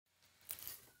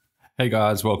Hey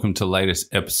guys, welcome to the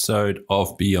latest episode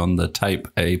of Beyond the Tape,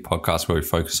 a podcast where we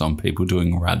focus on people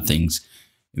doing rad things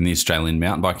in the Australian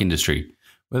mountain bike industry,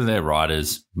 whether they're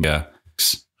riders,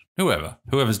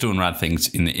 whoever's doing rad things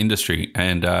in the industry.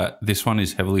 And this one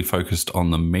is heavily focused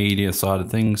on the media side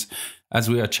of things, as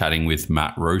we are chatting with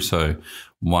Matt Rouso,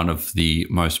 one of the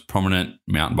most prominent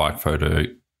mountain bike photo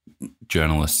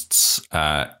journalists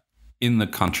in the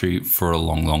country for a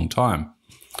long, long time.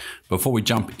 Before we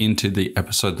jump into the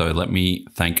episode, though, let me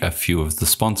thank a few of the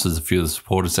sponsors, a few of the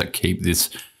supporters that keep this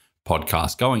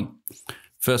podcast going.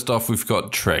 First off, we've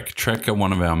got Trek. Trek are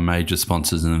one of our major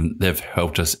sponsors, and they've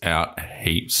helped us out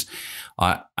heaps.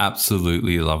 I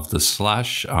absolutely love the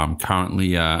Slash. I'm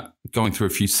currently going through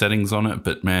a few settings on it,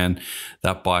 but man,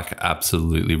 that bike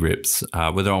absolutely rips.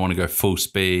 Whether I want to go full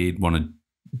speed, want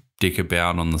to dick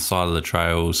about on the side of the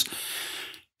trails,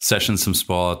 session some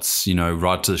spots,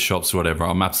 ride to the shops, whatever.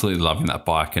 I'm absolutely loving that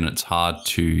bike, and it's hard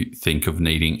to think of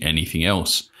needing anything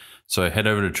else. So head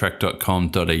over to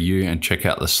trek.com.au and check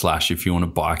out the Slash if you want a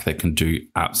bike that can do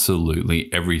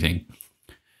absolutely everything.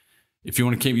 If you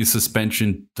want to keep your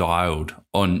suspension dialed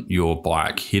on your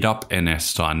bike, hit up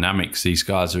NS Dynamics. These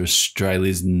guys are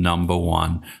Australia's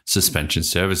 #1 suspension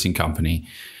servicing company.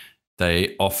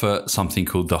 They offer something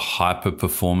called the Hyper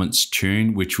Performance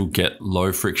Tune, which will get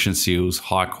low friction seals,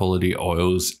 high quality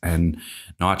oils, and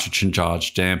nitrogen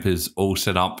charged dampers all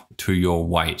set up to your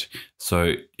weight.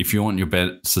 So if you want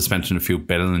your suspension to feel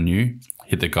better than new,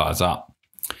 hit the guys up.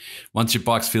 Once your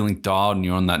bike's feeling dialed and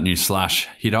you're on that new Slash,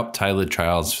 hit up Tailored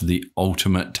Trails for the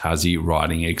ultimate Tassie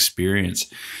riding experience.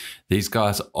 These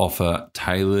guys offer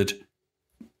tailored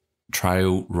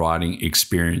trail riding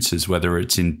experiences, whether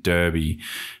it's in Derby,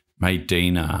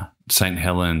 Maydena, St.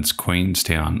 Helens,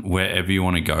 Queenstown, wherever you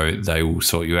want to go, they will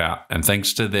sort you out. And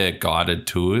thanks to their guided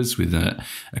tours with an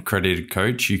accredited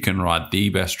coach, you can ride the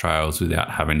best trails without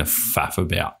having to faff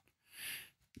about.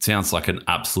 It sounds like an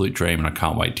absolute dream, and I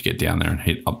can't wait to get down there and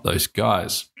hit up those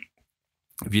guys.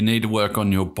 If you need to work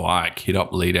on your bike, hit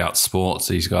up Lead Out Sports.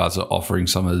 These guys are offering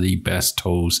some of the best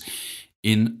tools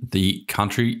in the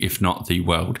country, if not the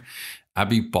world.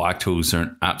 Abbey bike tools are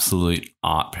an absolute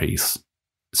art piece.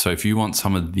 So if you want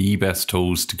some of the best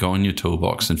tools to go in your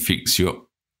toolbox and fix your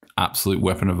absolute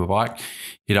weapon of a bike,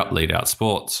 hit up Lead Out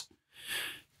Sports.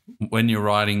 When you're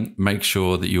riding, make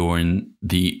sure that you're in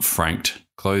the franked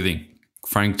clothing.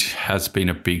 Franked has been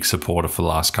a big supporter for the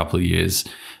last couple of years,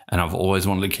 and I've always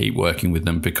wanted to keep working with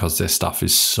them because their stuff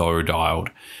is so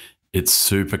dialed. It's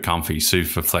super comfy,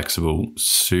 super flexible,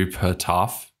 super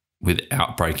tough,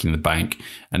 without breaking the bank.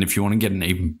 And if you want to get an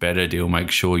even better deal,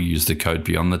 make sure you use the code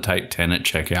Beyond the Tape 10 at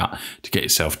checkout to get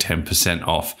yourself 10%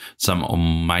 off some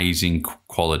amazing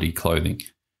quality clothing.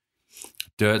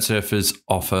 Dirt Surfers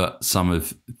offer some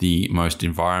of the most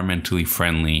environmentally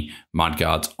friendly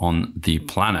mudguards on the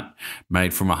planet,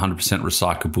 made from 100%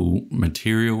 recyclable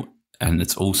material, and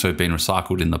it's also been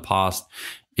recycled in the past.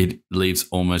 It leaves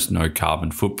almost no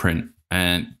carbon footprint.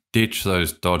 And ditch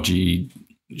those dodgy,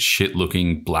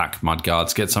 shit-looking black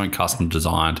mudguards. Get something custom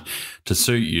designed to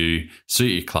suit you,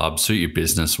 suit your club, suit your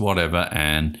business, whatever,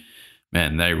 and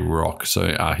man, they rock.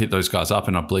 So hit those guys up,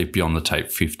 and I believe Beyond the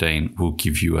Tape 15 will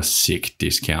give you a sick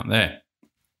discount there.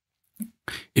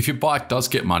 If your bike does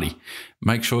get muddy,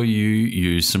 make sure you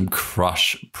use some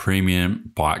Crush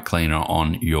Premium Bike Cleaner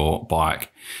on your bike.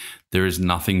 There is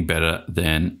nothing better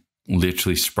than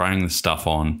literally spraying the stuff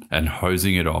on and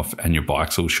hosing it off, and your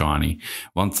bike's all shiny.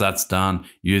 Once that's done,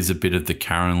 use a bit of the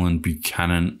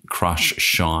Buchanan Crush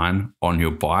Shine on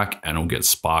your bike, and it'll get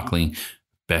sparkling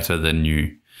better than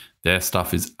new. Their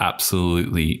stuff is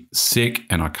absolutely sick,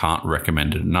 and I can't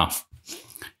recommend it enough.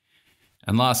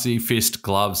 And lastly, Fist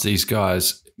Gloves. These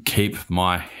guys keep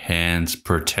my hands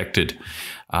protected.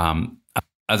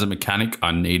 As a mechanic,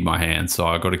 I need my hands, so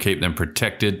I've got to keep them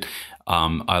protected.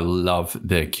 I love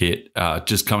their kit.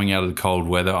 Just coming out of the cold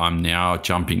weather, I'm now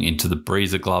jumping into the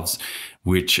Breezer gloves,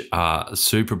 which are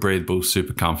super breathable,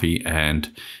 super comfy,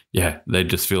 and yeah, they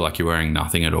just feel like you're wearing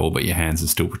nothing at all, but your hands are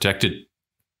still protected.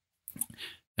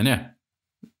 And yeah,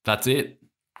 that's it.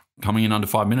 Coming in under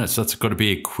 5 minutes. That's got to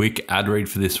be a quick ad read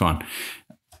for this one.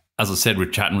 As I said, we're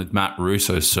chatting with Matt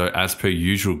Rouso, so as per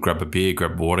usual, grab a beer,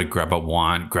 grab water, grab a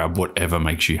wine, grab whatever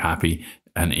makes you happy,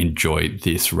 and enjoy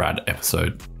this rad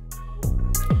episode.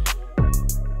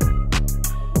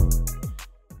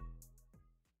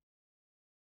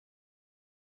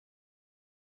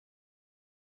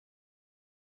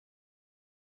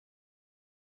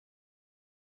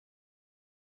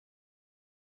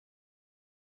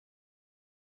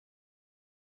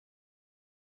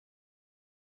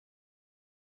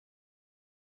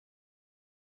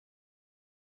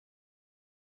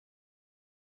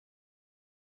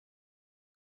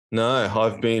 No,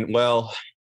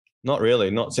 not really.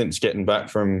 Not since getting back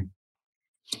from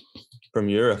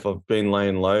Europe. I've been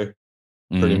laying low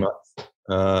pretty much.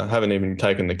 Haven't even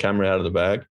taken the camera out of the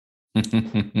bag.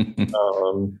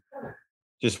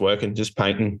 Just working, just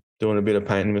painting, doing a bit of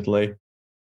painting with Lee.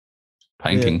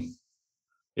 Painting.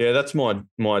 Yeah, that's my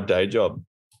day job.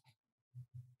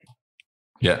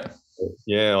 Yeah.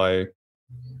 Yeah,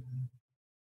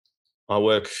 I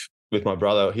work with my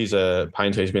brother. He's a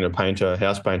painter. He's been a painter,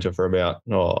 house painter for about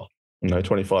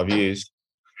 25 years.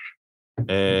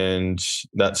 And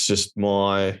that's just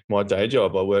my day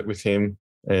job. I work with him,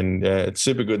 and it's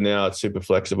super good now. It's super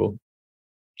flexible.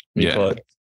 Because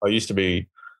I used to be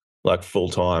like full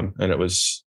time, and it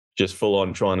was just full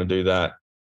on trying to do that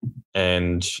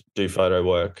and do photo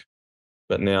work.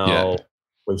 But now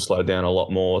we've slowed down a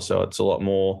lot more, so it's a lot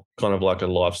more kind of like a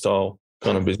lifestyle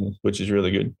kind of business, which is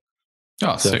really good.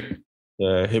 Oh, sick.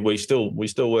 Yeah, we still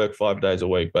work 5 days a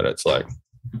week, but it's like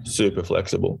super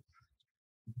flexible.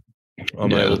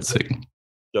 I'm able to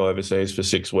go overseas for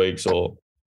 6 weeks or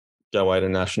go away to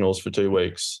nationals for 2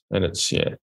 weeks, and it's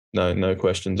no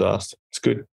questions asked. It's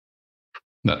good.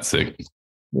 That's sick.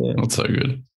 Yeah, that's so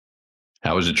good.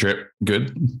 How was your trip?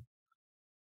 Good.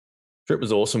 Trip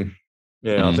was awesome.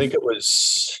 Yeah, I think it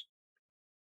was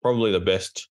probably the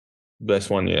best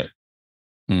one yet.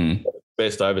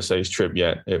 Best overseas trip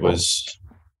yet. It was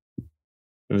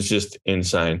just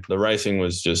insane. The racing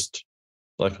was just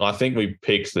like, I think we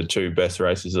picked the 2 best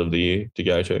races of the year to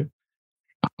go to.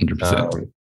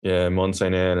 100%. Mont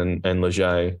Saint Anne and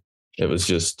Leger. It was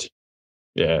just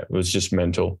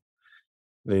mental.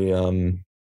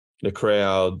 The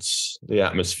crowds, the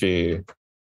atmosphere.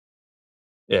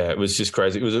 Yeah, it was just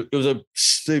crazy. It was a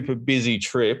super busy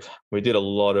trip. We did a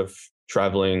lot of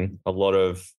traveling, a lot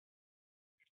of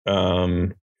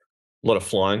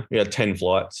flying. We had 10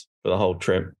 flights for the whole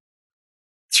trip.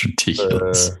 It's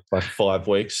ridiculous. Like 5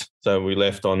 weeks. So we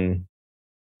left on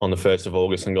the 1st of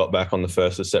August and got back on the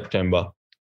 1st of September.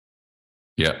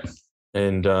 Yeah.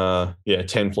 And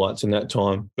 10 flights in that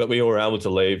time. But we were able to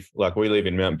leave. Like, we live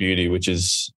in Mount Beauty, which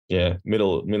is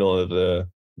middle of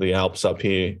the Alps up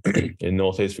here in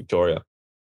northeast Victoria.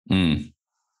 And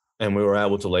we were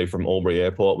able to leave from Albury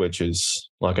Airport, which is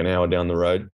like an hour down the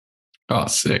road. Oh,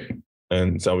 sick.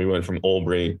 And so we went from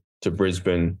Albury to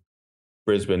Brisbane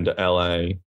to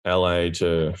LA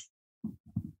to,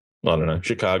 I don't know,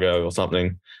 Chicago or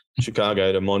something,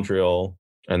 Chicago to Montreal.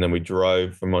 And then we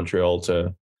drove from Montreal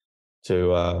to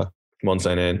Mont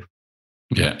Saint Anne.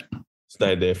 Yeah.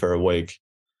 Stayed there for a week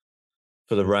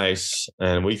for the race,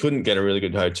 and we couldn't get a really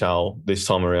good hotel this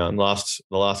time around. The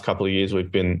last couple of years we've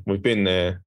been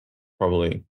there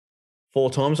probably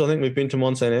 4 times. I think we've been to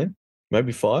Mont Saint Anne,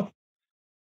 maybe 5,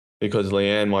 because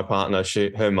Leanne, my partner,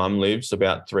 her mum lives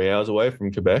about 3 hours away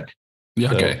from Quebec.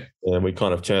 Yeah, okay. And we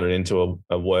kind of turned it into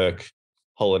a work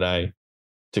holiday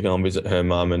to go and visit her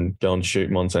mum and go and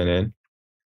shoot Mont Saint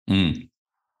Anne.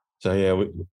 So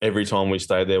every time we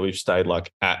stayed there, we've stayed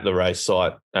like at the race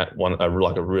site at a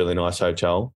really nice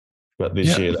hotel. But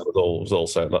this year that was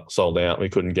also sold out. We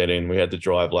couldn't get in. We had to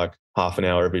drive like half an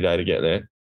hour every day to get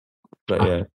there. But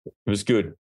it was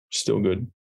good, still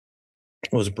good.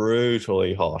 It was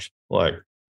brutally hot. Like,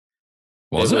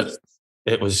 was it?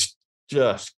 It was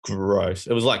just gross.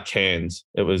 It was like Cairns.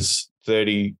 It was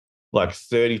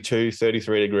 32,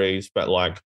 33 degrees, but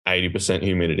like 80%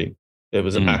 humidity. It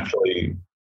was actually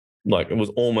like, it was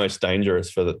almost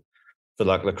dangerous for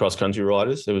the cross country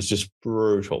riders. It was just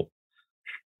brutal.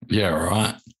 Yeah,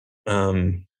 right.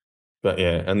 But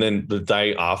and then the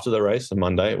day after the race, the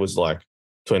Monday, it was like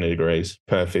 20 degrees,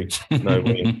 perfect, no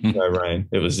wind, no rain.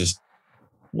 It was just,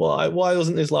 why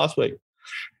wasn't this last week?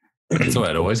 That's the way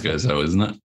it always goes, though, isn't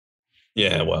it?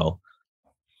 Yeah, well,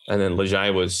 and then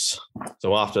Leger was,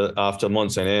 so after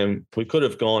Mont Saint Anne, we could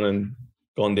have gone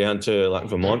down to like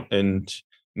Vermont and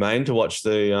Maine to watch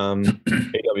the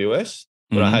EWS,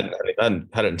 but I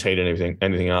hadn't teed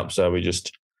anything up, so we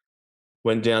just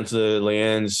went down to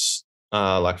Leanne's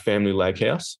like family lake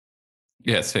house.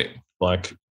 Yeah, sick.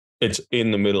 Like, it's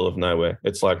in the middle of nowhere.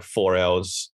 It's like 4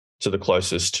 hours to the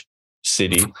closest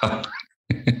city,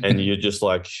 and you're just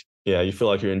like, you feel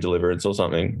like you're in Deliverance or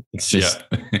something. It's just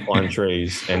pine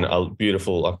trees and a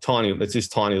beautiful, like it's this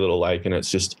tiny little lake, and it's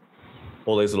just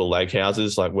all these little lake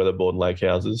houses, like weatherboard lake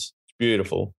houses.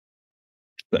 Beautiful.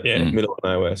 But middle of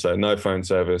nowhere. So no phone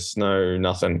service, no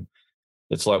nothing.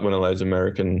 It's like one of those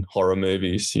American horror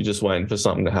movies. You're just waiting for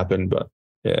something to happen. But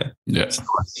it's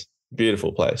nice.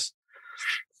 Beautiful place.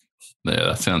 Yeah,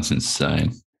 that sounds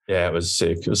insane. Yeah, it was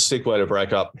sick. It was a sick way to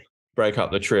break up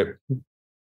the trip.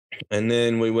 And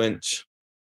then we went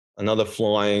another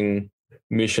flying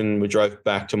mission. We drove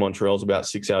back to Montreal. It was about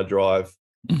a 6-hour drive.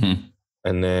 Mm-hmm.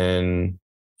 And then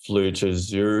flew to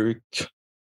Zurich.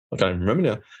 I can't even remember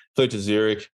now. Flew to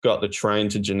Zurich, got the train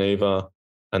to Geneva,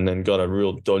 and then got a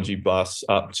real dodgy bus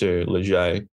up to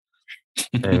Leger.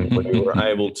 And we were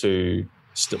able to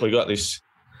we got this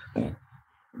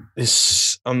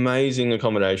amazing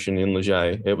accommodation in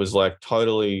Leger. It was like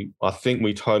I think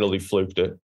we totally fluked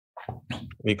it,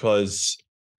 because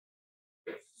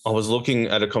I was looking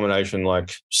at accommodation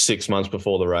like 6 months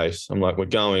before the race. I'm like, we're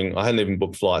going. I hadn't even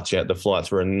booked flights yet. The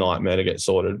flights were a nightmare to get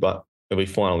sorted, but we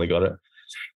finally got it.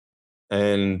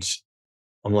 And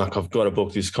I'm like, I've got to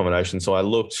book this accommodation. So I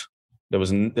looked. There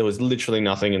was literally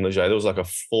nothing in Leger. There was like a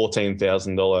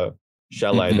 $14,000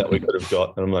 chalet that we could have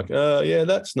got. And I'm like, yeah,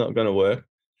 that's not going to work.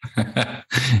 And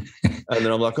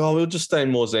then I'm like, we'll just stay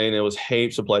in Morzine. There was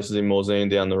heaps of places in Morzine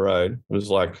down the road. It was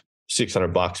like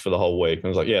 $600 for the whole week. And I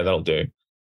was like, yeah, that'll do.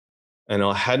 And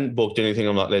I hadn't booked anything.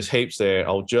 I'm like, there's heaps there.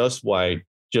 I'll just wait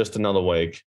just another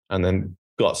week. And then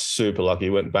got super lucky.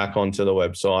 Went back onto the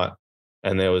website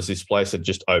and there was this place that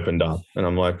just opened up. And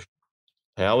I'm like,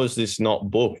 how is this not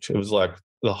booked? It was like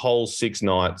the whole 6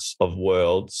 nights of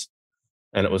Worlds.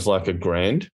 And it was like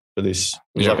 $1,000 for this.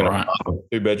 It was like an apartment,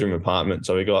 2-bedroom apartment.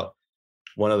 So we got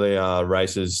one of the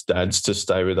races' dads to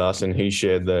stay with us, and he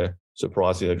shared the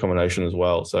surprising accommodation as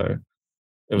well. So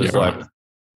it was like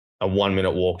a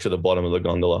 1-minute walk to the bottom of the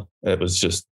gondola. It was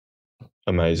just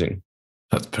amazing.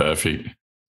 That's perfect.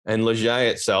 And Leger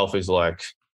itself is like,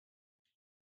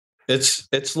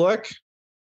 it's like,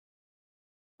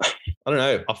 I don't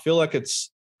know. I feel like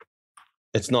it's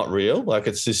not real. Like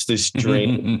it's just this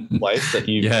dream place that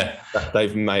that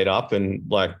they've made up. And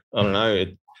like, I don't know,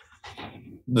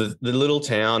 the little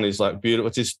town is like beautiful.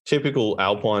 It's this typical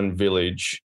alpine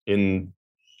village in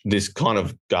this kind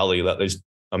of gully that there's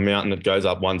a mountain that goes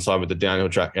up one side with the downhill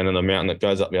track and then a mountain that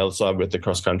goes up the other side with the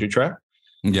cross-country track.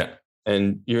 Yeah.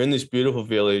 And you're in this beautiful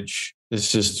village. There's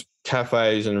just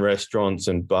cafes and restaurants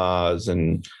and bars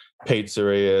and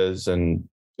pizzerias. And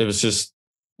it was just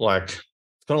like,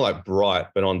 it's kind of like Bright,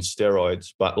 but on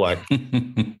steroids, but like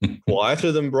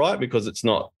quieter than Bright because it's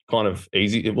not kind of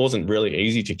easy. It wasn't really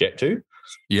easy to get to.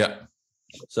 Yeah.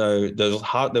 So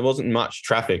there wasn't much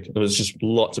traffic. There was just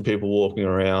lots of people walking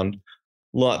around,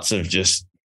 lots of just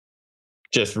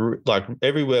like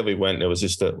everywhere we went, there was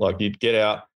just like you'd get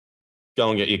out, go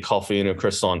and get your coffee and a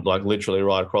croissant, like literally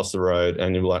right across the road.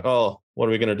 And you're like, oh, what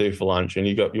are we going to do for lunch? And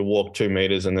you walk 2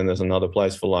 meters and then there's another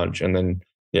place for lunch. And then,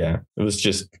 yeah, it was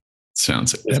just,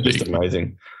 sounds just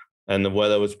amazing. And the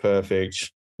weather was perfect.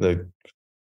 The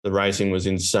racing was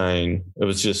insane. It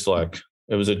was just like,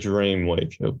 it was a dream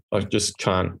week. I just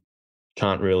can't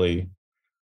really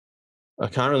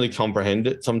comprehend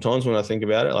it sometimes when I think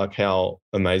about it, like how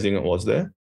amazing it was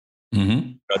there.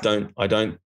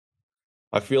 Mm-hmm.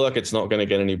 I feel like it's not going to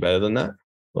get any better than that.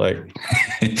 Like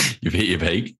you've hit your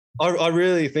peak. I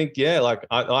really think, yeah, like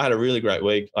I had a really great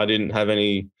week. I didn't have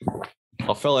any,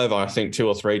 I fell over, I think 2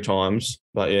 or 3 times,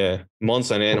 but yeah, Mont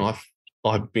Saint Anne,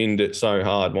 I binned it so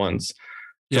hard once.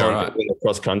 Yeah, right. In the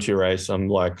cross country race, I'm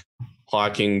like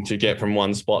hiking to get from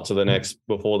one spot to the next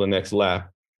before the next lap.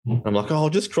 I'm like, I'll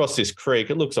just cross this creek.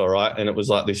 It looks all right. And it was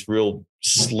like this real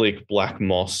slick black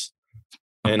moss.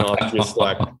 And I was just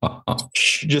like,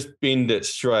 just binned it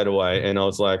straight away. And I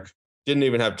was like, didn't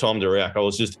even have time to react. I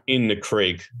was just in the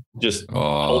creek, just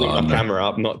holding my camera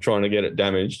up, not trying to get it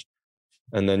damaged.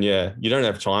 And then, yeah, you don't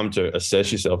have time to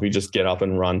assess yourself. You just get up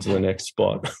and run to the next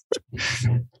spot.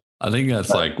 I think that's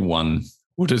like one,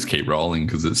 we'll just keep rolling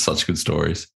because it's such good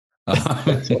stories.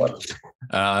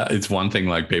 It's one thing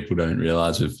like people don't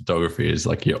realize with photography is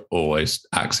like you're always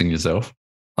axing yourself,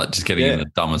 like just getting in the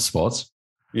dumbest spots.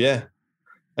 Yeah.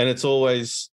 And it's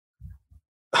always,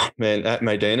 man, at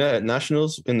Maydena, at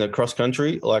Nationals in the cross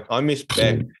country, like I missed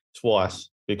Beck twice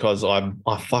because I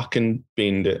fucking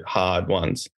binned it hard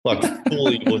once, like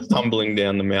fully was tumbling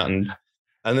down the mountain.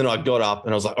 And then I got up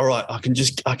and I was like, all right, I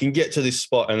can get to this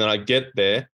spot. And then I get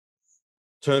there,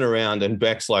 turn around and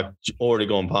Beck's like already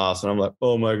gone past. And I'm like,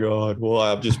 oh my God,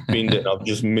 why? I've just binned it. I've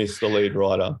just missed the lead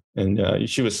rider. And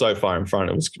she was so far in front.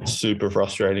 It was super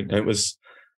frustrating. And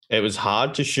it was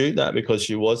hard to shoot that because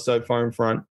she was so far in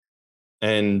front.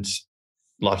 And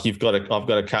like I've got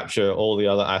to capture all the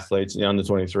other athletes, the under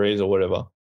 23s or whatever.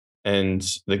 And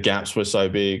the gaps were so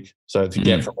big. So to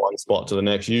get from one spot to the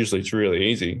next, usually it's really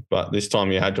easy. But this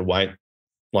time you had to wait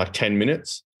like 10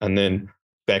 minutes and then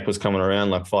Beck was coming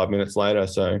around like 5 minutes later.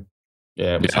 So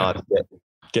yeah, it was hard to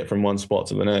get from one spot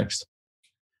to the next.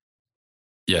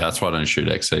 Yeah, that's why I don't shoot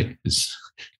XC. It's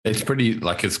pretty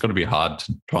like it's got to be hard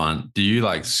to try and. Did you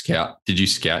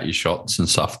scout your shots and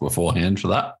stuff beforehand for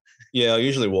that? Yeah, I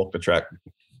usually walk the track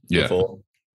Yeah. before.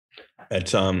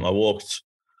 I walked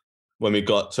when we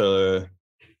got to.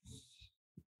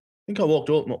 I think I walked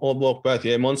both.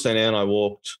 Yeah, Mont Saint Anne. I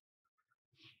walked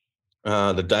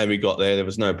the day we got there. There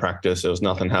was no practice. There was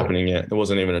nothing happening yet. There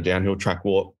wasn't even a downhill track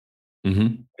walk.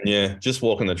 Mm-hmm. Yeah, just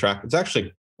walking the track. It's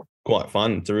actually quite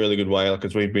fun. It's a really good way,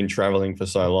 because we've been traveling for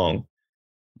so long.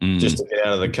 Just to get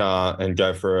out of the car and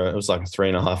go for it was like a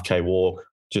 3.5K walk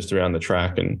just around the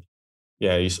track. And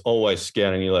yeah, he's always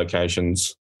scouting your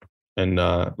locations. And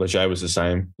Leger was the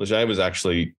same. Leger was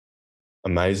actually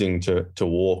amazing to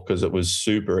walk because it was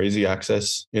super easy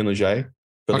access in Leger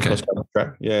for the cross-country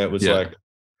track. Yeah, it was like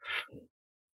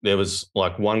there was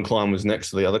like one climb was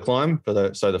next to the other climb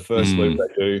so the first loop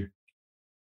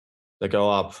they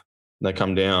go up, they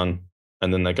come down,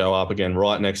 and then they go up again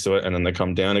right next to it, and then they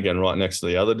come down again right next to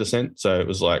the other descent. So it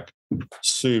was like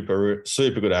super,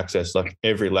 super good access. Like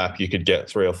every lap you could get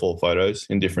 3 or 4 photos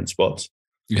in different spots.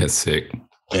 Yeah, sick.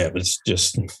 Yeah, it was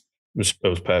just it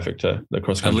was perfect to the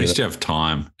cross country. At least you have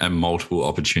time and multiple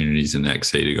opportunities in the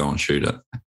XC to go and shoot it.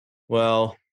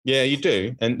 Well, yeah, you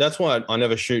do. And that's why I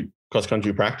never shoot cross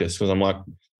country practice, because I'm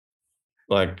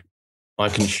like I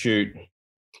can shoot.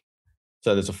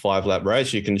 So there's a 5-lap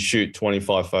race. You can shoot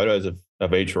 25 photos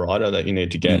of each rider that you need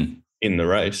to get in the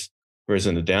race. Whereas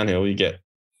in the downhill, you get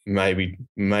maybe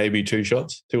 2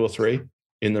 shots, 2 or 3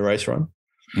 in the race run.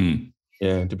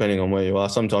 Yeah, depending on where you are.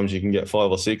 Sometimes you can get 5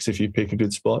 or 6 if you pick a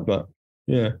good spot, but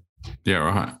yeah. Yeah,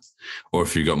 right. Or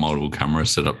if you've got multiple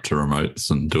cameras set up to remotes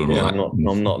and doing all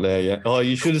that. I'm not there yet. Oh,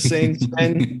 you should have seen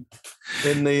Sven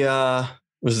in the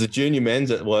was the junior men's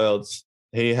at Worlds.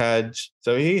 He had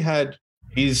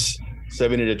his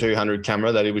 70 to 200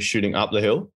 camera that he was shooting up the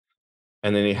hill,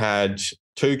 and then he had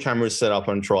 2 cameras set up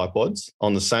on tripods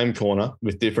on the same corner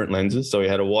with different lenses. So he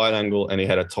had a wide angle and he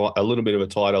had a little bit of a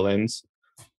tighter lens.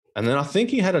 And then I think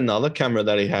he had another camera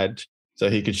that he had so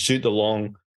he could shoot the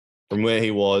long from where he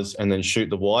was and then shoot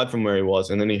the wide from where he was.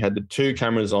 And then he had the 2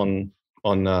 cameras on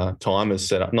timers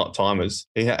set up, not timers.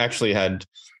 He actually had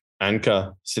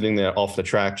Anchor sitting there off the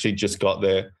track. She just got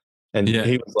there and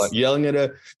he was like yelling at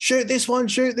her, shoot this one.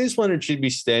 And she'd be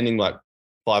standing like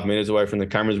 5 meters away from the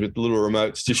cameras with little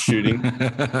remotes just shooting.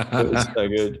 It was so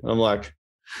good. I'm like,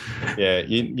 yeah,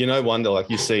 you no wonder, like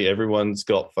you see everyone's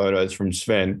got photos from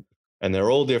Sven and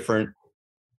they're all different.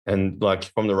 And like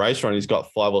from the race run, he's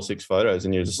got 5 or 6 photos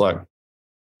and you're just like,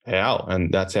 how?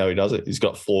 And that's how he does it. He's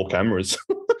got 4 cameras.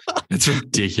 It's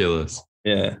ridiculous.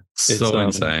 Yeah. So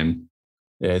insane.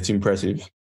 Yeah, it's impressive.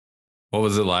 What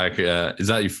was it like? Is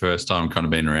that your first time kind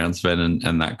of being around Sven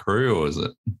and that crew, or is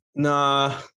it?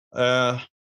 Nah, I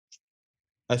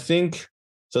think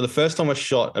so. The first time I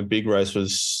shot a big race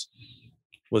was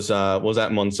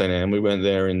at Mont Saint Anne. We went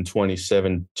there in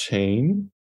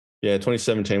 2017. Yeah,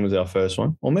 2017 was our first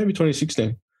one, or maybe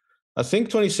 2016. I think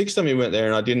 2016 we went there,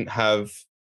 and I didn't have.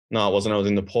 No, it wasn't. I was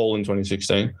in Nepal in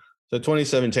 2016. So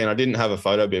 2017, I didn't have a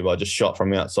photo bib. I just shot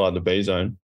from outside the B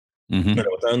zone. Mm-hmm. But I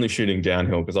was only shooting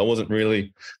downhill because I wasn't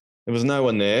really. There was no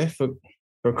one there for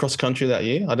cross country that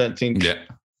year. I don't think. Yeah.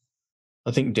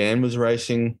 I think Dan was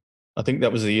racing. I think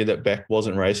that was the year that Beck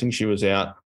wasn't racing. She was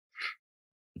out.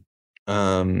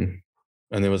 And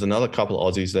there was another couple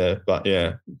of Aussies there. But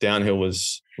yeah, downhill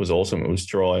was awesome. It was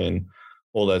Troy and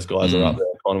all those guys are up there.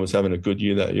 Connor was having a good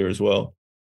year that year as well.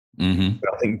 Mm-hmm.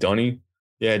 I think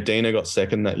Dina got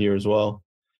second that year as well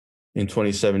in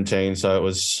 2017. So it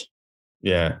was,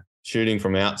 shooting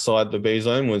from outside the B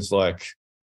zone was like,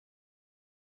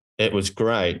 it was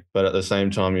great. But at the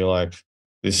same time, you're like,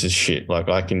 this is shit. Like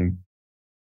the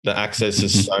access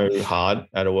is so hard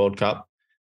at a World Cup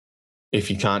if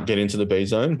you can't get into the B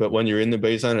zone. But when you're in the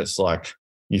B zone, it's like,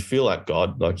 you feel like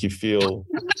God. Like you feel,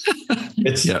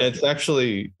 it's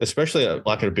actually, especially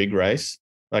like at a big race,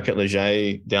 like at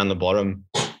Leger down the bottom,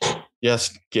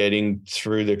 just getting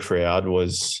through the crowd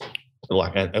was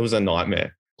like, it was a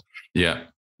nightmare. Yeah.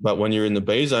 But when you're in the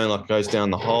B zone, like it goes down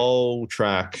the whole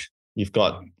track, you've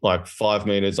got like 5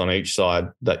 meters on each side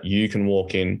that you can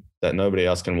walk in that nobody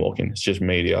else can walk in. It's just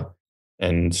media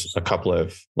and a couple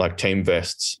of like team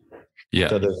vests. Yeah.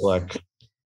 So there's like,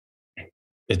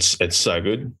 it's so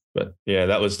good. But yeah,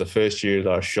 that was the first year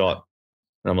that I shot.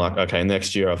 And I'm like, okay,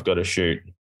 next year I've got to shoot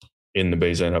in the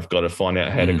B zone. I've got to find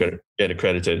out how to get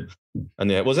accredited.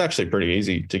 And it was actually pretty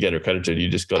easy to get accredited. You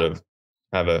just got to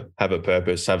have a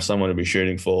purpose, have someone to be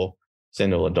shooting for,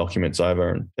 send all the documents over.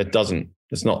 And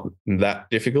it's not that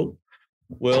difficult.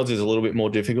 Worlds is a little bit more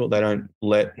difficult. Don't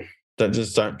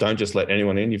just let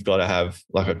anyone in. You've got to have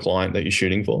like a client that you're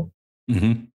shooting for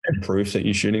and proof that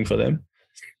you're shooting for them.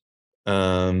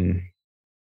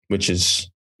 Which is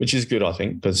good, I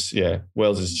think, because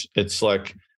Wales it's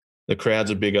like the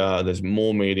crowds are bigger. There's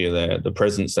more media there. The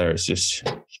presence there is just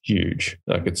huge.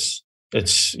 Like it's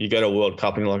you go to a World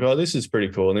Cup and you're like, oh, this is pretty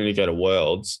cool. And then you go to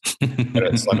Worlds and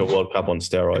it's like a World Cup on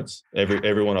steroids.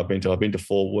 Everyone I've been to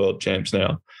 4 world champs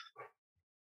now.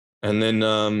 And then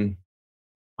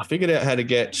I figured out how to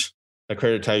get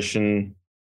accreditation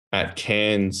at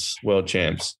Cairns World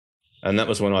Champs. And that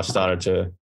was when I started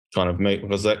to kind of meet,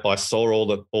 because I saw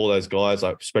all those guys,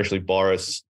 like especially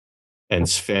Boris and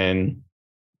Sven,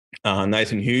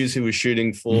 Nathan Hughes, who was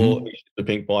shooting for the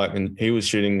pink bike, and he was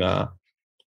shooting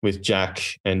with Jack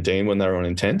and Dean when they were on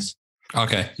Intense.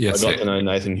 Okay, yes. I got to know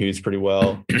Nathan Hughes pretty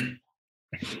well.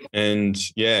 And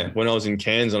yeah, when I was in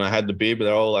Cairns and I had the bib,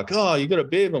 they're all like, "Oh, you got a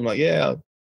bib?" I'm like, "Yeah." I was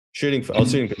shooting for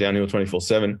downhill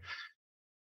 24/7,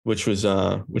 which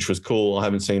was cool. I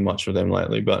haven't seen much of them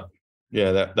lately, but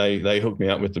yeah, they hooked me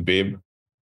up with the bib.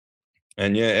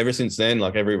 And yeah, ever since then,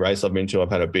 like every race I've been to,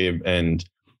 I've had a bib. And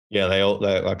yeah, they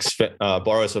like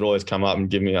Boris would always come up and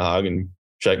give me a hug and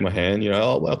shake my hand,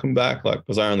 oh, welcome back. Like,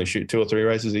 because I only shoot 2 or 3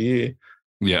 races a year.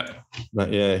 Yeah.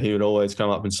 But yeah, he would always come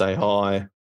up and say hi.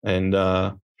 And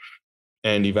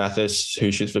Andy Vathis,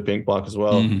 who shoots for Pink Bike as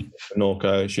well,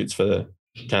 Norco, shoots for the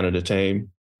Canada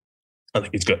team. I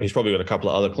think he's probably got a couple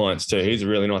of other clients too. He's a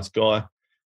really nice guy.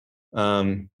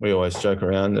 We always joke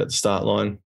around at the start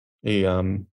line.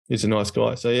 He's a nice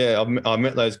guy. So yeah, I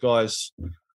met those guys.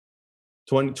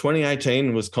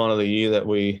 2018 was kind of the year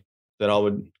that I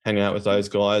would hang out with those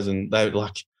guys, and they would,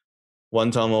 like,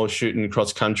 one time I was shooting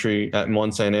cross country at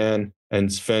Mont Saint Anne,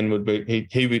 and Sven would be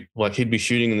he'd be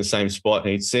shooting in the same spot,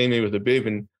 and he'd see me with a bib,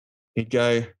 and he'd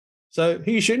go, "So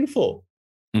who are you shooting for?"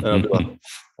 And I'd be like,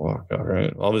 "Oh God,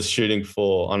 right." I was shooting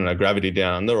for, I don't know, Gravity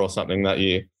Down Under or something that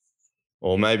year,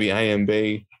 or maybe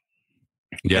AMB.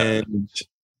 Yeah. And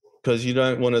because you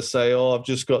don't want to say, "Oh, I've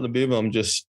just got the bib, I'm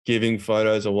just giving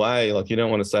photos away." Like, you don't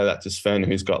want to say that to Sven,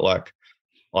 who's got, like,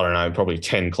 I don't know, probably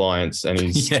 10 clients, and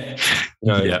he's,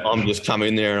 I'm just come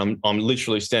in there and I'm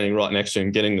literally standing right next to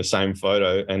him getting the same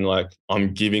photo, and like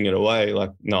I'm giving it away.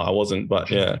 Like, no, I wasn't, but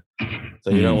yeah. So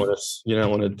you don't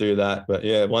want to do that. But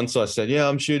yeah, once I said, yeah,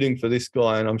 I'm shooting for this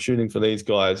guy and I'm shooting for these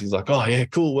guys, he's like, oh yeah,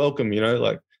 cool, welcome.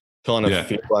 Like kind of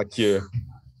feel like you're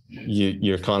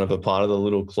kind of a part of the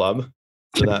little club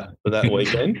for that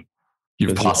weekend.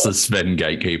 You've passed the Sven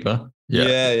gatekeeper.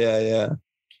 Yeah.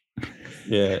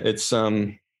 It's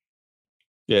a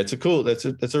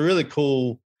really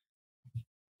cool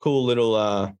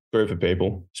little group of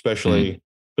people, especially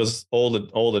because all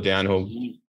the downhill,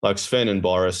 like Sven and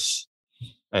Boris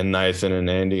and Nathan and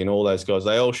Andy and all those guys,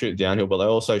 they all shoot downhill, but they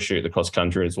also shoot the cross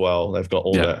country as well. They've got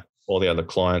all the other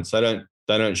clients. They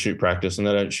don't shoot practice, and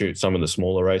they don't shoot some of the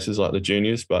smaller races like the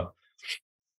juniors, but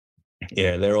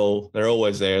yeah, they're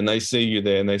always there, and they see you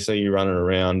there, and they see you running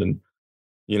around, and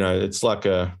it's like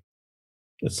a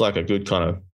good kind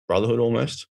of brotherhood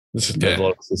almost. There's a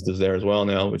lot of sisters there as well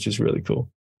now, which is really cool.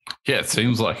 Yeah, it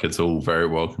seems like it's all very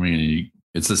welcoming.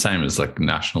 It's the same as like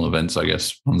national events, I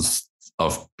guess. Ones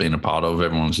I've been a part of,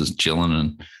 everyone's just chilling,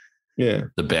 and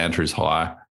the banter is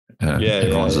high.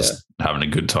 Everyone's just having a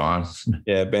good time.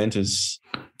 Yeah, banter's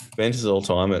all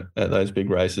time at those big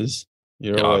races.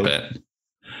 I bet.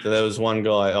 So there was one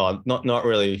guy, not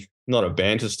really, not a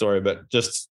banter story, but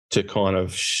just to kind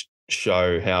of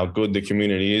show how good the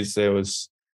community is. There was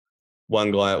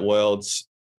one guy at Worlds,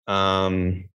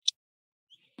 I've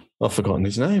forgotten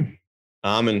his name.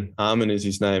 Armin is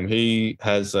his name. He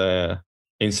has a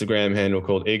Instagram handle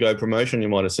called Ego Promotion. You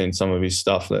might have seen some of his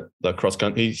stuff that cross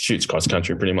country. He shoots cross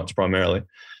country pretty much primarily,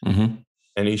 and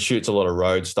he shoots a lot of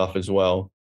road stuff as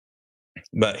well.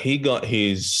 But he got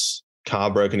his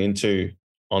car broken into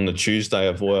on the Tuesday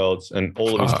of Worlds, and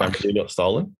all of his cameras got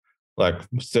stolen. Like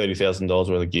 $30,000 worth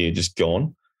of gear just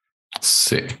gone.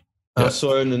 Sick. I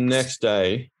saw him the next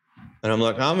day, and I'm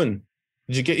like, Armin,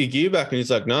 did you get your gear back? And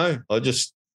he's like, no,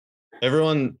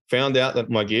 everyone found out that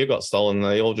my gear got stolen. And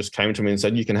they all just came to me and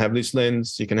said, you can have this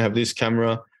lens, you can have this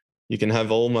camera, you can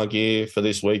have all my gear for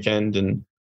this weekend. And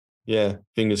yeah,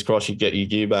 fingers crossed you get your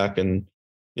gear back. And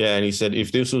yeah, and he said,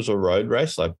 if this was a road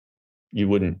race, like you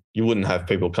wouldn't have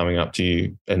people coming up to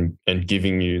you and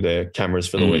giving you their cameras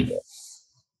for the weekend.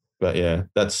 But yeah,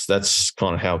 that's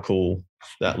kind of how cool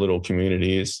that little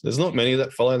community is. There's not many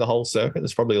that follow the whole circuit.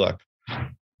 There's probably like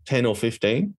 10 or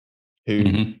 15 who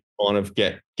kind of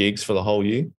get gigs for the whole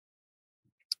year.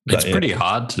 It's pretty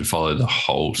hard to follow the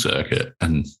whole circuit.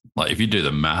 And like if you do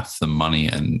the math, the money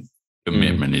and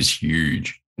commitment is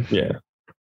huge. Yeah.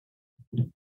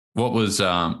 What was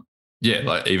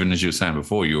like even as you were saying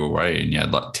before, you were away and you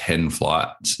had like 10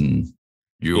 flights and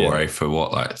you were away for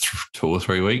what, like 2 or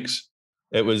 3 weeks?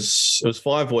 It was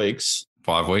 5 weeks.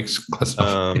 5 weeks.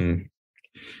 And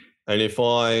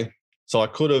And I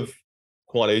could have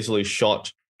quite easily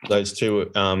shot those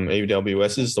two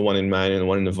EWSs, the one in Maine and the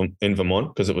one in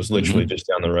Vermont, because it was literally just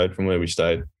down the road from where we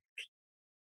stayed.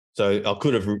 So I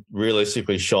could have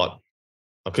realistically shot.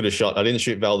 I didn't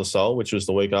shoot Valli Hoel, which was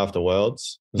the week after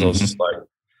Worlds, because I was just like,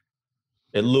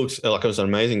 it looks like it was an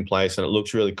amazing place and it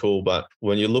looks really cool. But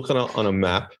when you look on a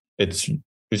map, it's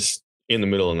in the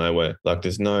middle of nowhere. Like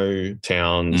there's no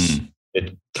towns.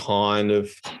 It kind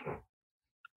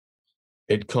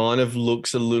of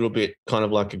looks a little bit kind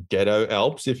of like a ghetto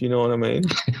Alps, if you know what I mean.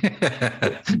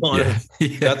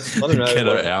 That's, I don't know.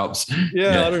 Ghetto Alps.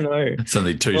 Yeah, I don't know. It's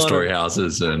only 2-story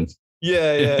houses and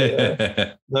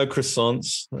yeah. No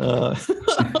croissants. I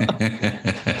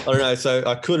don't know. So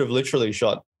I could have literally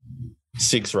shot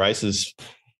 6 races,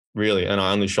 really, and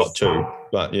I only shot 2.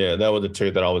 But yeah, they were the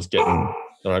 2 that I was getting,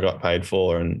 that I got paid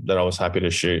for, and that I was happy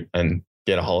to shoot and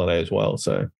get a holiday as well.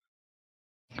 So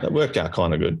that worked out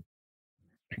kind of good.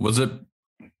 Was it,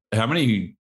 how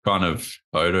many kind of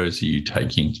photos are you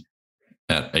taking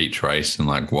at each race, and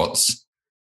like what's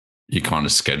your kind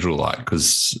of schedule like?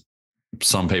 Because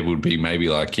some people would be maybe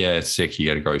like, yeah, it's sick, you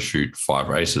got to go shoot 5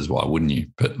 races. Why wouldn't you?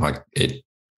 But like it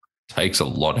takes a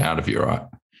lot out of you, right?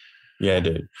 Yeah,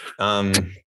 dude. I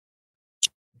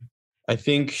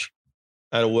think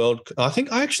at a World, I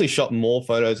think I actually shot more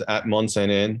photos at Mont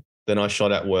Saint Anne than I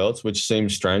shot at Worlds, which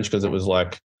seems strange because it was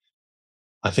like,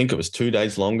 I think it was 2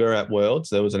 days longer at Worlds.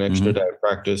 There was an extra day of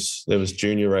practice. There was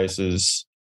junior races.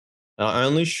 I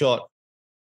only shot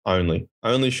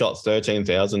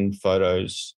 13,000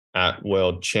 photos at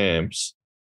World Champs,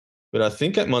 but I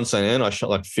think at Mont Saint Anne I shot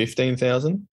like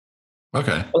 15,000.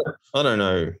 Okay. I don't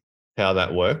know how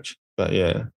that worked, but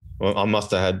yeah, well, I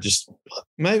must have had just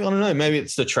maybe, I don't know, maybe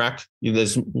it's the track.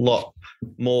 There's a lot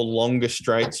more longer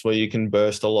straights where you can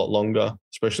burst a lot longer,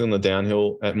 especially on the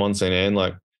downhill at Mont Saint Anne.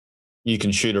 Like you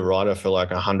can shoot a rider for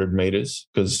like 100 meters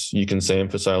because you can see him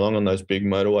for so long on those big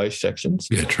motorway sections.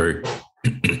 Yeah, true.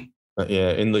 But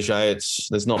yeah, in Leger,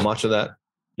 there's not much of that.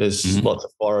 There's lots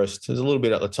of forest. There's a little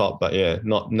bit at the top, but yeah,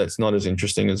 it's not as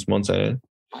interesting as Mont Saint Anne.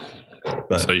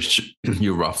 But, so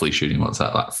you're roughly shooting, what's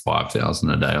that, like 5,000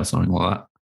 a day or something like that?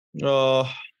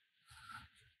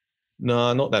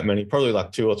 No, not that many. Probably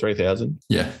like 2,000 or 3,000.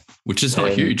 Yeah, which is not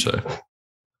huge though.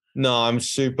 No, I'm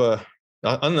super.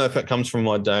 I don't know if it comes from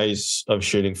my days of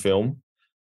shooting film,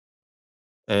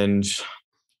 and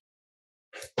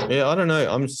yeah, I don't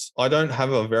know. I don't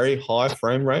have a very high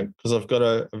frame rate because I've got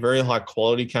a very high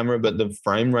quality camera, but the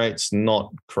frame rate's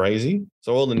not crazy.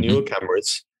 So all the newer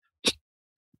cameras,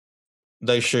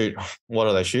 they shoot. What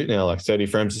do they shoot now? Like 30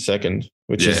 frames a second,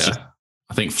 which is just,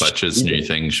 I think Fletcher's new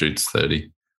thing shoots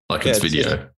 30. Like it's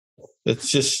video.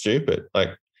 It's just stupid.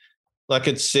 Like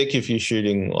it's sick if you're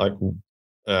shooting like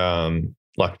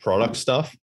product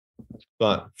stuff,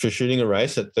 but for shooting a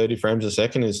race at 30 frames a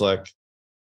second is like,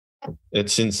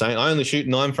 it's insane. I only shoot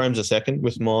 9 frames a second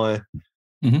with my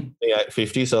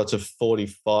E850, so it's a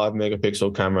 45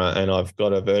 megapixel camera, and I've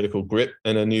got a vertical grip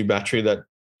and a new battery that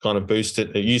kind of boosts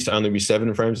it. It used to only be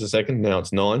 7 frames a second, now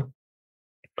it's 9.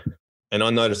 And I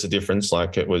noticed a difference.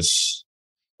 Like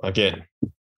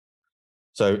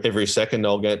so every second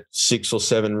I'll get 6 or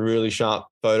 7 really sharp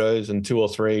photos and 2 or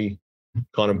 3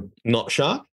 kind of not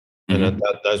sharp, and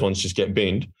those ones just get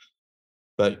binned.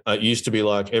 But it used to be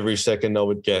like every second I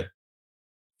would get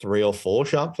 3 or 4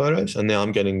 sharp photos, and now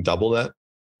I'm getting double that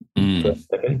per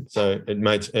second. So it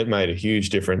made a huge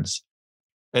difference,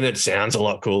 and it sounds a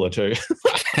lot cooler too.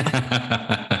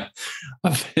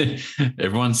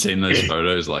 Everyone's seen those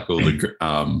photos, like all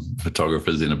the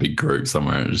photographers in a big group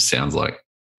somewhere. And it just sounds like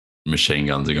machine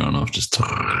guns are going off. Just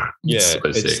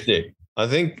it's sick. I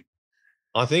think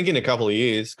in a couple of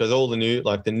years, because all the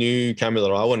new camera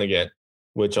that I want to get,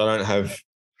 which I don't have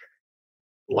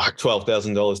like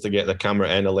 $12,000 to get the camera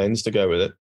and a lens to go with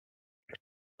it.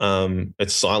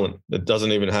 It's silent. It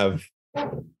doesn't even have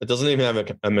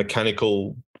a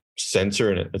mechanical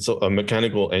sensor in it. It's a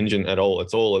mechanical engine at all.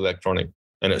 It's all electronic,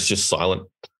 and it's just silent.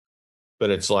 But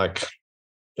it's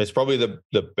probably the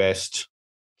best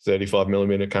 35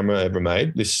 millimeter camera ever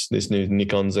made. This new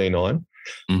Nikon Z9.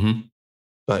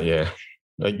 But yeah.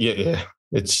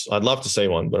 I'd love to see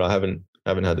one, but I haven't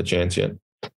had the chance yet.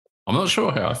 I'm not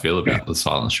sure how I feel about the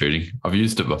silent shooting. I've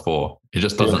used it before. It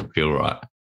just doesn't feel right.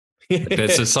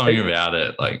 There's just something about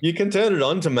it. Like you can turn it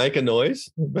on to make a noise,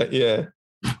 but yeah,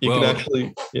 you can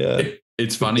actually. Yeah,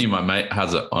 it's funny. My mate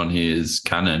has it on his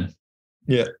Canon.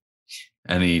 Yeah,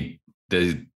 and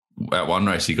at one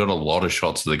race he got a lot of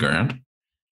shots of the ground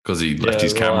because he left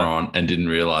his camera on and didn't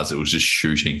realize it was just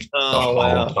shooting the whole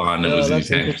time. It was in his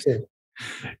hand.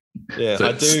 Yeah,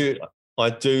 so I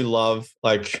do love,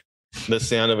 like, the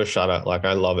sound of a shutter. Like,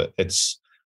 I love it. It's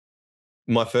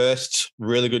my first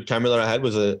really good camera that I had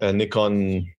was a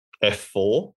Nikon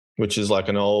F4, which is like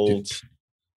an old,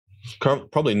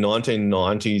 probably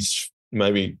 1990s,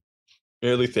 maybe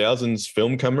early thousands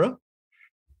film camera.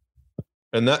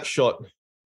 And that shot,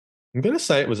 I'm going to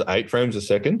say it was 8 frames a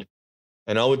second.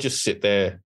 And I would just sit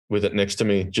there with it next to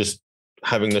me, just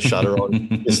having the shutter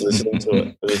on, just listening to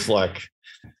it. It was like,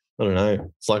 I don't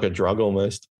know, it's like a drug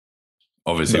almost.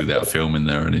 Obviously, without film in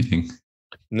there or anything.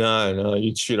 No,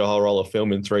 you'd shoot a whole roll of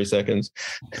film in 3 seconds.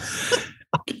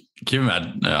 Can you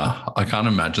imagine? I can't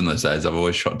imagine those days. I've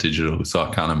always shot digital, so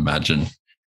I can't imagine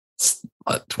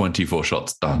 24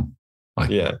 shots done. Like,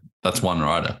 yeah, that's one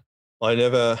rider.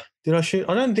 Did I shoot?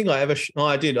 I don't think I ever.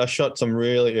 I did. I shot some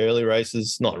really early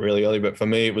races, not really early, but for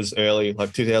me it was early,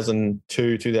 like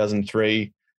 2002,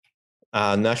 2003,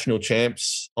 national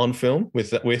champs on film with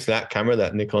that camera,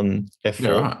 that Nikon F4. Yeah,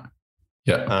 right.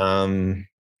 Yeah.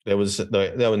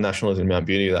 There were nationals in Mount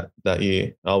Beauty that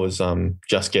year. I was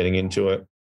just getting into it.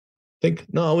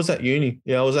 I was at uni.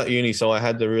 Yeah, I was at uni, so I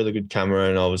had the really good camera,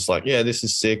 and I was like, yeah, this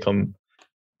is sick.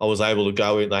 I was able to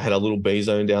go in. They had a little B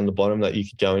zone down the bottom that you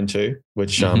could go into,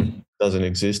 which doesn't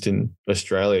exist in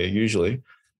Australia usually.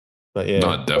 But yeah,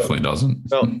 no, it definitely doesn't.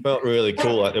 Felt really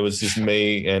cool. Like, it was just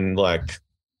me and like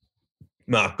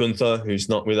Mark Gunther, who's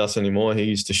not with us anymore. He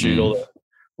used to shoot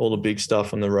all the big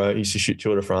stuff on the road. He used to shoot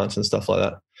Tour de France and stuff like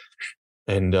that.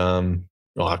 And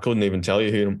I couldn't even tell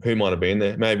you who might have been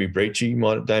there. Maybe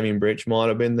Damien Breach might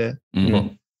have been there.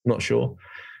 Not sure.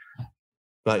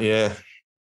 But yeah,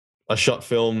 I shot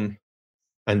film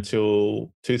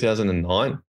until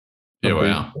 2009. Yeah,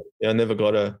 wow. I never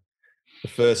got the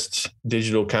first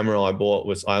digital camera I bought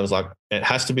I was like, it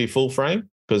has to be full frame,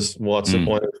 because what's the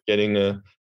point of getting a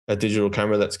digital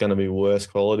camera that's going to be worse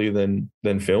quality than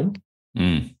film?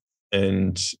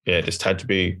 And yeah, it just had to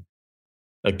be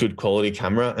a good quality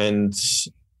camera. And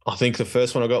I think the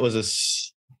first one I got was a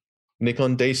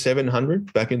Nikon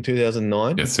D700 back in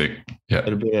 2009. Yeah, sick. Yeah.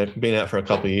 It had been out for a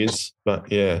couple of years,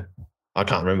 but yeah, I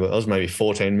can't remember. It was maybe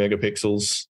 14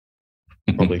 megapixels,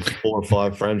 probably 4 or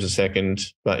 5 frames a second.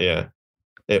 But yeah,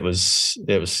 it was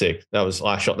sick.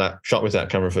 I shot with that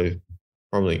camera for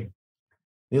probably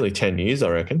nearly 10 years, I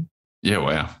reckon. Yeah,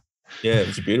 wow. Yeah, it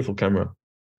was a beautiful camera.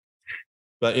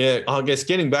 But yeah, I guess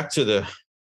getting back to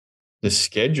the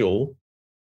schedule,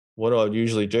 what I'd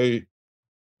usually do,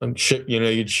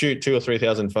 you'd shoot 2,000 or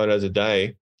 3,000 photos a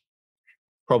day.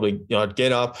 Probably I'd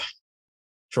get up,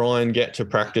 try and get to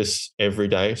practice every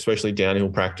day, especially downhill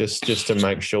practice, just to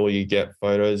make sure you get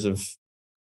photos of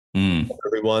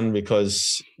everyone,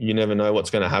 because you never know what's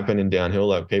going to happen in downhill.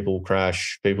 Like, people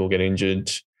crash, people get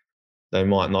injured, they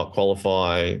might not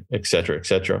qualify, et cetera, et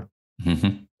cetera.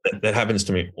 That happens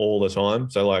to me all the time.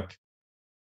 So like,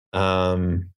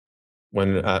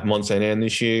 when at Mont Saint Anne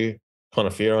this year,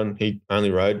 Conor Fearon, he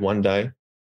only rode one day,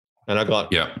 and I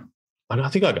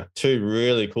think I got 2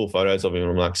 really cool photos of him.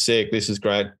 I'm like, sick, this is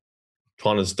great.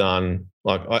 Conor's done.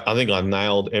 Like, I think I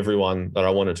nailed everyone that I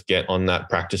wanted to get on that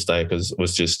practice day, because it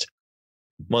was just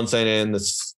Mont Saint Anne.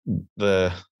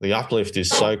 The uplift is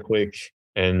so quick,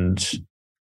 and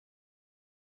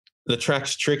the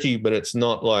track's tricky, but it's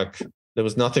not like there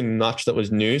was nothing much that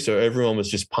was new. So everyone was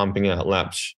just pumping out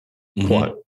laps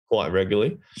quite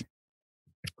regularly.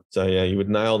 So yeah, you would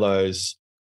nail those.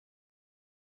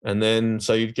 And then,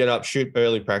 so you'd get up, shoot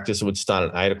early practice. It would start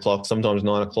at 8 o'clock, sometimes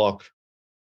 9 o'clock,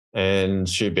 and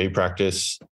shoot B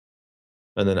practice.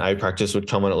 And then A practice would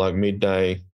come on at like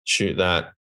midday, shoot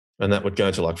that. And that would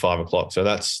go to like 5 o'clock. So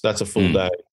that's a full day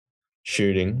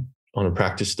shooting on a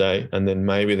practice day. And then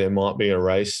maybe there might be a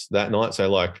race that night. So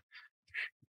like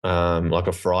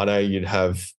a Friday, you'd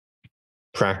have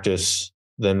practice,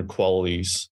 then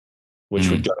qualities, which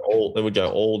would go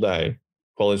all day.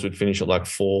 Qualities would finish at like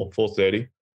 4:30,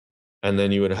 and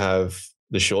then you would have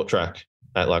the short track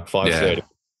at like 5:30. Yeah.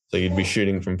 So you'd be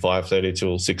shooting from 5:30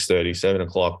 till 6:30, 7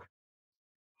 o'clock.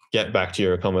 Get back to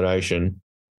your accommodation,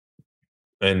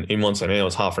 and in Mont Saint Anne, I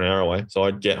was half an hour away. So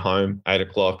I'd get home 8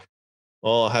 o'clock.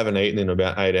 Oh, I haven't eaten in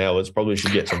about 8 hours. Probably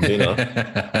should get some dinner.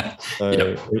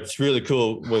 So It's really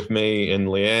cool with me and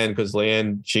Leanne, because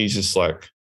Leanne, she's just like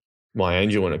my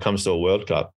angel when it comes to a World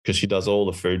Cup, because she does all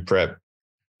the food prep,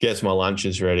 gets my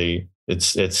lunches ready. It's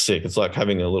sick. It's like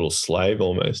having a little slave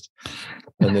almost.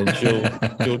 And then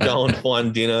she'll go and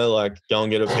find dinner, like go and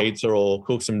get a pizza or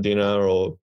cook some dinner,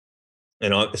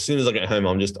 as soon as I get home,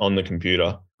 I'm just on the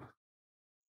computer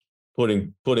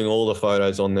putting all the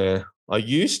photos on there. I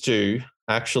used to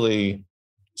actually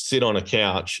sit on a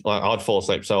couch. Like, I'd fall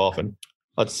asleep so often.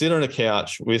 I'd sit on a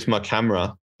couch with my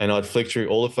camera, and I'd flick through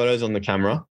all the photos on the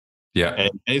camera, Yeah.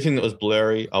 And anything that was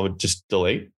blurry, I would just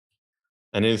delete.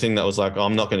 And anything that was like, oh,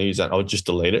 I'm not going to use that, I would just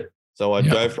delete it. So I'd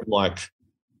go from like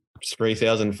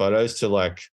 3,000 photos to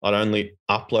like I'd only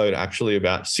upload actually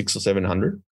about 600 or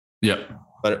 700. Yep.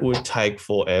 But it would take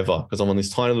forever because I'm on this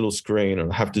tiny little screen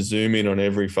and I have to zoom in on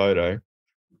every photo.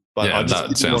 But I just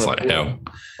that sounds like hell.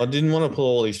 I didn't want to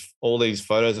put all these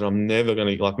photos that I'm never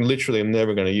going to, like, literally I'm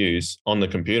never going to use on the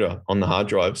computer, on the hard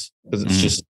drives, because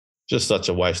it's just such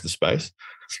a waste of space.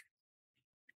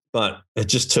 But it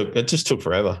just took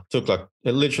forever. It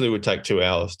literally would take 2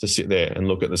 hours to sit there and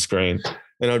look at the screen.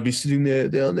 And I'd be sitting there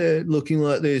down there looking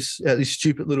like this at this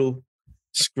stupid little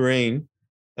screen.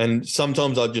 And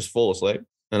sometimes I'd just fall asleep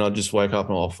and I'd just wake up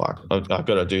and, oh, fuck, I've got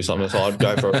to do something. So I'd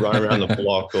go for a run around the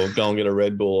block or go and get a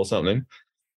Red Bull or something.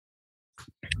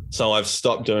 So I've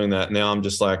stopped doing that. Now I'm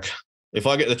just like, if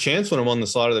I get the chance when I'm on the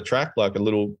side of the track, like a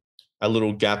little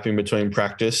gap in between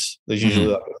practice, there's usually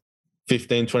like a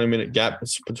 15, 20-minute gap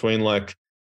between like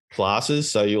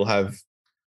classes. So you'll have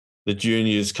the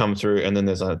juniors come through and then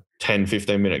there's a 10,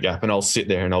 15-minute gap and I'll sit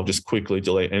there and I'll just quickly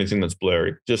delete anything that's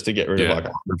blurry just to get rid of like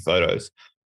 100 photos.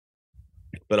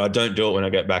 But I don't do it when I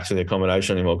get back to the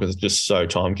accommodation anymore because it's just so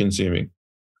time consuming.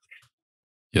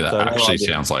 Yeah, that actually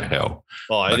sounds like hell.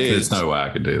 Oh, like, it is. There's no way I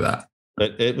could do that.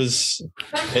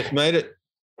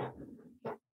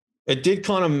 It did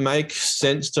kind of make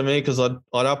sense to me because I'd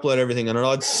upload everything and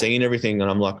I'd seen everything and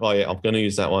I'm like, oh yeah, I'm going to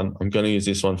use that one. I'm going to use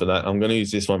this one for that. I'm going to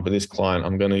use this one for this client.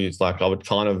 I'm going to use, like, I would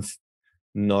kind of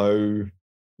know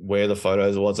where the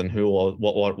photos was and who or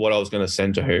what I was going to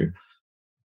send to who.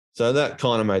 So that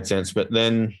kind of made sense. But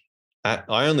then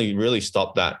I only really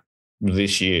stopped that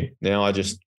this year. Now I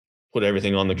just put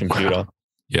everything on the computer. Wow.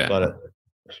 Yeah. But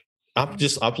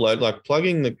just upload, like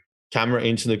plugging the camera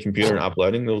into the computer and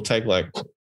uploading, it'll take like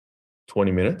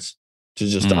 20 minutes to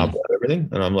just upload everything.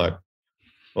 And I'm like,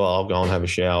 well, I'll go and have a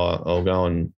shower. I'll go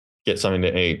and get something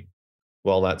to eat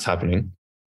while that's happening.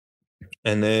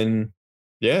 And then,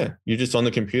 yeah, you're just on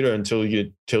the computer until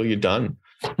you're done.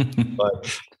 Like,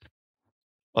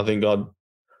 I think I'd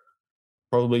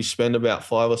probably spend about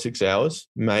 5 or 6 hours,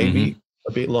 maybe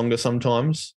a bit longer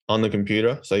sometimes, on the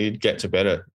computer. So you'd get to bed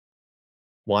at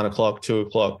 1 o'clock, 2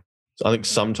 o'clock. So I think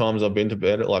sometimes I've been to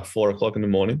bed at like 4 o'clock in the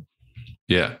morning.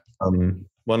 Yeah.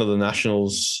 One of the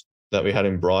nationals that we had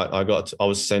in Bright, I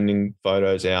was sending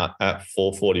photos out at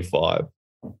 4:45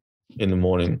 in the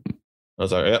morning. I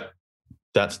was like, yep,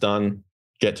 that's done.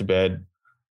 Get to bed,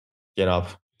 get up,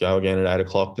 go again at 8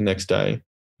 o'clock the next day.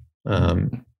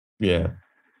 Yeah.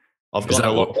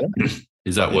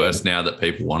 Is that worse now that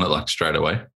people want it like straight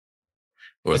away?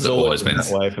 Or has it always been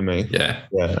that way for me? Yeah.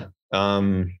 Yeah.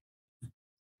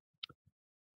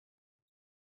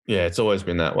 Yeah, it's always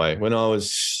been that way. When I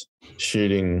was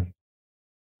shooting,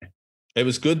 it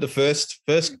was good the first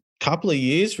couple of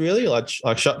years, really. I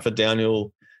shot for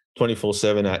Daniel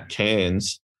 24/7 at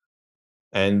Cairns,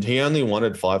 and he only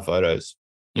wanted 5 photos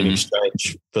in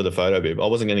exchange for the photo bib. I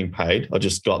wasn't getting paid. I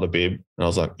just got the bib, and I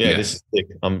was like, "Yeah, this is sick.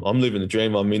 I'm living the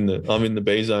dream. I'm in the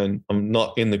B zone. I'm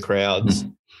not in the crowds."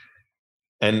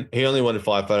 And he only wanted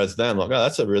 5 photos a day. I'm like, "Oh,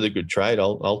 that's a really good trade.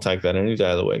 I'll take that any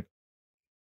day of the week."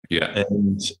 Yeah.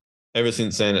 And ever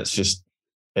since then, it's just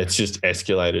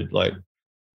escalated. Like,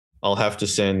 I'll have to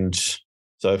send.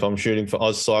 So if I'm shooting for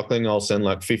Oz Cycling, I'll send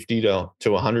like 50 to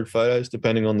 100 photos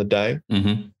depending on the day.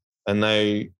 And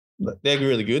they're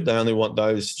really good. They only want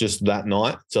those just that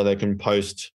night so they can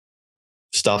post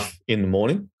stuff in the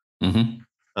morning. Mike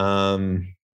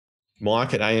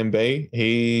at AMB,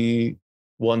 he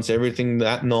wants everything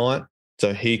that night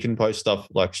so he can post stuff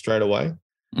like straight away,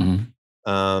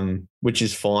 which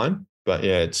is fine. But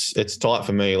yeah, it's tight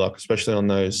for me, like especially on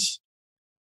those.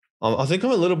 I think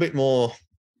I'm a little bit more,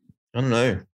 I don't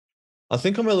know. I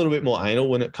think I'm a little bit more anal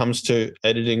when it comes to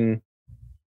editing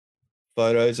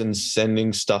photos and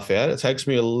sending stuff out. It takes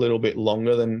me a little bit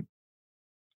longer than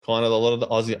kind of a lot of the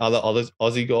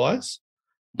Aussie guys.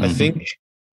 I think,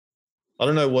 I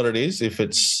don't know what it is, if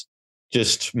it's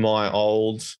just my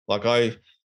old, like I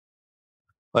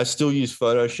still use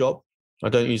Photoshop. I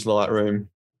don't use Lightroom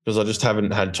because I just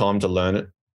haven't had time to learn it.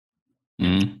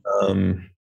 And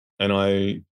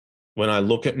when I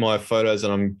look at my photos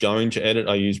that I'm going to edit,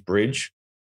 I use Bridge,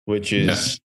 which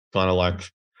is kind of like,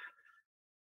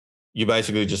 you're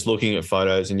basically just looking at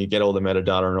photos and you get all the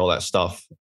metadata and all that stuff.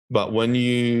 But when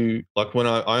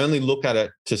I only look at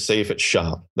it to see if it's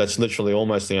sharp. That's literally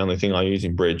almost the only thing I use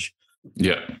in Bridge.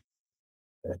 Yeah.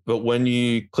 But when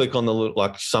you click on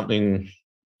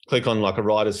click on like a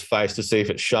rider's face to see if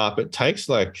it's sharp, it takes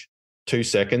like 2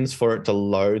 seconds for it to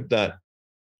load that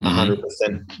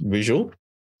 100% visual.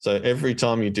 So every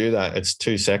time you do that, it's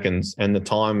 2 seconds, and the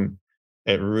time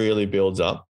it really builds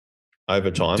up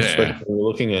over time. Yeah. Especially when you're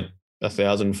looking at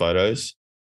 1,000 photos,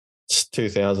 it's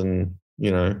 2,000,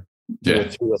 you know,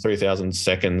 2 or 3,000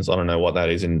 seconds. I don't know what that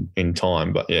is in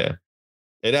time, but yeah,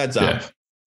 it adds up.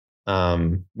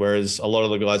 Whereas a lot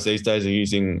of the guys these days are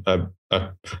using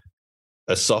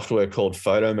a software called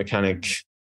Photo Mechanic,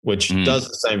 which does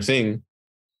the same thing,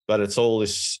 but it's all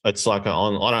this. It's like I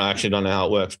don't know how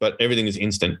it works, but everything is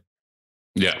instant.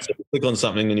 Yeah. So you click on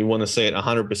something and you want to see it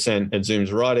 100%, it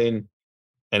zooms right in,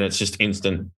 and it's just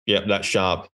instant. Yep, that's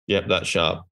sharp. Yep, that's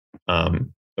sharp.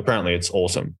 Apparently it's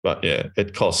awesome, but yeah,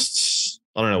 it costs.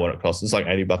 I don't know what it costs. It's like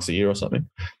 $80 a year or something.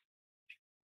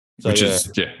 So, which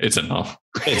is it's enough.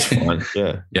 It's fine.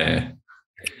 Yeah. Yeah.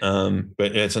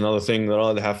 But yeah, it's another thing that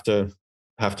I'd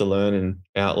have to learn and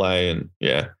outlay, and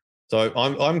yeah. So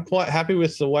I'm quite happy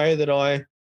with the way that I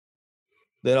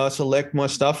select my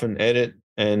stuff and edit,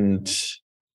 and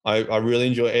I really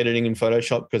enjoy editing in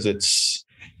Photoshop because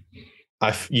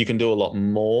you can do a lot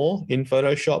more in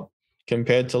Photoshop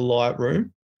compared to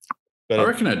Lightroom. But I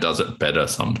reckon it does it better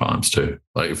sometimes too.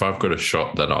 Like if I've got a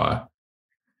shot that I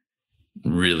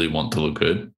really want to look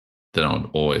good, then I'll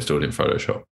always do it in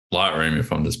Photoshop. Lightroom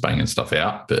if I'm just banging stuff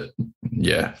out. But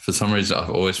yeah, for some reason I've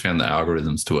always found the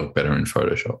algorithms to work better in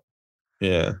Photoshop.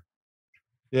 Yeah.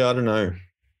 Yeah, I don't know.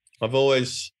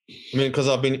 Because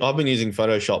I've been using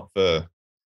Photoshop for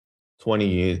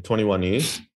 21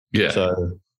 years. Yeah.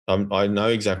 So I know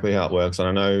exactly how it works, and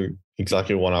I know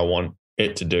exactly what I want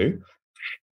it to do.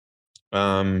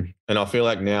 And I feel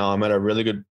like now I'm at a really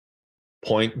good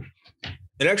point.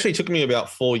 It actually took me about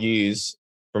 4 years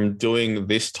from doing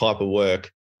this type of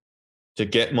work to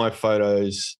get my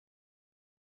photos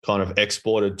kind of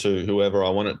exported to whoever I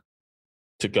want it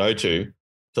to go to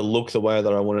look the way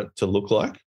that I want it to look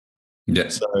like. Yeah.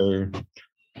 So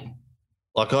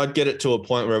like I'd get it to a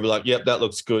point where I'd be like, yep, that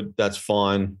looks good. That's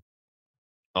fine.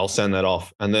 I'll send that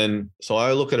off. And then, so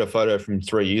I look at a photo from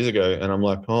 3 years ago and I'm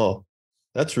like, oh,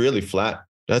 that's really flat.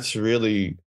 That's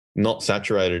really not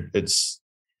saturated. It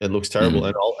looks terrible.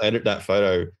 And I'll edit that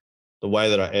photo the way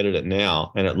that I edit it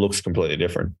now, and it looks completely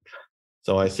different.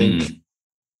 So I think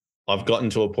I've gotten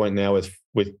to a point now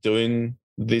with doing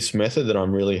this method that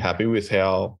I'm really happy with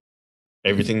how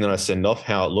everything that I send off,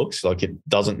 how it looks. Like it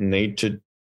doesn't need to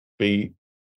be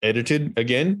edited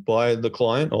again by the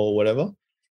client or whatever.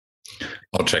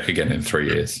 I'll check again in 3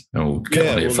 years and we'll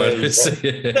get on your photos.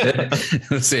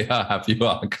 Let's see how happy you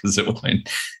are, because it won't.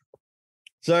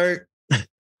 So,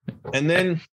 and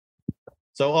then,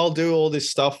 so I'll do all this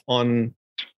stuff on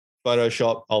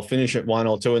Photoshop. I'll finish at 1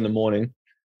 or 2 in the morning,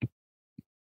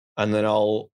 and then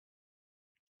I'll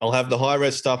have the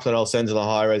high-res stuff that I'll send to the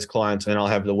high-res clients, and I'll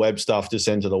have the web stuff to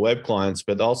send to the web clients,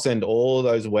 but I'll send all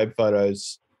those web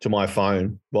photos to my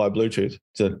phone via Bluetooth.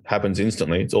 So it happens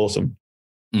instantly. It's awesome.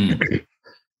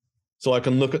 So I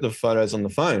can look at the photos on the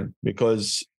phone,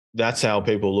 because that's how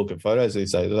people look at photos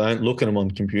these days. They don't look at them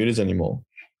on computers anymore.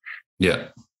 Yeah.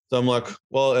 So I'm like,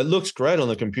 well, it looks great on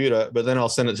the computer, but then I'll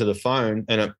send it to the phone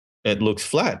and it looks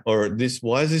flat. Or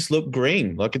why does this look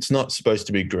green? Like it's not supposed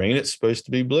to be green. It's supposed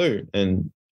to be blue.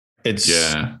 And it's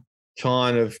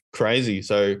kind of crazy.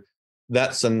 So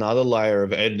that's another layer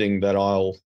of editing that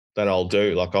I'll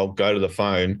do. Like I'll go to the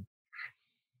phone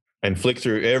and flick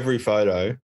through every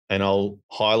photo, and I'll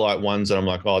highlight ones that I'm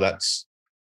like, oh,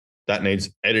 that needs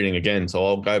editing again. So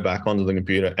I'll go back onto the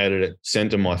computer, edit it,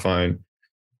 send to my phone.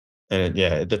 And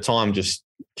the time just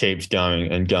keeps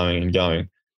going and going and going.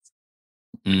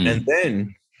 And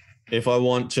then if I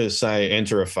want to, say,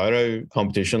 enter a photo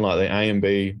competition like the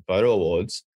A&B Photo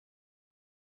Awards,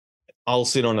 I'll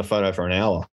sit on a photo for an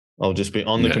hour. I'll just be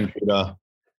on the computer.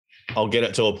 I'll get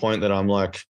it to a point that I'm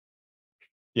like,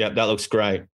 yeah, that looks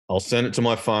great. I'll send it to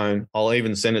my phone. I'll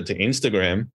even send it to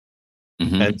Instagram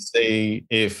and see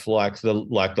if like the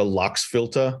Lux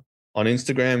filter on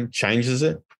Instagram changes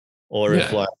it, or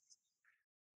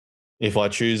if I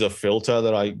choose a filter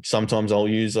that I'll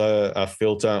use a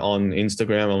filter on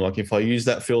Instagram. I'm like, if I use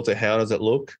that filter, how does it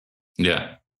look?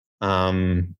 Yeah.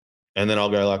 And then I'll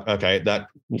go like, okay, that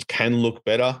can look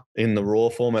better in the raw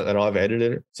format that I've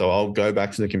edited it. So I'll go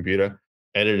back to the computer,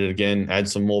 edit it again, add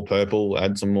some more purple,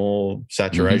 add some more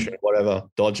saturation, whatever,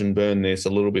 dodge and burn this a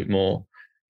little bit more.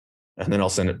 And then I'll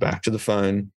send it back to the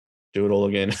phone, do it all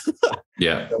again.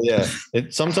 Yeah. So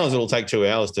sometimes it'll take 2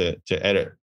 hours to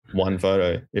edit one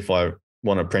photo if I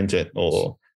want to print it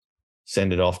or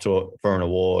send it off for an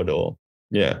award or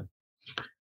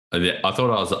I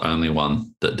thought I was the only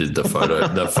one that did the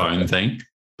phone thing,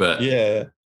 but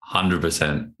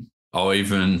 100%. I'll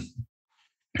even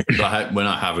when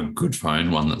I have a good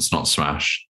phone, one that's not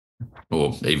smashed,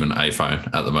 or even a phone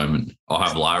at the moment, I'll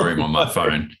have Lightroom on my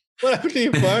phone What happened to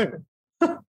your phone?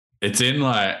 It's in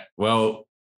like, well,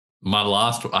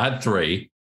 I had 3.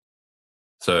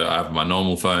 So I have my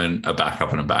normal phone, a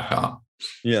backup, and a backup.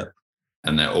 Yeah.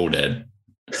 And they're all dead.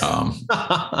 The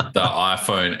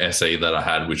iPhone SE that I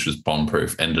had, which was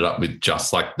bomb-proof, ended up with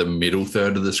just like the middle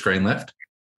third of the screen left.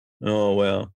 Oh,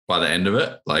 wow. By the end of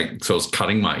it, like, so I was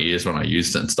cutting my ears when I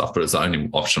used it and stuff, but it's the only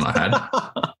option I had.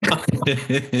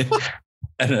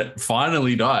 And it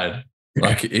finally died.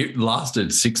 Like, it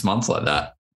lasted 6 months like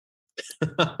that.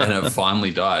 And it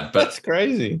finally died. But that's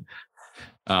crazy.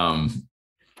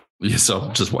 Yeah, so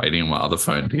I'm just waiting on my other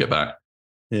phone to get back.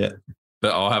 Yeah.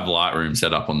 But I'll have Lightroom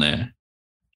set up on there.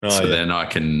 So then I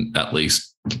can at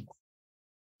least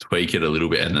tweak it a little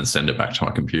bit and then send it back to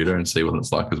my computer and see what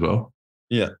it's like as well.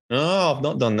 Yeah. Oh, I've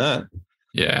not done that.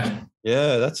 Yeah.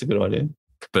 Yeah, that's a good idea.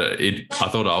 But I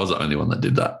thought I was the only one that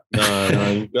did that.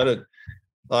 No, you've got it.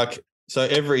 Like, so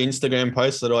every Instagram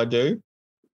post that I do,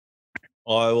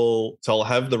 I'll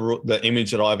have the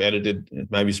image that I've edited,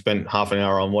 maybe spent half an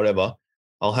hour on, whatever.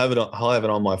 I'll have it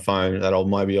on my phone that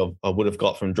I would have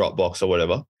got from Dropbox or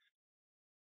whatever.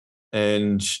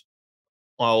 And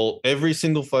every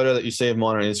single photo that you see of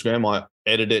mine on Instagram, I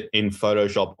edit it in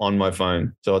Photoshop on my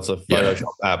phone. So it's a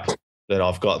Photoshop app that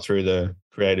I've got through the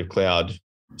Creative Cloud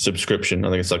subscription. I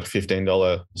think it's like a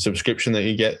 $15 subscription that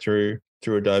you get through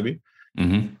Adobe.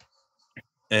 Mm-hmm.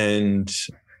 And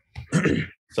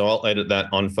so I'll edit that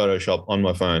on Photoshop on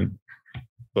my phone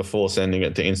before sending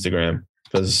it to Instagram,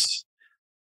 because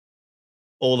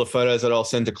all the photos that I'll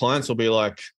send to clients will be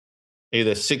like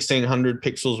either 1,600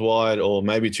 pixels wide or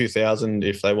maybe 2,000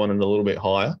 if they wanted a little bit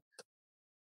higher.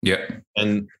 Yeah.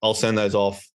 And I'll send those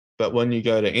off. But when you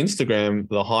go to Instagram,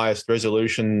 the highest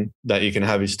resolution that you can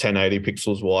have is 1080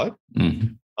 pixels wide.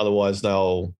 Mm-hmm. Otherwise,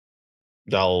 they'll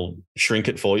shrink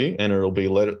it for you and it'll be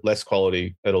less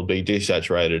quality. It'll be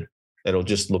desaturated. It'll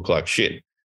just look like shit.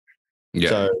 Yeah.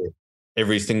 So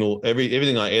everything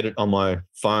I edit on my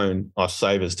phone, I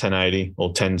save as 1080 or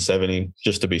 1070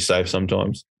 just to be safe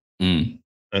sometimes. Mm.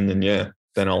 And then,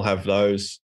 then I'll have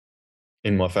those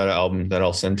in my photo album that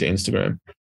I'll send to Instagram.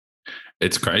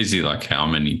 It's crazy, like, how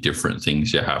many different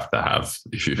things you have to have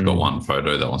if you've got one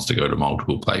photo that wants to go to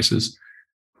multiple places.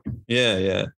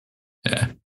 Yeah.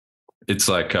 It's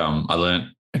like I learned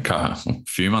a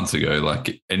few months ago,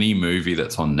 like, any movie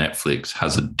that's on Netflix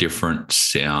has a different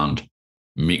sound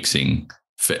mixing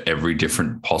for every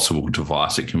different possible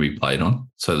device it can be played on,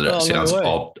 so that it sounds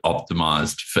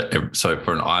optimized so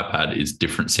for an iPad is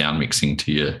different sound mixing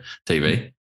to your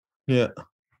TV. Yeah.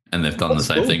 And they've done the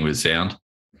same thing with sound.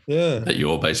 Yeah. That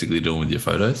you're basically doing with your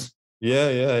photos. Yeah.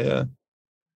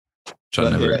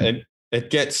 It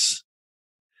gets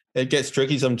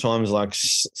tricky sometimes. Like,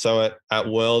 so at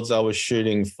Worlds, I was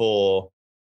shooting for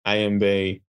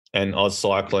AMB and Oz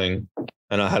Cycling,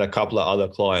 and I had a couple of other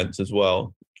clients as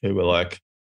well who were like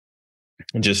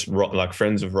just like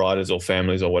friends of riders or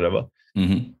families or whatever.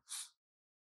 Mm-hmm.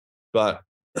 But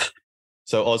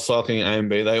so Oz Cycling and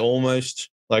AMB, they almost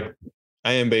like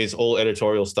AMB is all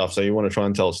editorial stuff. So you want to try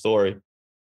and tell a story.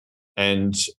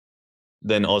 And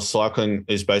then Oz Cycling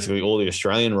is basically all the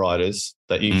Australian riders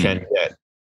that you can get.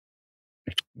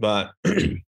 But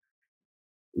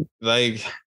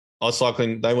Oz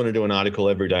Cycling, they want to do an article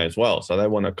every day as well. So they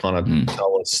want to kind of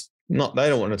tell us, they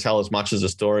don't want to tell as much as a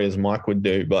story as Mike would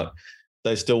do, but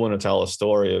they still want to tell a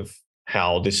story of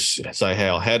how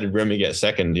did Remy get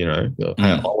second, I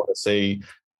want to see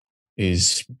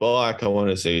his bike, I want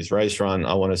to see his race run,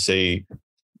 I want to see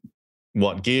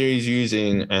what gear he's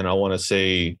using, and I want to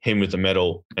see him with the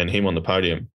medal and him on the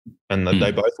podium. And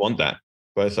they both want that.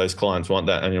 Both those clients want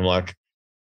that. And you're like,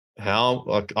 how?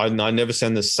 Like, I never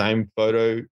send the same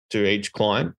photo to each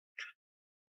client.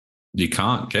 You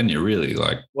can't, can you really?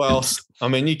 Like, well, I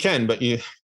mean, you can, but you're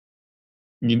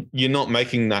not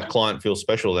making that client feel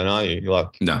special then, are you? Like,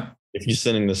 no. If you're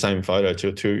sending the same photo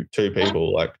to two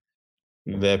people, like,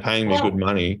 they're paying me good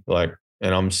money, like,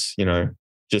 and I'm,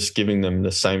 just giving them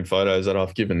the same photos that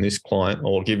I've given this client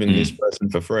or given this person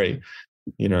for free,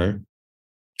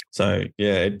 So,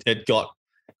 yeah,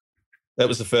 that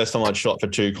was the first time I'd shot for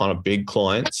two kind of big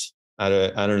clients at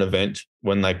an event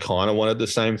when they kind of wanted the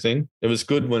same thing. It was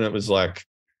good when it was like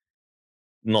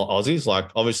not Aussies, like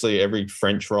obviously every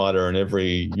French rider and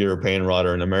every European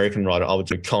rider and American rider, I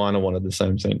would kind of wanted the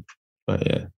same thing. But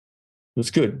yeah, it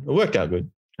was good. It worked out good.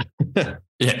 Yeah,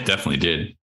 it definitely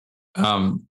did.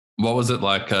 What was it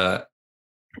like? I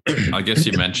guess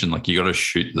you mentioned like you got to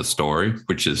shoot the story,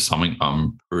 which is something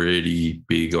I'm pretty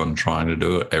big on trying to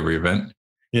do at every event.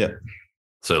 Yeah.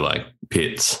 So like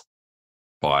pits,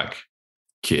 bike,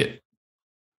 kit,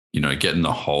 getting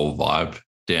the whole vibe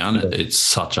down. It's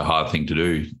such a hard thing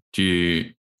to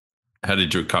do. How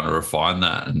did you kind of refine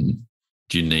that? And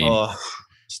do you need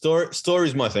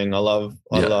story's my thing. I love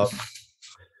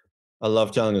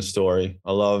telling a story.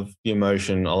 I love the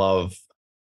emotion. I love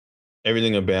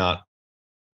everything about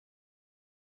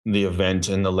the event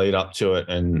and the lead up to it.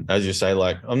 And as you say,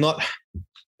 like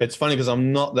it's funny because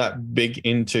I'm not that big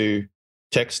into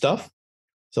tech stuff.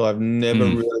 So I've never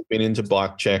really been into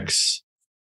bike checks.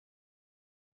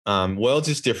 Worlds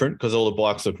is different because all the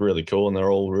bikes look really cool and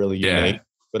they're all really unique.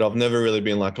 But I've never really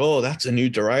been like, oh, that's a new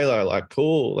derailleur. Like,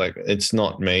 cool. Like, it's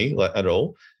not me like, at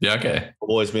all. Yeah, okay. I've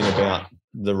always been about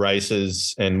the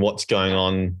races and what's going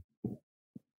on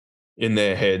in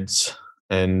their heads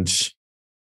and,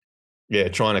 yeah,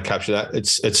 trying to capture that.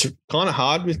 It's kind of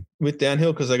hard with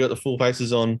downhill because they got the full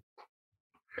faces on.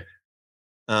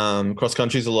 Cross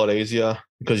country is a lot easier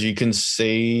because you can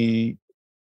see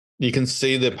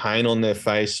the pain on their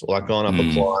face, like going up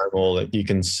a climb, or you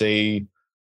can see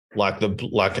like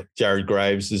Jared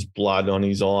Graves' blood on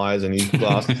his eyes and his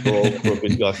glasses are all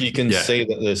crooked. Like you can see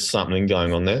that there's something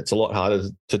going on there. It's a lot harder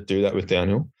to do that with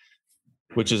downhill,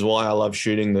 which is why I love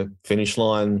shooting the finish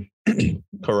line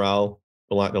corral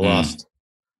for like the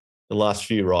last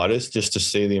few riders, just to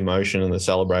see the emotion and the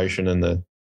celebration and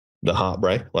the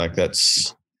heartbreak. Like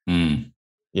that's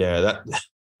that.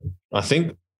 I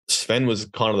think Sven was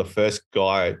kind of the first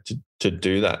guy to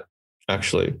do that,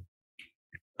 actually.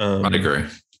 I'd agree.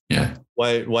 Yeah.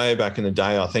 Way back in the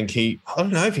day, I think I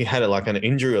don't know if he had like an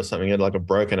injury or something. He had like a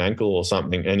broken ankle or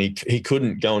something, and he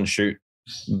couldn't go and shoot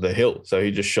the hill, so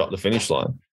he just shot the finish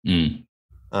line.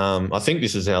 I think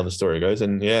this is how the story goes.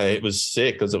 And yeah, it was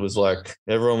sick because it was like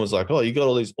everyone was like, oh, you got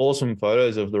all these awesome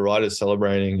photos of the riders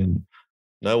celebrating, and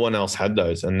no one else had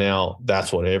those. And now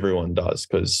that's what everyone does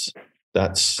because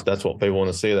that's what people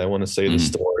want to see. They want to see the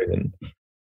story. And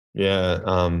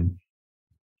yeah,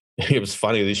 it was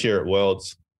funny this year at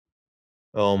Worlds.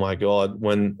 Oh my God.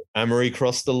 When Amory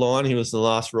crossed the line, he was the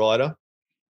last rider.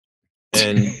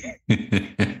 And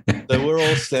so we're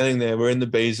all standing there. We're in the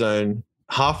B zone.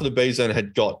 Half of the B zone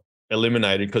had got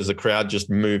eliminated because the crowd just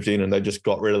moved in and they just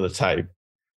got rid of the tape.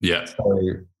 Yeah. So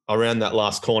around that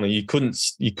last corner, you couldn't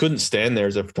stand there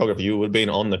as a photographer. You would have been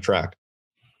on the track.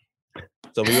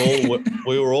 So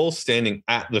we were all standing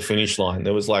at the finish line.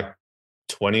 There was like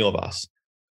 20 of us.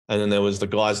 And then there was the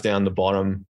guys down the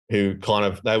bottom who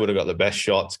they would have got the best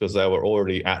shots because they were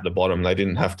already at the bottom. They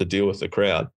didn't have to deal with the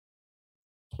crowd.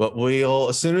 But we all,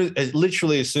 as soon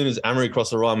as Amory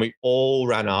crossed the line, we all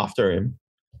ran after him.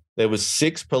 There was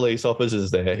 6 police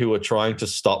officers there who were trying to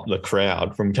stop the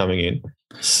crowd from coming in.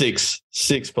 Six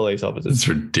police officers. It's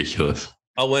ridiculous.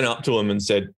 I went up to him and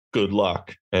said, good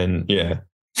luck. And yeah.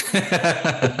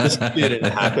 It just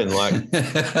didn't happen. Like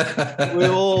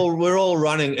we're all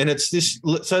running, and it's this.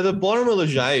 So the bottom of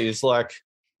Leger is like,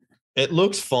 it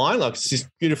looks fine, like it's this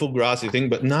beautiful grassy thing,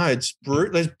 but no, it's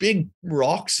there's big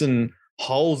rocks and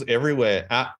holes everywhere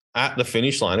at the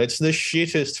finish line. It's the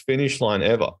shittest finish line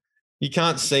ever. You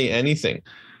can't see anything.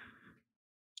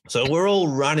 So we're all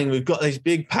running. We've got these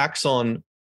big packs on.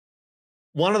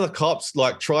 One of the cops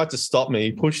tried to stop me.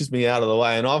 He pushes me out of the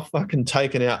way, and I've fucking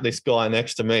taken out this guy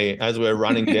next to me as we're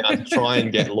running down to try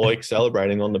and get Loic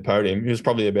celebrating on the podium. He was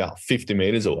probably about 50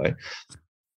 meters away.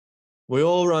 We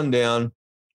all run down.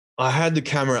 I had the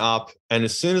camera up, and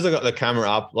as soon as I got the camera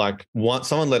up,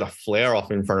 someone let a flare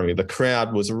off in front of me. The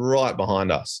crowd was right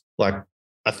behind us, like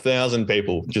 1,000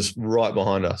 people just right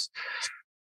behind us.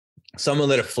 Someone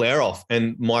let a flare off,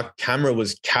 and my camera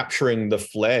was capturing the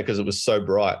flare because it was so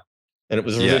bright. And it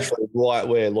was literally right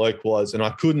where Loic was, and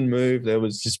I couldn't move. There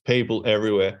was just people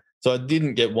everywhere. So I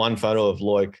didn't get one photo of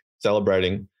Loic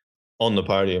celebrating on the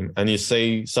podium. And you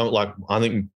see I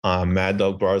think Mad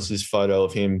Dog borrows this photo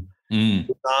of him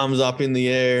with arms up in the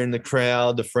air in the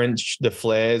crowd, the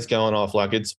flares going off.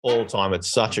 Like it's all time. It's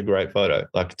such a great photo.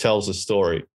 Like it tells a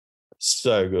story.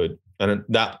 So good. And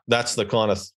that's the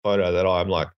kind of photo that I'm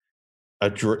like,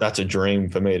 that's a dream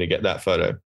for me to get that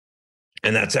photo.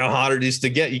 And that's how hard it is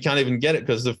to get. You can't even get it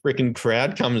because the freaking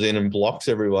crowd comes in and blocks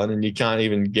everyone, and you can't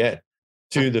even get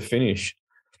to the finish.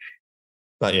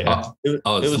 But yeah, it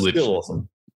was still awesome.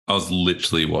 I was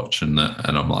literally watching that,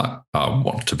 and I'm like, I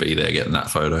want to be there getting that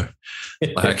photo.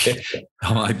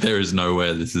 I'm like, there is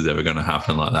nowhere this is ever going to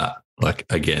happen like that. Like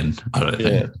again, I don't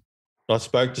think. I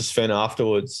spoke to Sven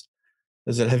afterwards.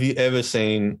 I said, have you ever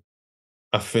seen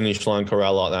a finish line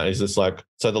corral like that? Is just like,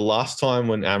 so the last time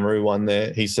when Amory won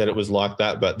there, he said it was like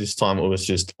that, but this time it was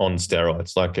just on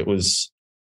steroids. Like it was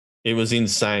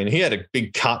insane. He had a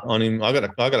big cut on him. I got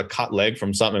a cut leg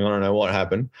from something. I don't know what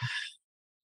happened.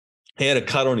 He had a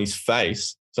cut on his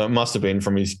face, So it must have been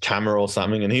from his camera or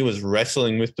something. And he was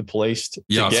wrestling with the police.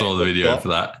 I saw the video for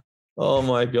that. Oh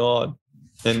my God.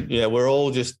 And yeah, we're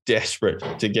all just desperate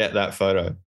to get that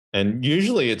photo. And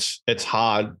usually it's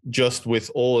hard just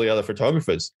with all the other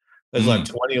photographers. There's like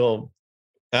 20 or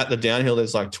at the downhill,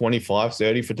 there's like 25,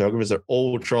 30 photographers that are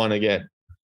all trying to get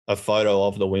a photo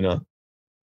of the winner.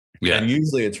 Yeah. And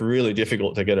usually it's really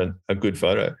difficult to get a good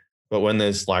photo. But when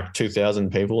there's like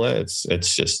 2,000 people there, it's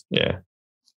just, yeah,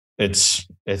 it's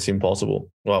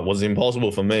impossible. Well, it was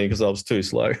impossible for me because I was too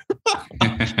slow.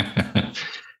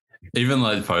 Even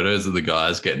like photos of the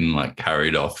guys getting like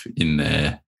carried off in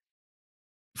their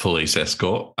police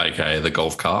escort, aka the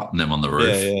golf cart, and them on the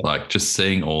roof, like just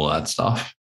seeing all that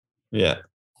stuff. Yeah.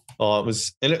 Oh, it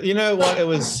was, and you know what?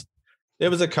 There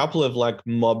was a couple of like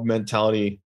mob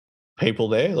mentality people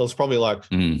there. There was probably like,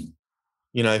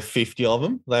 50 of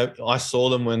them. I saw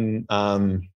them when,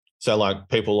 so like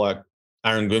people like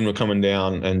Aaron Gwynn were coming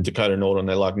down and Dakota Norton,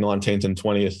 they're like 19th and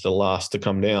 20th, the last to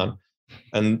come down.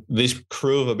 And this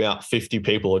crew of about 50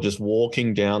 people are just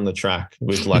walking down the track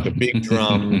with like a big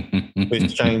drum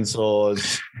with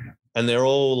chainsaws. And they're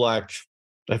all like,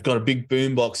 they've got a big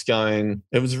boombox going.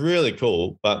 It was really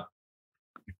cool, but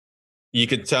you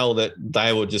could tell that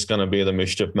they were just going to be the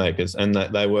mischief makers and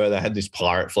that they had this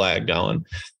pirate flag going.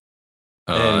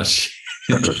 And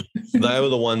they were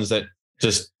the ones that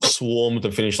just swarmed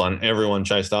the finish line. Everyone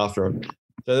chased after them.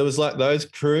 So there was like those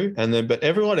crew, but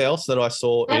everyone else that I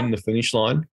saw in the finish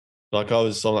line, like I'm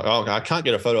like, oh, I can't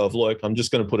get a photo of Luke. I'm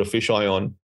just going to put a fisheye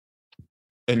on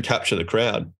and capture the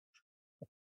crowd.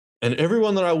 And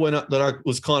everyone that I went up, that I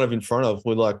was kind of in front of,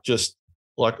 were like just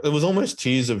like it was almost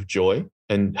tears of joy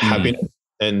and happiness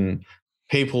and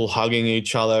people hugging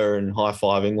each other and high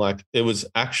fiving. Like it was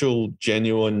actual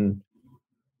genuine,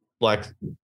 like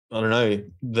I don't know,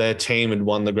 their team had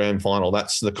won the grand final.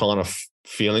 That's the kind of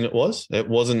feeling it was. It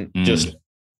wasn't just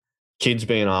kids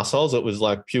being assholes. It was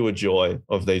like pure joy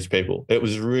of these people. It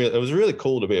was really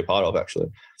cool to be a part of,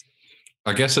 actually.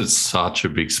 I guess it's such a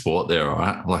big sport there,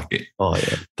 right? Like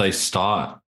they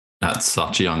start at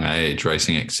such a young age,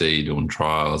 racing XC, doing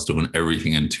trials, doing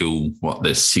everything until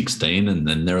they're 16, and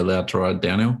then they're allowed to ride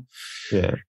downhill.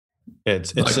 Yeah,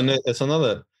 it's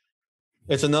another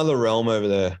realm over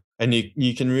there, and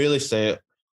you can really see it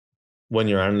when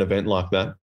you're at an event like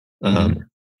that.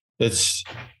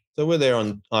 So we're there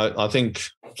on. I think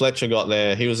Fletcher got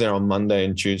there. He was there on Monday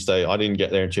and Tuesday. I didn't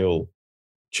get there until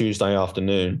Tuesday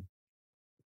afternoon.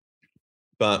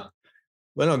 But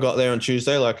when I got there on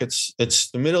Tuesday, like it's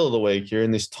the middle of the week. You're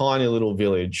in this tiny little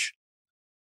village,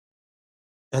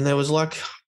 and there was like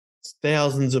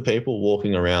thousands of people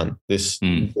walking around this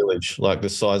village, like the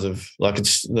size of like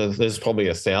there's probably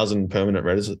 1,000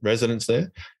 permanent residents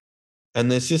there,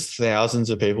 and there's just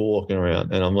thousands of people walking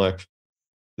around, and I'm like,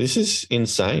 this is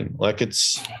insane. Like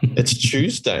it's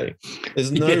Tuesday.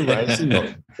 There's no racing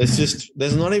on.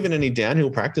 There's not even any downhill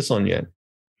practice on yet.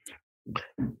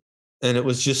 And it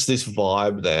was just this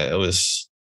vibe there. It was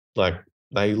like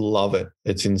they love it.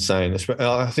 It's insane.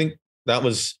 I think that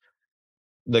was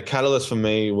the catalyst for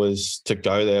me was to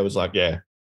go there was like,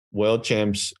 world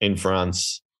champs in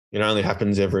France. It only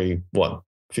happens every,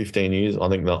 15 years? I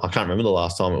think I can't remember the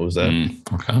last time it was there.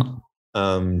 Okay.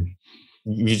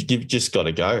 You've just got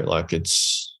to go. Like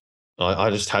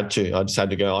I just had to. I just had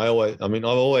to go. I've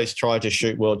always tried to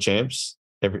shoot world champs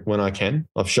when I can.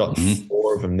 I've shot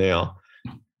 4 of them now.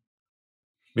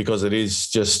 Because it's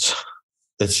just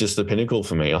the pinnacle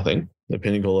for me. I think the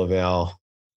pinnacle of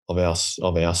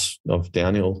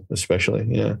downhill, especially.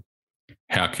 Yeah.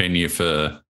 How keen are you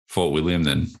for Fort William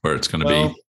then, where it's going to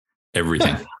be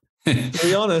everything? To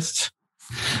be honest,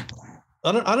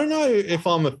 I don't know if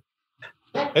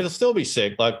it'll still be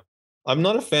sick. Like I'm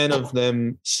not a fan of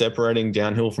them separating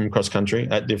downhill from cross country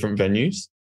at different venues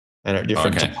and at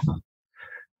different times.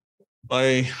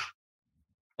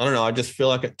 I don't know. I just feel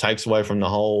like it takes away from the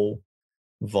whole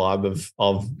vibe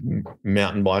of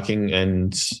mountain biking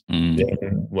and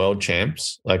world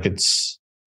champs. Like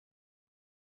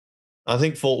I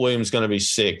think Fort William's going to be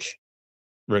sick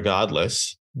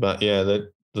regardless. But yeah,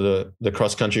 the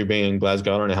cross country being in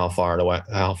Glasgow, I don't know how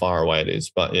far away it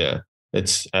is, but yeah,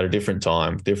 it's at a different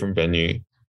time, different venue.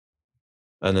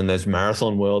 And then there's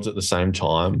marathon worlds at the same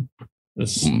time.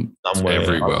 It's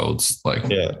every world's like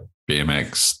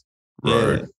BMX.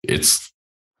 Road. It's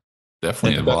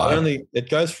definitely a vibe. It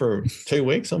goes for 2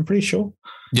 weeks, I'm pretty sure.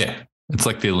 Yeah. It's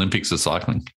like the Olympics of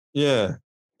cycling. Yeah.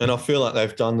 And I feel like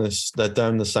they've done the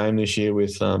same this year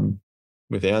with our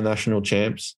national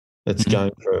champs. It's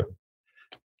going for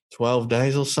 12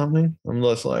 days or something. I'm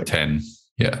just like 10.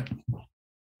 Yeah.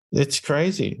 It's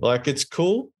crazy. Like it's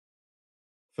cool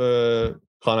for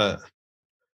kind of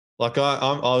like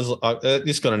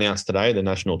this got announced today, the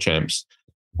national champs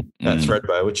at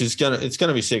Thredbo, which is it's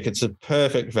gonna be sick. It's a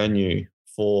perfect venue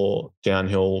for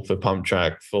downhill, for pump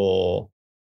track, for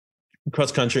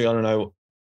cross country. I don't know.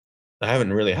 They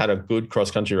haven't really had a good cross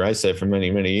country race there for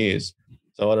many, many years.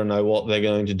 So I don't know what they're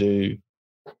going to do.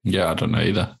 Yeah, I don't know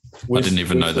either. I didn't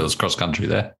even know there was cross country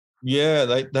there. Yeah,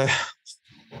 they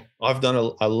I've done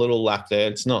a little lap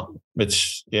there. They're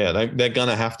going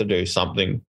to have to do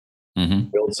something,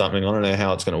 build something. I don't know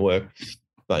how it's going to work,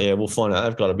 but yeah, we'll find out.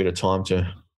 They've got a bit of time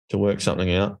to work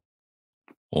something out.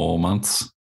 4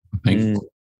 months, I think.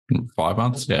 5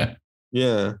 months, yeah.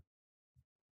 Yeah.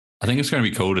 I think it's going to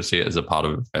be cool to see it as a part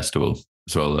of a festival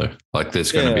as well, though. Like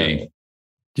there's going to be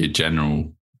your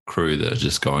general crew that are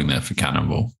just going there for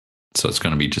Cannonball. So it's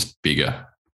going to be just bigger,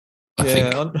 I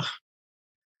think.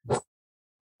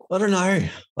 I don't know.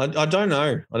 I don't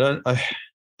know.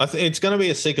 I think it's going to be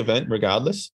a sick event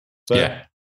regardless. But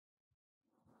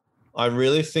I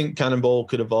really think Cannonball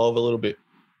could evolve a little bit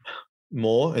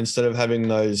more instead of having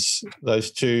those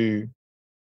two,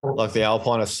 like the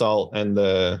Alpine Assault and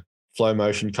the Flow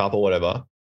Motion Cup or whatever.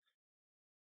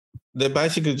 They're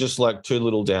basically just like two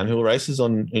little downhill races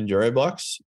on enduro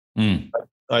bikes.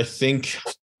 I think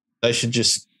they should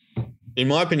just, in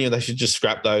my opinion, they should just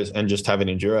scrap those and just have an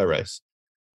enduro race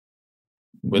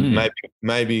with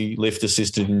maybe lift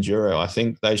assisted enduro. I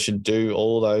think they should do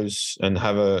all those and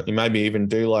maybe even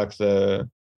do like the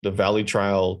Valley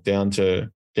Trail down to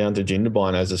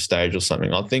Jindabyne as a stage or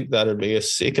something. I think that'd be a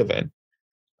sick event.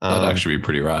 That'd actually be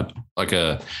pretty rad. Like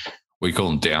we call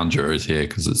them down duros here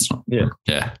because it's not,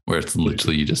 where it's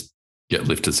literally you just get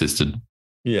lift assisted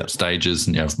stages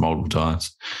and you have multiple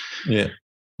tires. Yeah.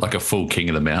 Like a full King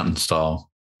of the Mountain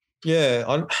style. Yeah.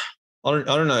 I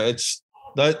don't know. It's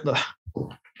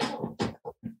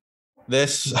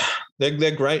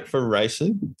they're great for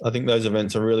racing. I think those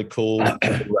events are really cool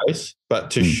to race, but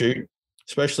to shoot,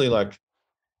 especially like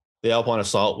the Alpine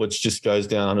Assault, which just goes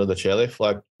down under the chairlift,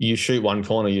 like you shoot one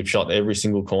corner, you've shot every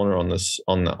single corner on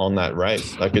that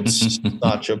race. Like it's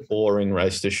such a boring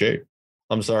race to shoot.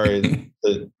 I'm sorry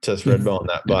to Thredbo on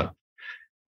that, but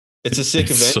it's a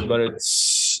sick event, but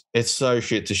it's so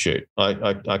shit to shoot.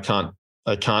 I can't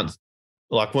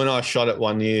like when I shot it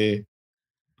one year,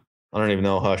 I don't even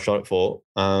know how I shot it for.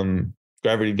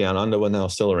 Gravity Down Under when they were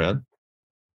still around.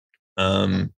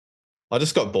 I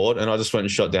just got bored and I just went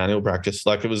and shot downhill practice.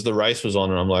 Like the race was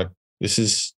on and I'm like,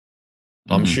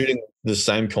 I'm shooting the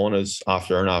same corners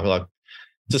after and after. Like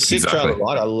it's a sick trail to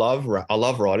ride. I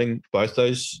love riding both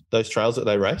those trails that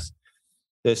they race.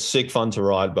 They're sick fun to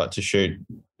ride, but to shoot,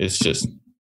 it's just,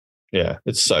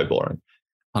 it's so boring.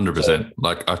 100%. So,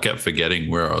 like I kept forgetting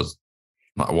where I was,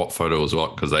 like what photo was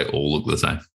what, because they all look the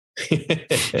same.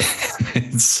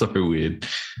 It's so weird.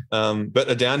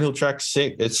 But a downhill track's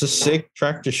sick. It's a sick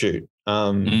track to shoot.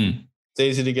 It's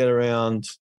easy to get around.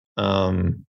 I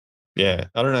don't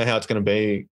know how it's going to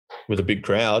be with a big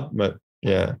crowd, but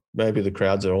maybe the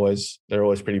crowds are always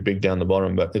pretty big down the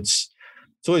bottom. But it's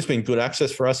always been good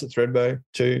access for us at Thredbo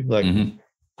too. Like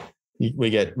we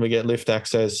get lift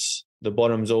access. The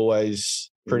bottom's always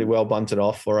pretty well bunted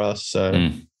off for us. So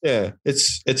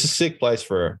it's a sick place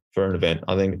for an event.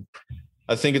 I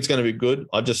think it's going to be good.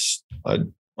 I'm just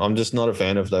not a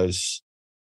fan of those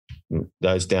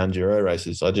down Giro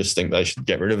races. I just think they should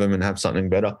get rid of them and have something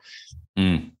better.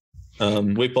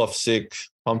 Whip off sick.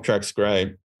 Pump track's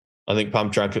great. I think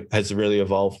pump track has really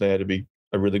evolved there to be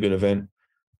a really good event.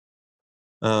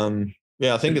 I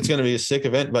think it's going to be a sick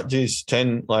event, but geez,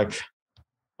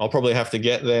 I'll probably have to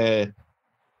get there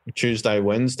Tuesday,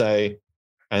 Wednesday,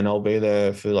 and I'll be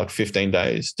there for like 15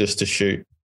 days just to shoot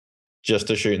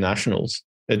nationals.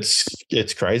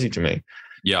 It's crazy to me.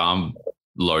 Yeah, I'm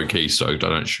low key stoked I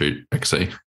don't shoot XC.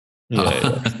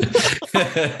 Yeah.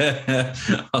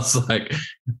 I was like,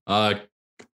 I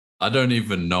don't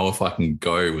even know if I can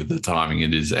go with the timing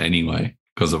it is anyway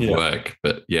because of work.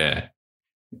 But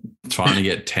trying to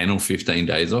get 10 or 15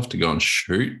 days off to go and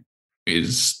shoot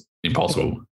is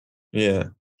impossible. Yeah.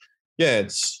 Yeah,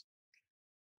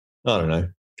 I don't know.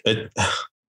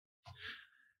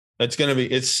 It's going to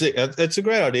be, it's a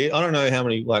great idea. I don't know how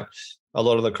many, like a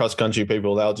lot of the cross country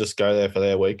people, they'll just go there for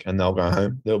their week and they'll go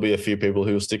home. There'll be a few people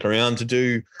who will stick around to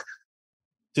do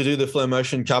the Flow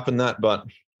Motion Cup and that, but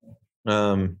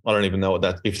I don't even know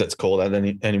if that's called that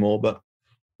anymore. But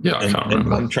I can't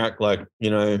remember. On track, like,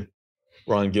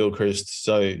 Ryan Gilchrist,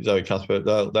 Zoe Cuthbert,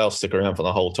 they'll stick around for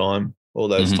the whole time. All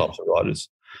those types of riders.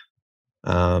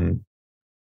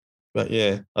 But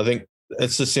yeah, I think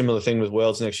it's a similar thing with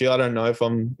Worlds next year. I don't know if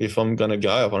I'm going to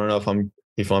go. I don't know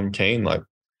if I'm keen. Like,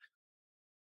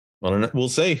 I don't know. We'll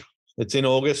see. It's in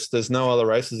August. There's no other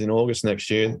races in August next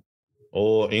year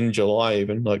or in July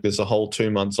even. Like there's a whole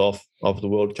 2 months off of the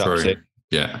World Cup set.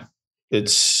 Yeah.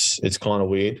 It's kind of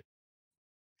weird.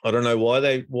 I don't know why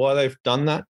they've done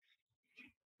that,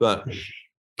 but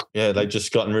yeah, they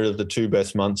just gotten rid of the 2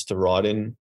 best months to ride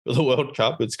in for the World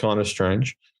Cup. It's kind of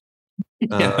strange.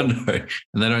 Yeah, I know.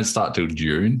 And they don't start till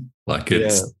June. Like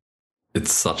it's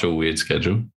such a weird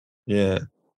schedule. Yeah.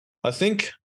 I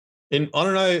think I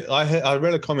don't know, I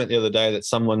read a comment the other day that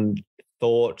someone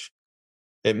thought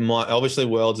it might, obviously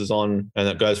Worlds is on and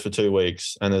it goes for 2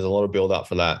 weeks and there's a lot of build up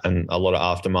for that and a lot of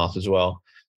aftermath as well.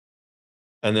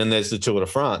 And then there's the Tour de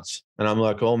France. And I'm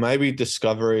like, oh, maybe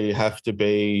Discovery have to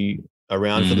be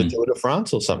around for the Tour de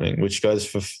France or something, which goes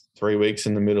for 3 weeks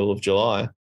in the middle of July.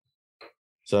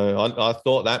 So I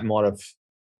thought that might have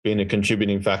been a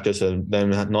contributing factor to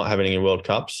them not having any World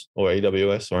Cups or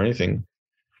EWS or anything.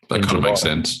 That kind of makes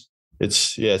sense.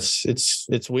 It's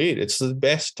weird. It's the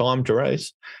best time to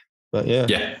race. But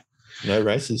yeah. No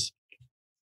races.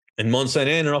 And Mont Saint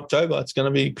Anne in October, it's going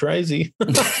to be crazy.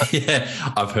 Yeah,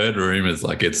 I've heard rumors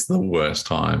like it's the worst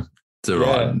time to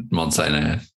ride Mont Saint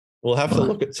Anne. We'll have to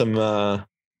look at some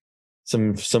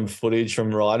footage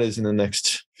from riders in the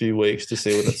next few weeks to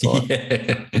see what it's like.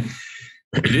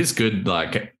 It is good.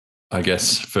 Like I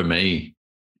guess for me,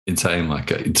 in saying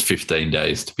like it's 15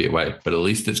 days to be away, but at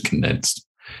least it's condensed.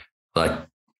 Like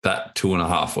that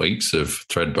 2.5 weeks of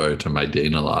Threadbow to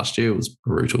Maydena last year was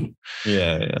brutal.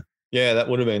 Yeah. Yeah, that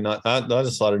would have been. I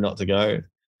decided not to go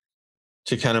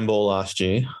to Cannonball last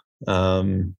year.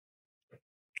 I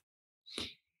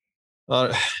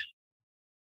don't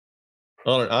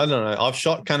know. I've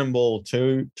shot Cannonball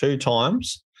two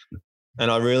times,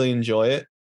 and I really enjoy it.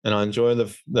 And I enjoy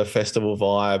the festival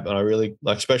vibe, and I really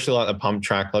like, especially like the pump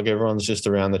track. Like everyone's just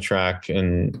around the track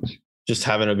and just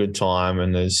having a good time.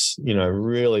 And there's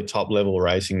really top level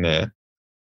racing there,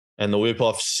 and the whip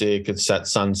off's sick. It's at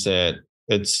sunset.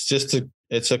 It's just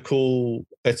it's a cool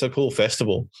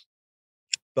festival,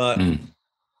 but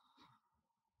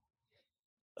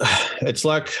it's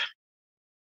like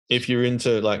if you're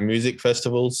into like music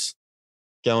festivals,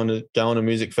 going to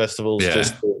music festivals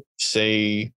just to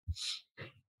see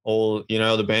all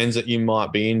the bands that you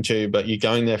might be into, but you're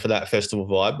going there for that festival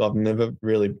vibe. I've never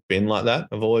really been like that.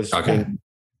 I've always been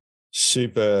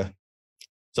super.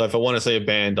 So if I want to see a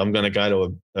band, I'm going to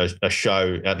go to a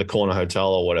show at the Corner Hotel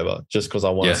or whatever, just because I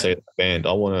want to see the band.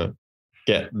 I want to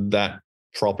get that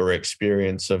proper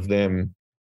experience of them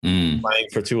playing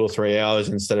for 2 or 3 hours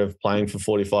instead of playing for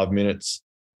 45 minutes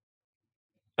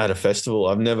at a festival.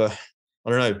 I don't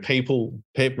know, people,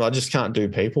 I just can't do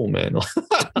people, man.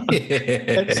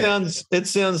 It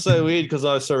sounds so weird because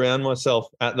I surround myself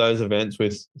at those events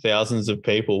with thousands of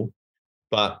people,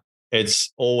 but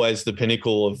it's always the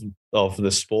pinnacle of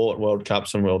the sport, World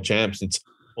Cups and World Champs. It's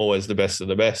always the best of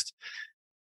the best.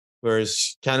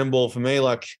 Whereas Cannonball, for me,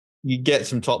 like you get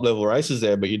some top level races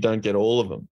there, but you don't get all of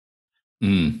them.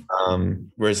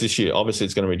 Whereas this year, obviously,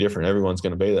 it's going to be different. Everyone's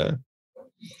going to be there.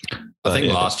 I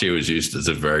think last year was used as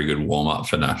a very good warm up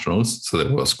for nationals, so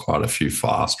there was quite a few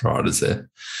fast riders there.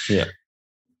 Yeah,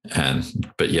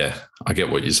 but yeah, I get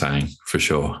what you're saying for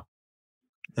sure.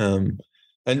 And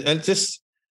just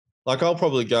like I'll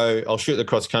probably go. I'll shoot the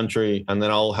cross country, and then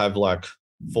I'll have like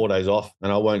 4 days off,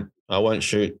 and I won't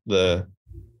shoot the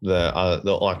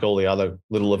like all the other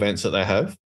little events that they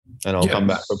have, and I'll come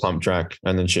back for pump track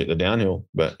and then shoot the downhill.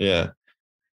 But yeah,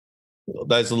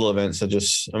 those little events are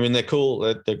just, I mean, they're cool.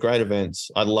 They're great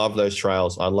events. I love those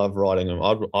trails. I love riding them.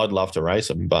 I'd love to race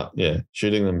them, but yeah,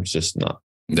 shooting them is just not.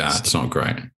 Nah, it's not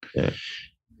great. Yeah.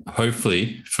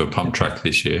 Hopefully for pump track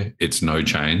this year, it's no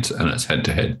chains and it's head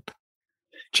to head.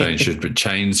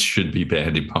 Chains should be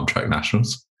banned in pump track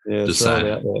nationals. Yeah, just saying.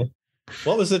 Out there.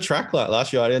 What was the track like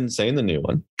last year? I hadn't seen the new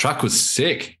one. Track was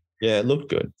sick. Yeah, it looked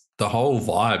good. The whole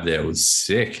vibe there was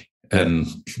sick, and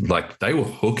like they were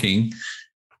hooking,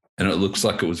 and it looks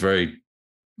like it was very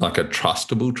like a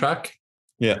trustable track.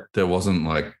 Yeah, there wasn't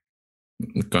like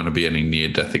going to be any near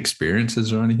death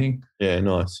experiences or anything. Yeah,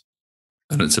 nice.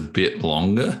 And it's a bit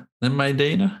longer than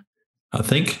Maydena, I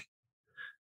think.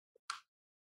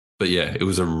 But yeah, it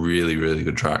was a really, really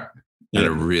good track and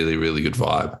a really, really good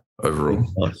vibe overall.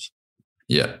 Nice.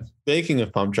 Yeah. Speaking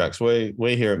of pump tracks, we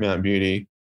here at Mount Beauty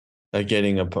are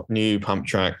getting a new pump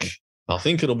track. I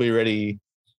think it'll be ready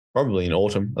probably in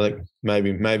autumn. I think maybe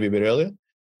a bit earlier.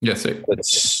 Yes,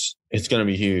 it's going to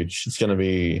be huge. It's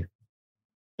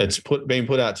being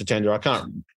put out to tender. I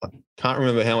can't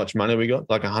remember how much money we got,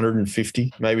 like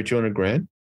 150, maybe 200 grand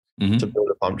to build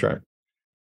a pump track.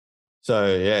 So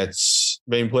yeah, it's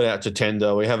been put out to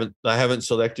tender. They haven't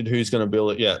selected who's going to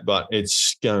build it yet, but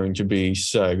it's going to be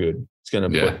so good. It's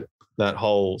going to put that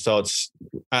whole, so it's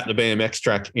at the BMX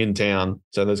track in town.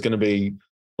 So there's going to be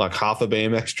like half a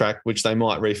BMX track, which they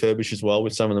might refurbish as well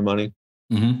with some of the money.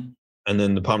 Mm-hmm. And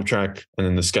then the pump track and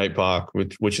then the skate park,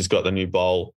 which has got the new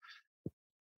bowl.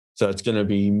 So it's going to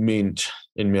be mint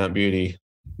in Mount Beauty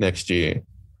next year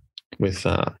with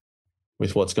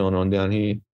what's going on down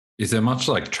here. Is there much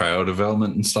like trail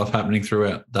development and stuff happening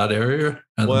throughout that area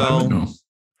at the moment? Or?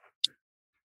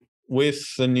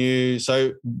 With the new,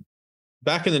 so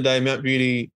back in the day, Mount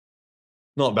Beauty,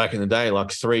 not back in the day,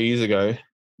 like 3 years ago,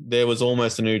 there was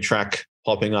almost a new track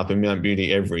popping up in Mount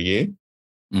Beauty every year.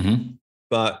 Mm-hmm.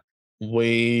 But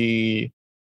the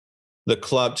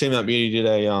club, Team Mount Beauty did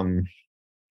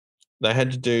they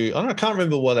had to do, I can't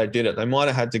remember why they did it. They might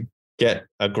have had to get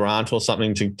a grant or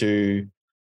something to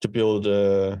build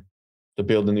a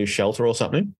new shelter or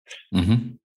something.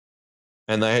 Mm-hmm.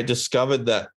 And they had discovered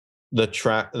that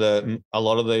a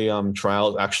lot of the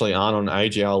trails actually aren't on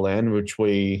AGL land, which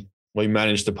we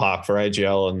managed to park for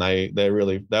AGL, and they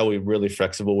were really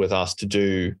flexible with us to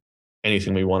do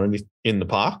anything we wanted in the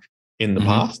park in the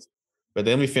past. But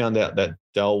then we found out that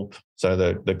so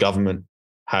the government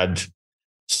had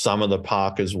some of the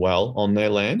park as well on their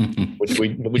land, which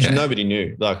nobody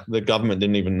knew. Like the government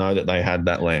didn't even know that they had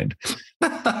that land.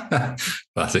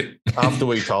 Classic. After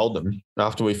we told them, I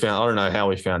don't know how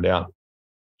we found out.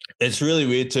 It's really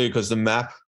weird too, because the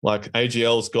map, like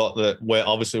AGL's got where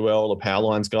all the power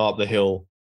lines go up the hill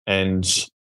and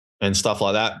stuff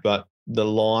like that, but the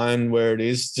line where it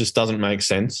is just doesn't make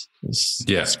sense. It's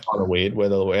kind of weird where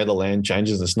the land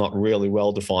changes. It's not really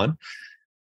well defined.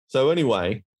 So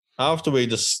anyway, after we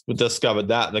just discovered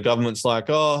that, the government's like,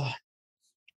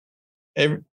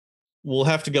 we'll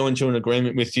have to go into an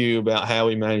agreement with you about how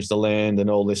we manage the land and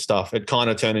all this stuff. It kind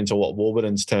of turned into what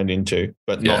Warburton's turned into,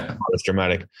 but not as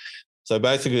dramatic. So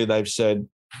basically they've said,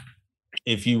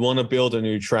 if you want to build a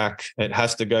new track, it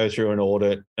has to go through an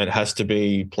audit. It has to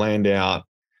be planned out.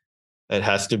 We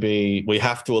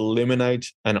have to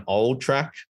eliminate an old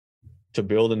track to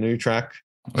build a new track.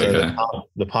 So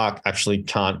the park actually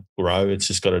can't grow. It's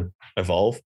just got to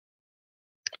evolve.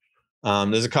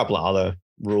 There's a couple of other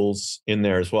rules in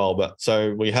there as well. But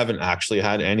so we haven't actually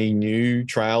had any new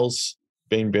trails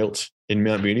being built in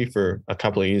Mount Beauty for a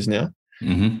couple of years now.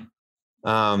 Mm-hmm.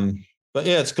 But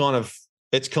yeah, it's kind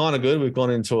of good. We've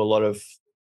gone into a lot of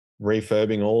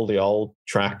refurbing all the old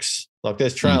tracks. Like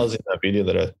there's trails in Mount Beauty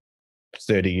that are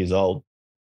 30 years old.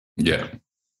 Yeah.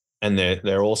 And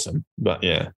they're awesome. But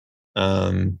yeah.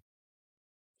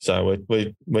 So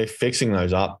we're fixing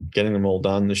those up, getting them all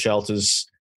done. The shelter's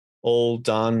all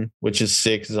done, which is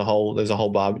sick. There's a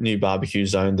whole new barbecue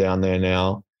zone down there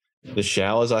now. The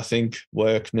showers, I think,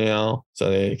 work now,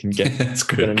 so you can get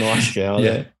a nice shower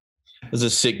there. There's a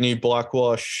sick new bike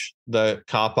wash. The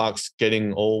car park's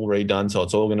getting all redone, so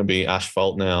it's all going to be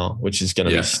asphalt now, which is going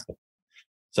to be sick.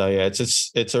 So yeah,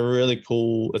 it's a really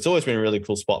cool. It's always been a really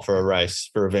cool spot for a race,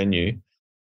 for a venue,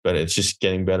 but it's just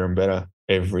getting better and better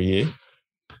every year.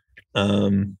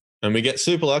 And we get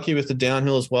super lucky with the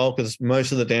downhill as well, because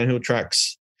most of the downhill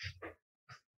tracks,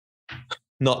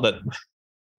 not that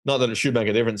it should make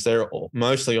a difference, they're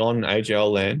mostly on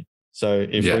AGL land. So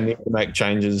if we need to make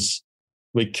changes,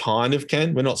 we kind of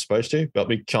can. We're not supposed to, but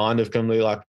we kind of can be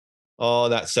like, oh,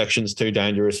 that section's too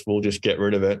dangerous. We'll just get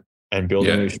rid of it and build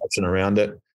a new section around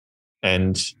it.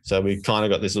 And so we kind of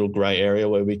got this little grey area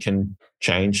where we can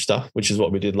change stuff, which is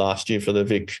what we did last year for the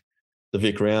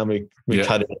Vic round. We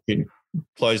cut it,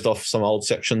 closed off some old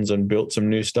sections and built some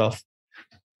new stuff,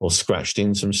 or scratched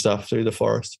in some stuff through the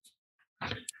forest.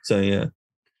 So yeah.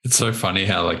 It's so funny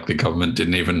how like the government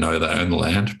didn't even know they own the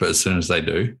land, but as soon as they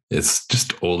do, it's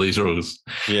just all these rules.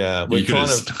 Yeah, we kind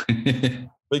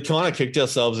of kicked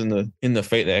ourselves in the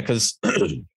feet there, because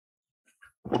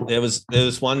there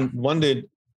was one dude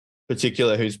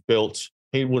particular who's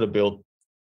he would have built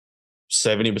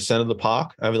 70% of the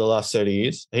park over the last 30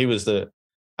 years. He was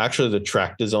actually the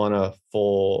track designer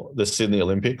for the Sydney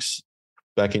Olympics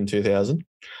back in 2000.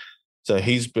 So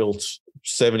he's built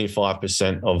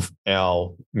 75% of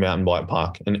our mountain bike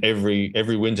park. And every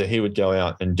winter he would go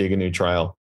out and dig a new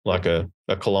trail, like a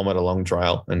kilometre long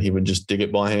trail, and he would just dig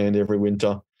it by hand every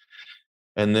winter.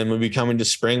 And then when we come into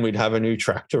spring, we'd have a new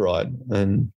track to ride.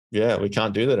 And yeah, we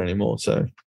can't do that anymore. So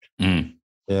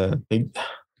yeah,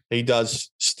 he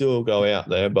does still go out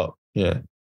there, but yeah,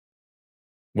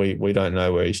 we don't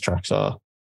know where his tracks are.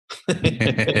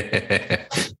 There's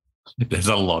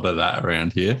a lot of that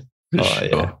around here.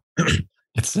 Yeah.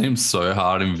 It seems so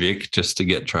hard in Vic just to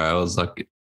get trails. Like,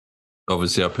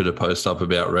 obviously, I put a post up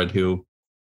about Red Hill.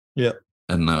 Yeah.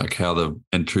 And like how the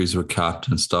entries were cut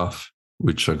and stuff.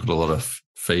 which I got a lot of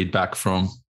feedback from,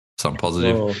 some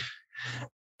positive. Oh,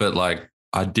 But like,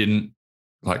 I didn't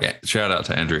shout out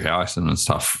to Andrew Howison and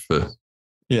stuff for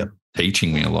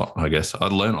teaching me a lot. I guess I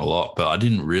learned a lot, but I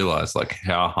didn't realize like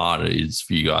how hard it is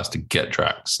for you guys to get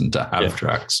tracks and to have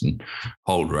tracks and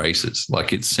hold races.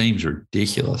 Like, it seems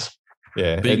ridiculous.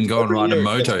 Yeah. But you can go and ride a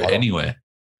moto anywhere.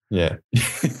 Yeah.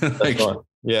 Like, right.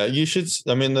 Yeah. You should,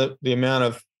 I mean, the amount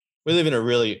of, we live in a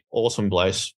really awesome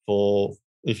place for,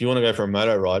 if you want to go for a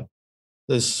moto ride,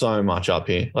 there's so much up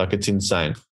here. Like, it's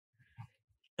insane.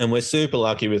 And we're super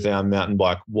lucky with our mountain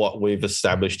bike, what we've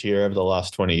established here over the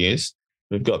last 20 years.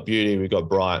 We've got Beauty, we've got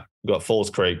Bright, we've got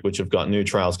Falls Creek, which have got new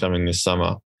trails coming this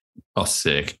summer. Oh,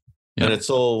 sick. Yep. And it's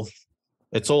all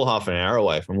half an hour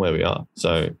away from where we are.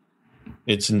 So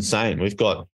it's insane. We've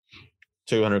got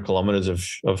 200 kilometers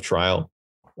of trail,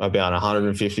 about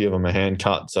 150 of them are hand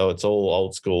cut. So it's all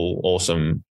old school,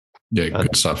 awesome. Yeah,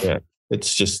 good stuff. Yeah,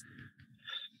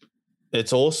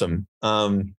 it's awesome.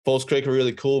 Falls Creek are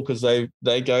really cool because they're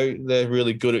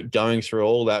really good at going through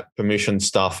all that permission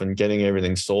stuff and getting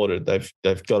everything sorted. They've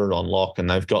got it on lock, and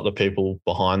they've got the people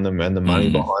behind them and the money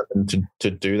behind them to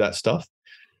do that stuff.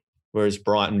 Whereas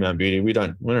Bright and Mount Beauty, we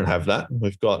don't have that.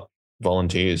 We've got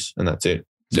volunteers, and that's it.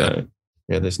 So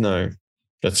there's no.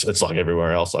 It's like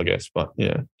everywhere else, I guess. But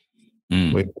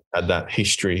we've had that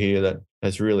history here that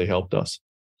has really helped us.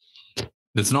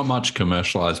 There's not much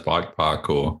commercialized bike park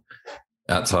or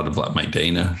outside of like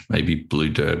Maydena, maybe Blue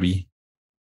Derby,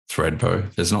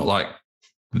 Threadbow. There's not like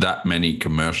that many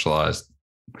commercialized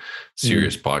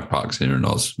serious bike parks here in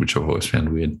Oz, which I've always found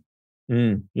weird.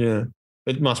 Yeah.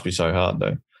 It must be so hard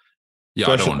though. Yeah,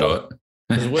 especially, I don't want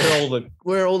to do it.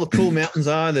 Where all the cool mountains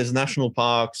are, there's national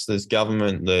parks, there's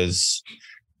government, there's,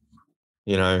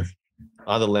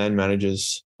 other land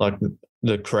managers, like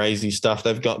the crazy stuff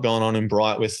they've got going on in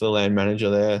Bright with the land manager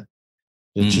there.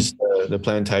 It's just the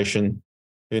plantation.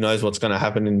 Who knows what's going to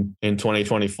happen in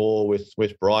 2024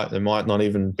 with Bright? They might not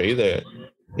even be there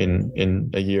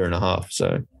in a year and a half.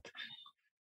 So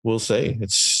we'll see.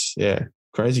 It's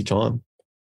crazy time.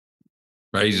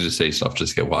 Crazy to see stuff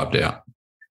just get wiped out.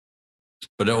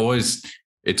 But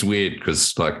it's weird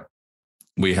because like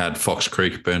we had Fox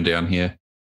Creek burn down here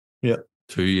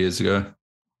 2 years ago.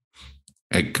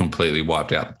 It completely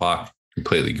wiped out the park,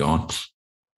 completely gone.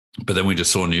 But then we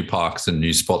just saw new parks and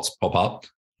new spots pop up.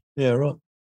 Yeah, right.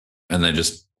 And they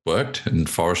just worked. And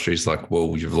forestry's like,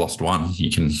 well, you've lost one. You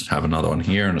can have another one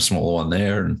here and a smaller one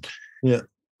there. And we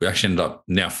actually ended up,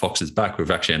 now Fox is back,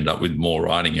 we've actually ended up with more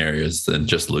riding areas than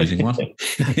just losing one.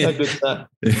 How good is that?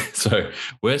 So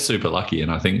we're super lucky.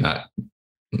 And I think that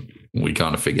we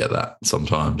kind of forget that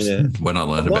sometimes when I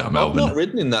learned about Melbourne. I've not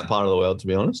ridden in that part of the world, to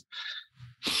be honest.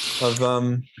 I've,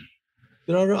 I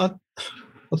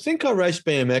think I raced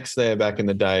BMX there back in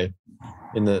the day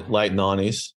in the late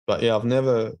 90s. But, I've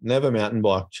never mountain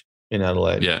biked in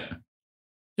Adelaide. Yeah.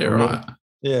 Yeah, right.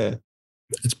 Yeah.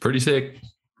 It's pretty sick.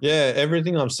 Yeah,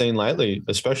 everything I've seen lately,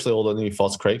 especially all the new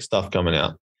Foss Creek stuff coming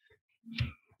out,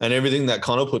 and everything that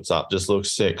Connor puts up just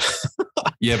looks sick.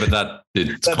 Yeah, but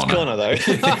that's Connor though.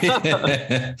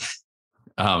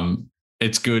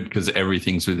 It's good because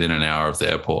everything's within an hour of the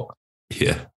airport.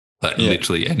 Yeah,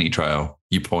 literally any trail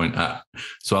you point at.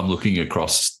 So I'm looking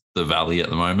across the valley at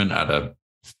the moment at a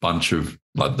bunch of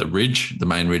like the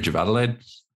main ridge of Adelaide.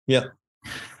 Yeah,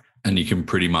 and you can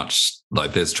pretty much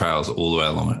there's trails all the way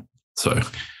along it. So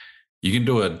you can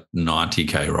do a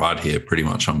 90K ride here pretty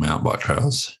much on mountain bike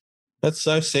trails. That's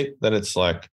so sick that it's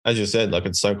like, as you said, like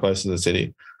it's so close to the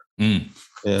city.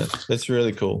 Yeah, that's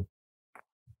really cool.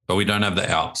 But we don't have the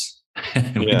Alps.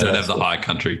 We don't have the high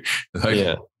country.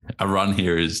 A run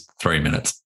here is 3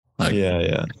 minutes.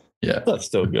 Yeah. That's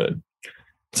still good.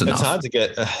 It's hard to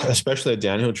get, especially a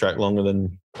downhill track longer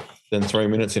than 3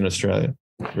 minutes in Australia,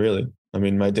 really. I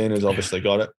mean, Maydena's obviously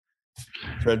got it.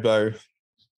 Threadbow,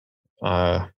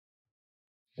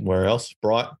 where else?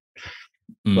 Bright.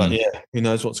 But who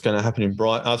knows what's going to happen in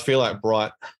Bright? I feel like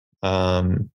Bright,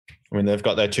 they've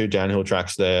got their 2 downhill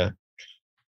tracks there.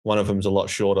 One of them's a lot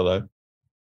shorter though.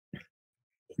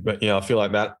 But I feel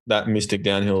like that Mystic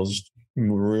downhill's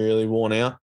really worn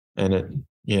out, and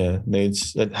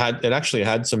it actually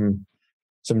had some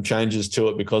changes to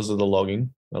it because of the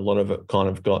logging. A lot of it kind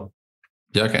of got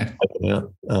taken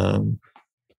out.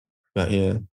 But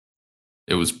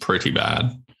it was pretty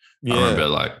bad. I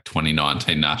remember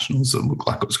 2019 Nationals, it looked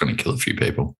like it was going to kill a few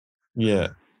people. Yeah.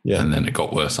 And then it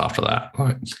got worse after that.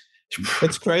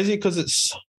 It's crazy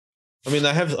because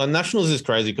they have Nationals is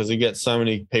crazy because you get so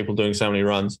many people doing so many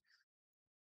runs.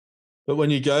 But when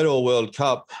you go to a World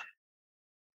Cup,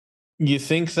 you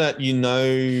think that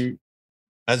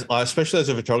especially as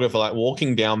a photographer, like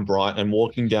walking down Bright and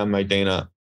walking down Maydena,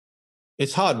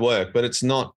 it's hard work, but it's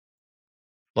not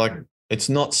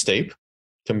steep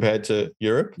compared to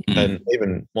Europe, and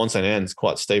even Mont Saint Anne's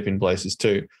quite steep in places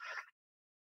too.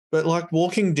 But like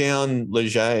walking down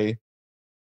Leger,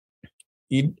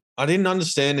 I didn't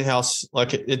understand how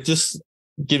like it just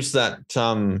gives that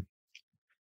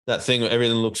that thing where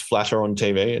everything looks flatter on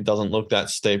TV. It doesn't look that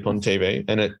steep on TV,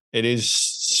 and it is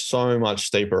so much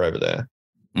steeper over there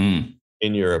in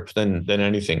Europe than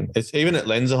anything. It's even at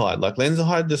Lenzerheide. Like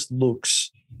Lenzerheide just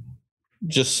looks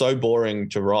just so boring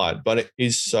to ride, but it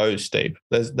is so steep.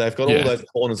 They've got all those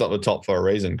corners up the top for a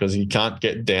reason, because you can't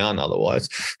get down otherwise.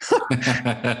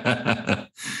 But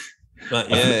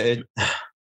yeah,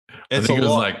 I think it was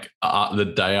like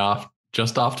the day after,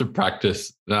 just after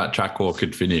practice, that track walk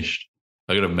had finished.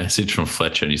 I got a message from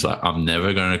Fletcher, and he's like, "I'm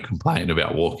never going to complain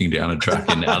about walking down a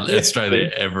track in Australia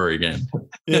ever again."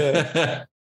 Yeah,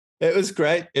 it was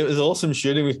great. It was awesome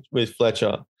shooting with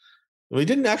Fletcher. We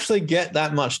didn't actually get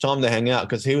that much time to hang out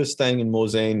because he was staying in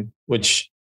Morzine, which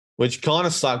kind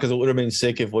of sucked, because it would have been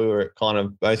sick if we were kind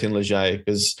of both in Leger,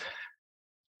 because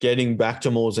getting back to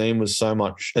Morzine was so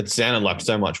much, it sounded like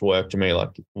so much work to me, like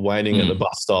waiting at the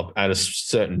bus stop at a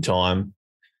certain time,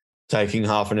 taking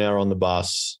half an hour on the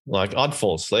bus. Like I'd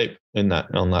fall asleep on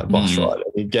that bus ride.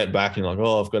 You'd get back and you're like,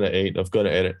 oh, I've got to eat, I've got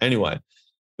to edit. Anyway,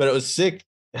 but it was sick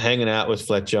hanging out with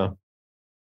Fletcher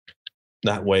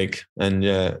that week. And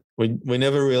yeah, we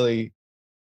never really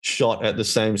shot at the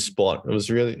same spot. It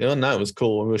was really, it was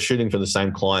cool. We were shooting for the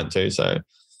same client too. So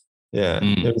yeah,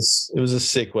 it was a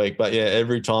sick week. But yeah,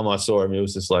 every time I saw him, it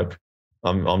was just like,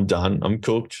 I'm done. I'm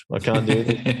cooked. I can't do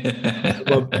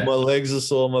this. my legs are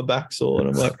sore, my back's sore. And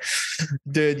I'm like,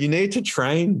 dude, you need to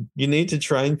train. You need to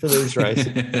train for these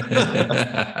races.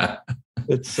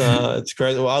 It's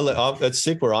crazy. Well, it's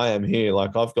sick where I am here.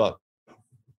 Like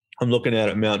I'm looking out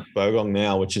at Mount Bogong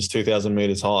now, which is 2,000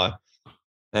 meters high.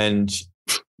 And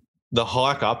the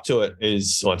hike up to it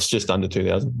is, it's just under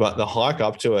 2,000, but the hike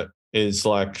up to it is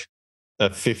like a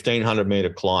 1,500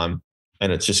 meter climb,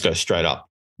 and it just goes straight up.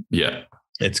 Yeah.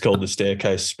 It's called the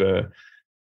Staircase Spur,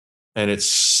 and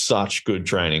it's such good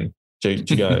training to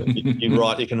go.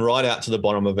 You can ride out to the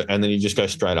bottom of it, and then you just go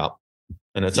straight up.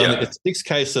 And it's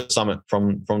 6K to the summit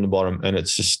from the bottom, and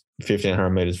it's just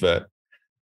 1,500 meters vert.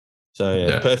 So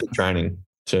yeah, perfect training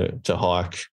to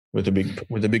hike with a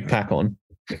big pack on.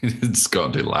 It's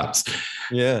got to do laps.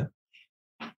 Yeah.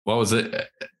 What was it?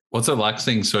 What's it like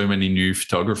seeing so many new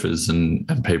photographers and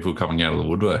people coming out of the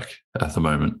woodwork at the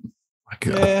moment? Like,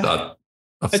 I've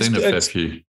seen a fair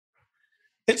few.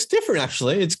 It's different,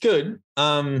 actually. It's good.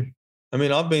 I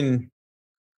mean,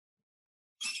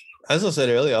 as I said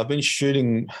earlier, I've been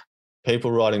shooting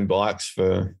people riding bikes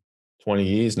for 20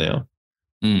 years now.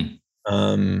 And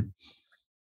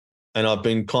I've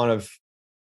been kind of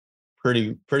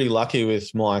pretty lucky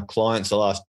with my clients the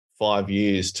last 5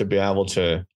 years to be able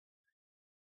to,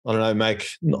 I don't know,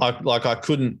 I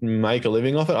couldn't make a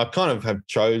living off it. I kind of have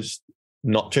chose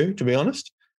not to be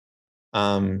honest,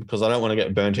 because I don't want to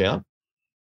get burnt out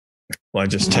by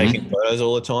just taking photos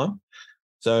all the time.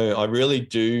 So I really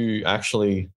do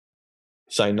actually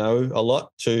say no a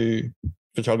lot to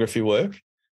photography work,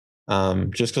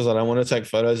 just because I don't want to take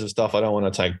photos of stuff I don't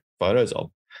want to take photos of.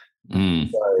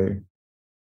 So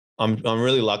I'm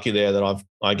really lucky there that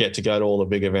I get to go to all the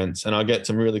big events, and I get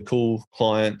some really cool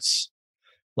clients.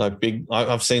 Like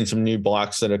I've seen some new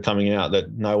bikes that are coming out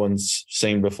that no one's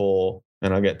seen before,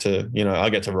 and I get to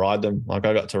ride them. Like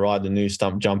I got to ride the new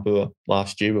Stump Jumper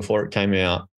last year before it came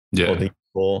out, or the year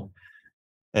before,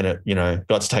 and it,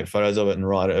 got to take photos of it and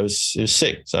ride it. It was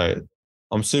sick. So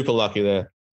I'm super lucky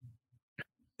there,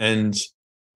 and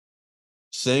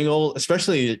seeing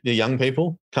especially the young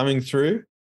people coming through,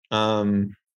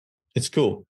 it's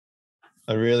cool.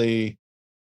 I really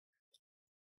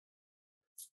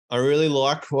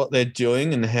like what they're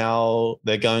doing and how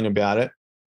they're going about it.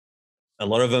 A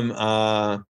lot of them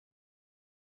are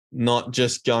not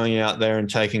just going out there and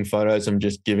taking photos and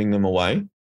just giving them away.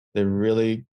 They're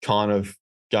really kind of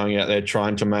going out there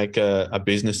trying to make a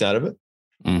business out of it,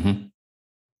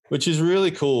 which is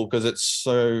really cool because it's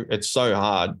so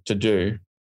hard to do,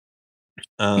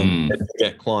 and to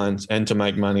get clients and to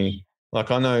make money. Like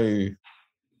I know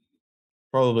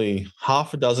probably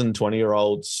half a dozen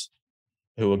 20-year-olds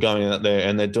who are going out there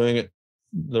and they're doing it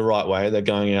the right way. They're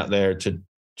going out there to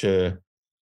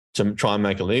try and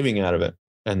make a living out of it,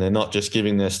 and they're not just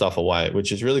giving their stuff away,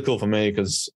 which is really cool for me,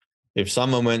 because if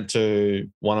someone went to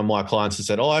one of my clients and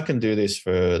said, oh, I can do this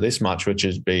for this much, which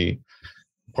is be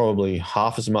probably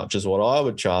half as much as what I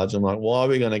would charge, I'm like, why are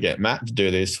we going to get Matt to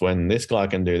do this when this guy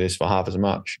can do this for half as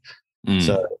much?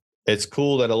 So it's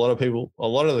cool that a lot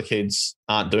of the kids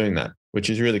aren't doing that, which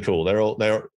is really cool.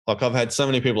 They're like, I've had so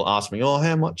many people ask me, oh,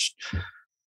 how much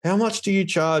do you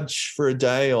charge for a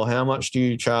day, or how much do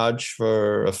you charge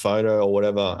for a photo or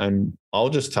whatever? And I'll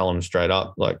just tell them straight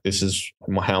up, like, this is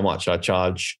how much I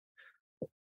charge,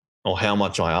 or how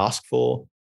much I ask for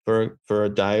a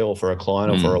day, or for a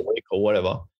client, or for a week, or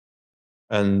whatever.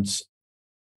 And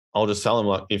I'll just tell them,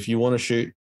 like, if you want to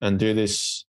shoot and do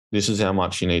this, this is how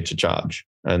much you need to charge.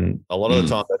 And a lot of the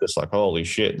time they're just like, holy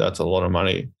shit, that's a lot of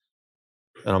money.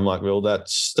 And I'm like, well,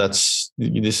 this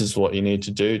is what you need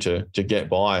to do to get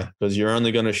by, because you're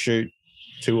only going to shoot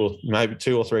 2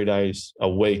 or 3 days a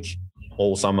week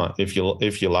all summer if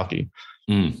you're lucky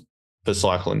for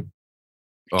cycling.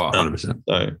 Oh, 100%.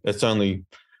 So it's only,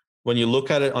 when you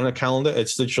look at it on a calendar,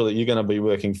 it's literally, you're going to be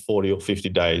working 40 or 50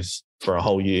 days for a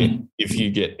whole year if you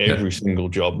get every single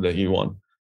job that you want.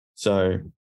 So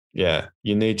yeah,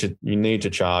 you need to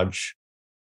charge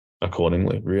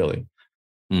accordingly, really.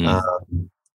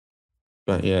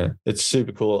 But yeah, it's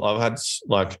super cool. I've had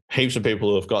like heaps of people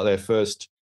who have got their first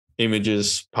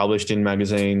images published in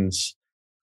magazines,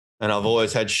 and I've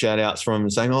always had shout outs from them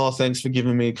saying, oh, thanks for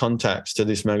giving me contacts to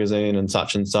this magazine and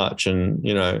such and such. And,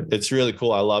 you know, it's really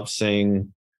cool. I love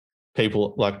seeing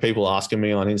people asking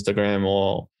me on Instagram,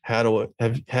 or how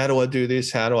do I do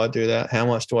this? How do I do that? How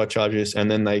much do I charge this? And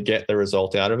then they get the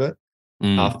result out of it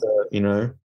after, you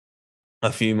know,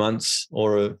 a few months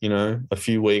or, you know, a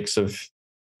few weeks of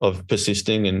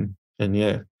persisting and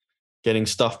yeah, getting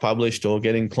stuff published or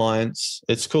getting clients.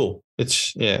 It's cool.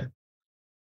 It's, yeah.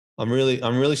 I'm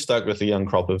really stoked with the young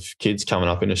crop of kids coming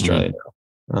up in Australia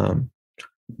now.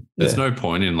 There's no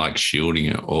point in like shielding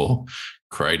it or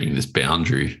creating this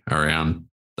boundary around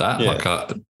that. Yeah. Like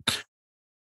I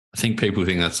think people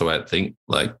think that's the way to think.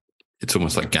 Like it's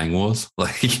almost like gang wars.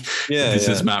 Like this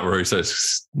is Matt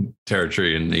Russo's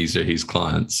territory and these are his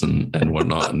clients and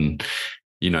whatnot. And,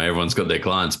 you know, everyone's got their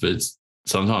clients, but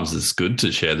sometimes it's good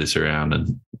to share this around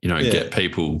and, you know, get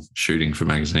people shooting for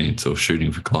magazines or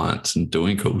shooting for clients and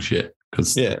doing cool shit,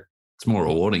 because it's more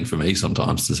rewarding for me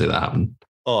sometimes to see that happen.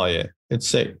 Oh, yeah. It's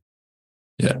sick.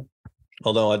 Yeah.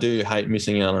 Although I do hate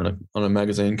missing out on a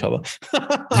magazine cover.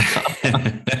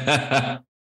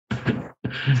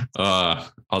 I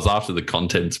was after the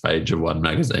contents page of one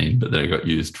magazine, but then it got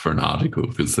used for an article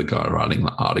because the guy writing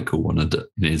the article wanted it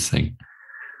in his thing.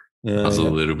 I was a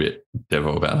little bit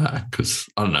devil about that because,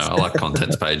 I don't know, I like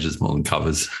contents pages more than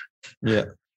covers. Yeah.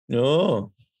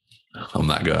 Oh. I'm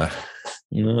that guy.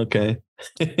 Okay.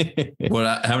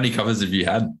 How many covers have you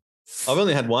had? I've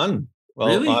only had one. Well,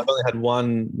 really? I've only had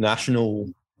one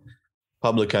national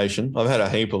publication. I've had a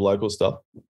heap of local stuff.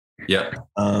 Yeah.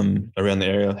 Around the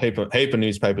area, heap of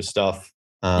newspaper stuff.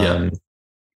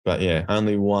 But yeah,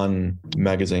 only one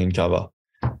magazine cover.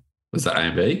 Was that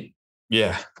A&B?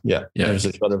 Yeah. There's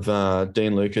a shot of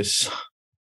Dean Lucas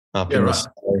up in the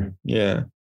snow. Yeah.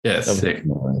 Yeah, sick.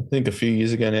 I think a few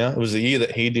years ago now. It was the year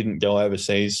that he didn't go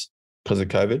overseas because of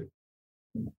COVID.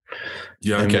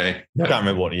 Yeah, okay. I can't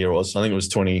remember what year it was. I think it was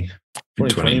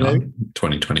 2020 maybe?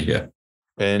 2020, yeah.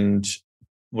 And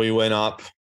we went up.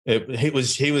 He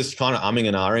was kind of umming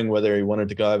and ahhing whether he wanted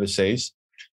to go overseas.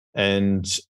 And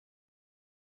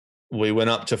we went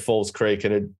up to Falls Creek.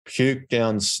 It had puked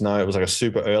down snow. It was like a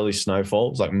super early snowfall.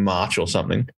 It was like March or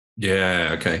something.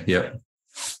 Yeah, okay, yep.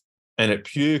 And it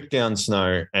puked down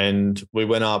snow. And we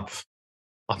went up,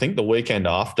 I think the weekend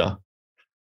after.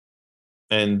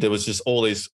 And there was just all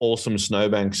these awesome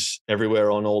snowbanks everywhere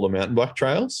on all the mountain bike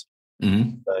trails.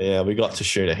 Mm-hmm. So, yeah, we got to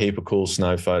shoot a heap of cool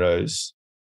snow photos.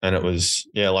 And it was,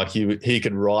 like he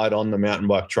could ride on the mountain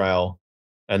bike trail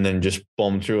and then just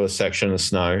bomb through a section of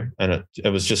snow. And it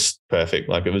was just perfect.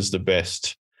 Like it was the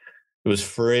best. It was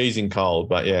freezing cold,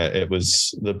 but yeah, it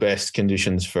was the best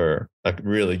conditions for a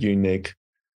really unique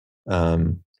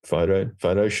photo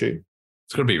shoot.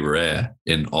 It's got to be rare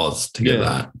in Oz to get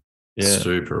that. Yeah.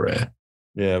 Super rare.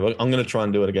 Yeah, well, I'm going to try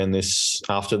and do it again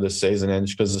after the season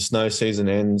ends because the snow season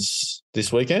ends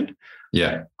this weekend.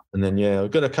 Yeah. And then,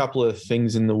 we've got a couple of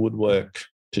things in the woodwork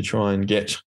to try and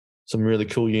get some really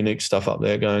cool, unique stuff up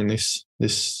there going this.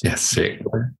 Yeah, sick.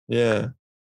 Yeah.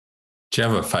 Do you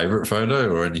have a favorite photo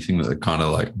or anything that kind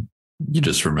of like you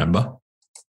just remember?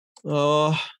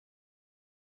 I've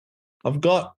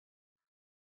got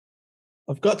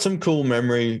some cool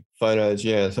memory photos,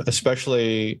 yeah,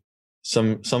 especially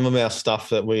some of our stuff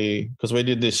that because we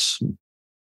did this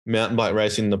mountain bike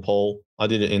race in Nepal. I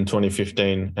did it in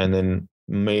 2015 and then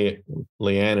me,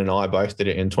 Leanne and I both did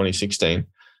it in 2016.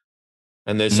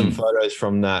 And there's some photos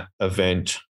from that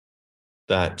event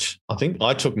that I think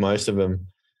I took most of them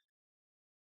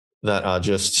that are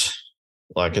just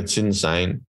Like it's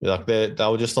insane. Like they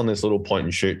were just on this little point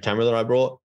and shoot camera that I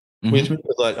brought Mhm. with me.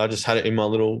 Like I just had it in my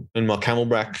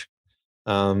camelback.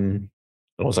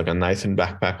 It was like a Nathan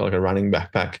backpack, like a running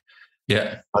backpack.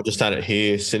 Yeah. I just had it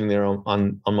here sitting there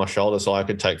on my shoulder so I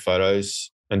could take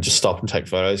photos and just stop and take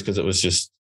photos because it was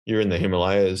just, you're in the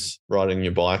Himalayas riding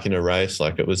your bike in a race.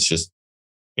 Like it was just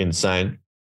insane.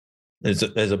 There's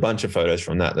a bunch of photos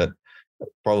from that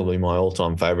probably my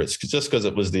all-time favorites just because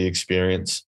it was the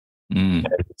experience. Mm.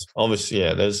 Obviously,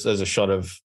 yeah, there's a shot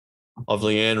of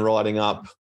Leanne riding up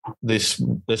this.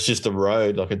 There's just a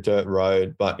road, like a dirt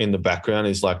road, but in the background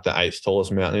is like the 8th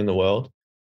tallest mountain in the world,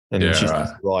 and Yeah, she's right.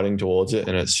 riding towards it,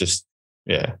 and it's just,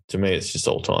 yeah, to me, it's just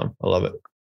all time. I love it.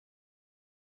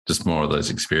 Just more of those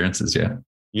experiences, yeah.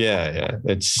 Yeah.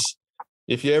 It's,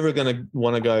 if you're ever going to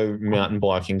want to go mountain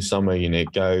biking somewhere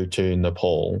unique, go to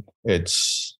Nepal.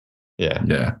 It's, yeah.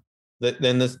 Yeah.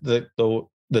 Then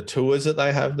the tours that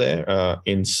they have there are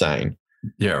insane.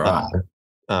 Yeah,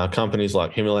 right. Companies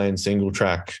like Himalayan Single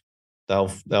Track,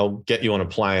 they'll get you on a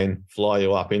plane, fly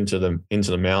you up into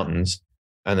the mountains,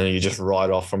 and then you just ride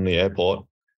off from the airport,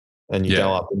 and you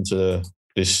go up into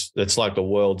this. It's like the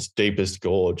world's deepest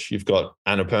gorge. You've got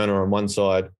Annapurna on one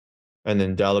side, and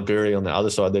then Dalaguri on the other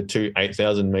side. They're two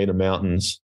 8,000-meter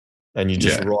mountains, and you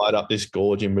just ride up this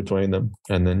gorge in between them,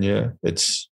 and then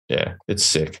it's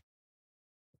sick.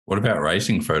 What about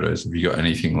racing photos? Have you got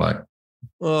anything like?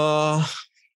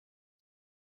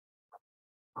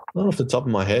 Not off the top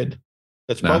of my head.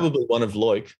 It's probably one of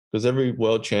Loic, because every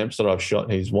world champs that I've shot,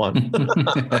 he's won.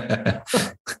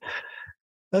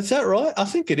 That's that right? I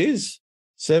think it is.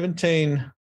 17,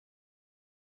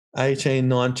 18,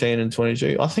 19, and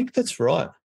 22. I think that's right.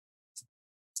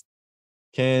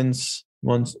 Cairns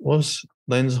once was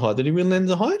Lenzerheide. Did he win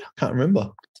Lenzerheide? I can't remember.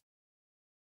 I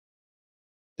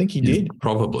think he did.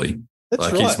 Probably.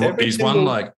 That's like right. He's won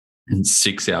like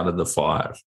 6 out of the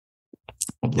 5.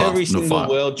 Every single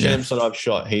world champs that I've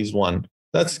shot, he's won.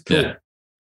 That's cool.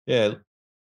 Yeah.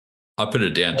 I put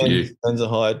it down to you.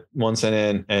 Lenzerheide,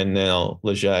 Mont-Saint-Anne, and now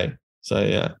Leger. So,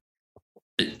 yeah.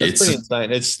 It's pretty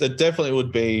insane. It definitely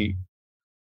would be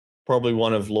probably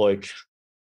one of Loic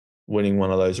winning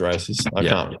one of those races. I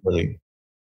can't really.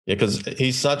 Yeah, because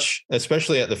he's such,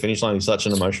 especially at the finish line, he's such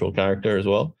an emotional character as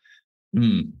well.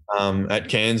 Mm. At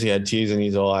Cairns, he had tears in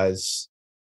his eyes,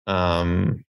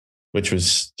 which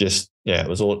was just, it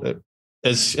was all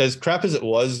as crap as it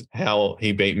was how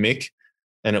he beat Mick,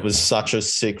 and it was such a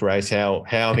sick race how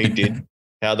he did,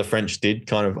 how the French did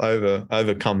kind of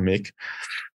overcome Mick.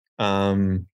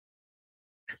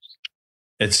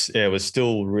 It was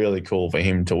still really cool for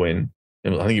him to win.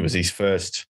 I think it was his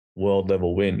first world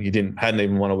level win. He hadn't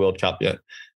even won a World Cup yet.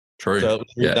 True. So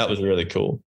that was really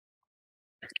cool.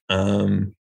 I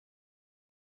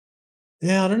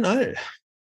don't know.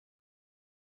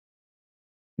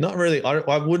 Not really.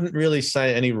 I wouldn't really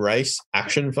say any race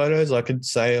action photos. I could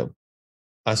say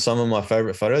are some of my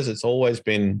favorite photos. It's always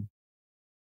been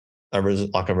a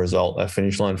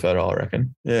finish line photo, I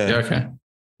reckon. Yeah. Yeah. Okay.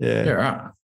 Yeah. Yeah.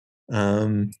 Right.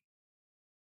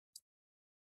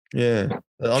 Yeah.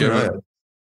 I don't know.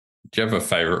 Do you have a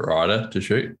favorite rider to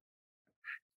shoot?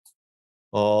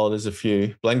 Oh, there's a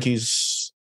few.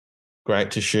 Blanky's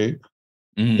great to shoot.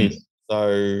 Mm.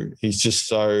 He's just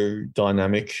so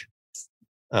dynamic.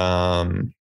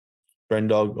 Brendog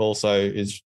also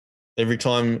is, every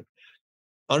time,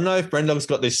 I don't know if Brendog's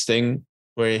got this thing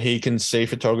where he can see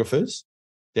photographers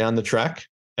down the track,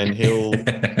 and he'll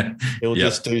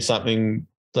just do something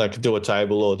like do a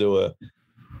table or do a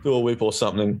whip or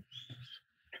something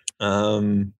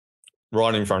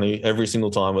right in front of you every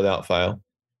single time without fail.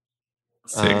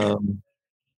 Sick.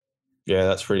 Yeah,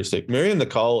 that's pretty sick. Miriam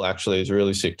Nicole actually is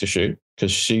really sick to shoot because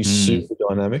she's super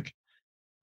dynamic.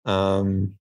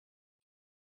 Who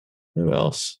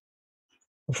else?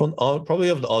 Probably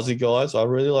of the Aussie guys, I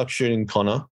really like shooting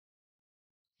Connor.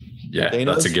 Yeah,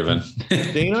 that's a given.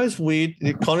 Dino's weird.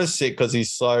 Connor's sick because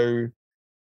he's so,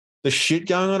 the shit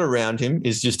going on around him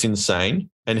is just insane,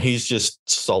 and he's just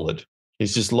solid.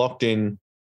 He's just locked in,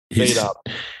 feet up.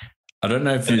 I don't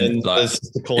know if there's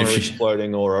the corner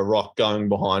exploding or a rock going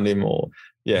behind him, or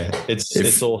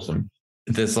it's awesome.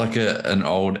 There's like an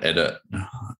old edit.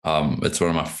 It's one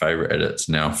of my favorite edits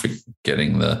now,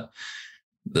 forgetting the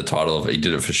title of it. He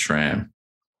did it for SRAM.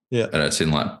 Yeah. And it's in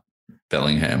like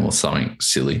Bellingham or something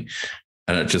silly.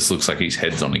 And it just looks like his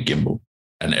head's on a gimbal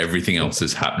and everything else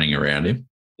is happening around him.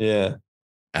 Yeah.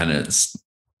 And it's,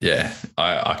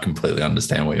 I completely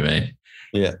understand what you mean.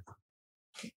 Yeah.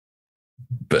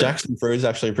 But Jackson Frew is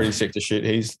actually pretty sick to shoot.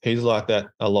 He's like that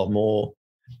a lot more.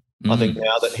 I think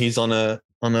now that he's on that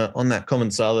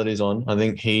common sail that he's on, I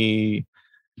think he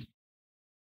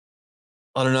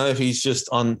I don't know if he's just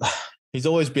on. He's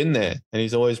always been there, and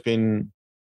he's always been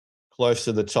close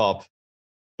to the top,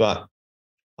 but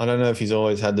I don't know if he's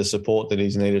always had the support that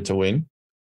he's needed to win.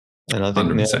 And I think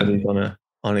 100%. now that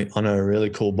he's on a really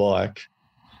cool bike,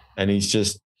 and he's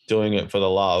just doing it for the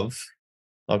love.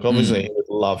 Like obviously he would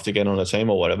love to get on a team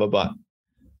or whatever, but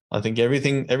I think every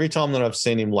time that I've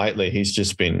seen him lately, he's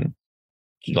just been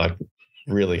like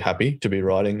really happy to be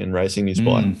riding and racing his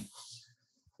bike.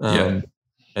 And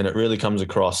it really comes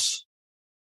across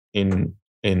in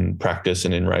practice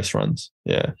and in race runs.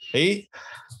 Yeah.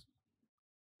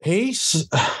 He's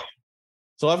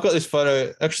so I've got this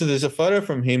photo. Actually, there's a photo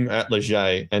from him at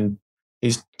Leger, and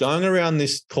he's going around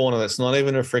this corner that's not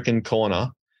even a freaking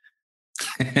corner.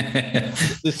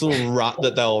 This little rut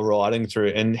that they were riding through,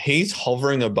 and he's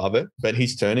hovering above it, but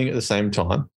he's turning at the same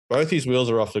time. Both his wheels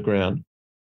are off the ground.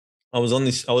 I had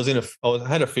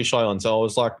a fisheye on, so I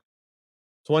was like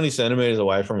 20 centimeters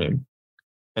away from him,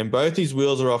 and both his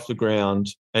wheels are off the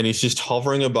ground, and he's just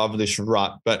hovering above this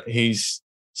rut, but he's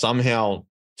somehow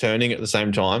turning at the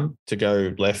same time to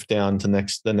go left down to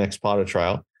the next part of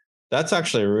trail. That's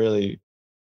actually really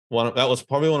that was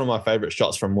probably one of my favorite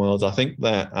shots from Worlds. I think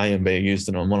that A&B used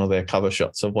it on one of their cover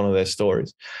shots of one of their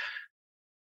stories.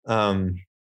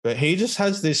 But he just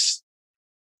has this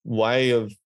way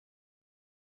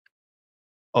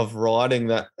of riding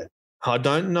that I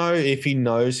don't know if he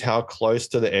knows how close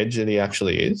to the edge that he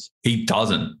actually is. He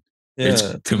doesn't. Yeah.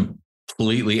 It's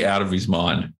completely out of his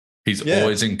mind. He's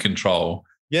always in control.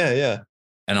 Yeah.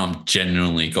 And I'm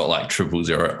genuinely got like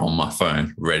 000 on my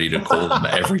phone ready to call them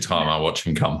every time I watch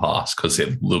him come past because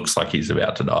it looks like he's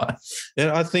about to die.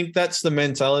 And I think that's the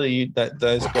mentality that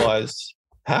those guys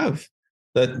have,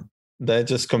 that they're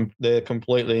just they're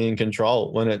completely in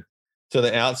control. When it to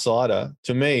the outsider,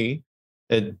 to me,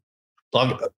 it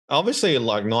like obviously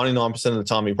like 99% of the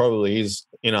time he probably is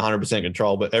in 100%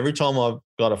 control. But every time I've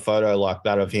got a photo like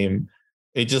that of him,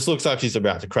 it just looks like he's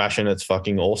about to crash, and it's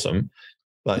fucking awesome.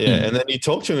 But yeah, and then you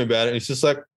talk to him about it, and it's just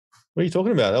like, what are you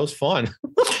talking about? That was fine.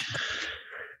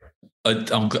 I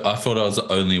thought I was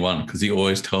the only one because he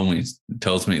always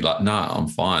tells me like, nah, I'm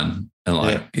fine. And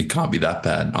like, it can't be that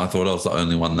bad. I thought I was the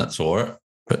only one that saw it,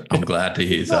 but I'm glad to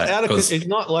hear that. It's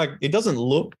not like, it doesn't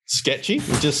look sketchy.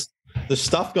 It just, the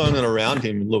stuff going on around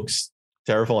him looks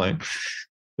terrifying.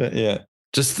 But yeah.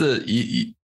 Just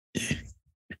he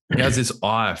has this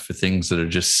eye for things that are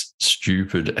just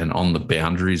stupid and on the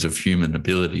boundaries of human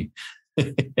ability.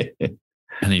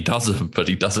 And he does it, but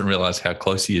he doesn't realize how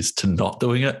close he is to not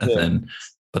doing it. And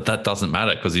but that doesn't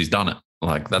matter because he's done it.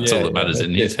 Like that's all that matters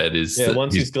in his head is that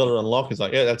once he's got it unlocked, he's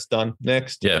like, yeah, that's done.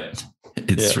 Next. Yeah.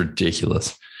 It's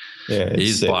ridiculous. Yeah.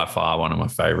 He's by far one of my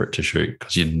favorite to shoot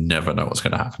because you never know what's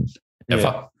going to happen.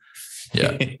 Ever.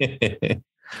 Yeah.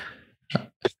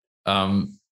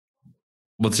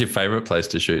 What's your favorite place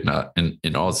to shoot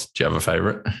in Oz? Do you have a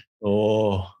favorite?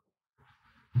 Oh,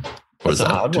 that's a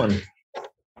hard one.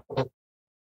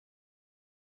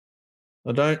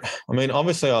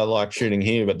 Obviously I like shooting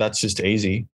here, but that's just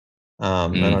easy.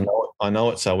 And I know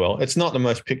it so well. It's not the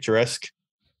most picturesque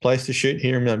place to shoot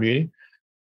here in Mount Beauty.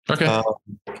 Okay.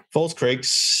 Falls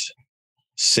Creek's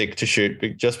sick to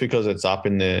shoot just because it's up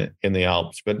in the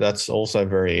Alps, but that's also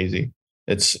very easy.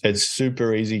 It's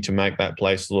super easy to make that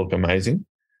place look amazing.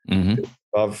 Mm-hmm.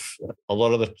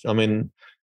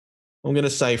 I'm going to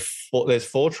say there's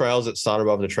 4 trails that start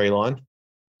above the tree line.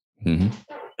 Mm-hmm.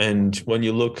 And when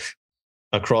you look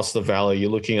across the valley,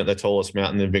 you're looking at the tallest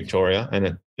mountain in Victoria,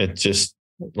 and it just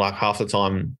like half the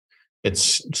time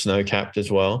it's snow-capped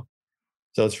as well.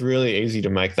 So it's really easy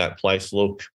to make that place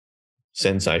look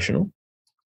sensational.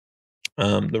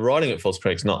 The riding at Falls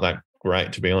Creek's not that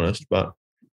great, to be honest, but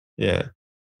yeah.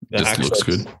 Just looks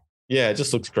good. Yeah, it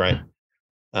just looks great.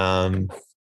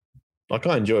 Like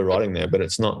I enjoy riding there, but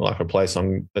it's not like a place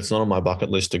it's not on my bucket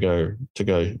list to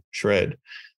go shred.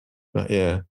 But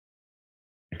yeah.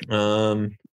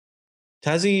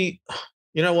 Tassie,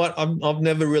 you know what? I've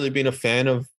never really been a fan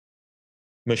of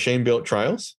machine built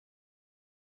trails.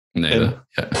 Neither.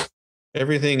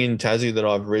 Everything in Tassie that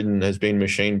I've ridden has been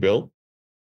machine built.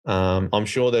 I'm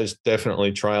sure there's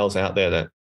definitely trails out there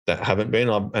that haven't been.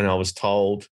 And I was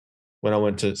told when I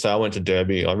went to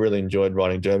Derby, I really enjoyed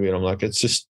riding Derby, and I'm like, it's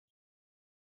just,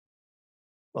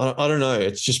 I don't know.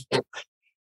 It's just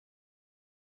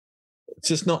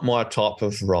not my type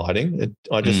of riding.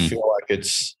 I just feel like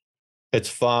it's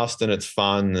fast and it's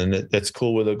fun and it's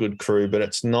cool with a good crew, but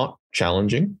it's not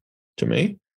challenging to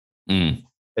me.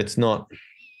 It's not.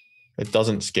 It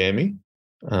doesn't scare me.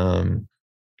 I'm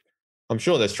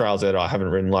sure there's trails that I haven't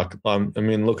ridden. Like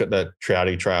look at that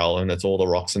Trouty Trail, and it's all the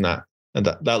rocks and that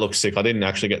looks sick. I didn't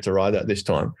actually get to ride that this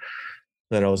time,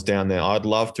 that I was down there. I'd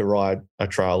love to ride a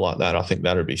trail like that. I think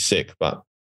that'd be sick. But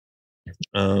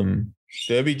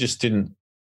Derby just didn't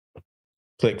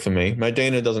click for me.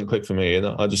 Maydena doesn't click for me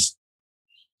either. I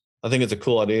think it's a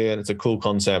cool idea and it's a cool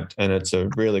concept and it's a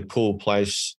really cool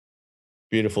place,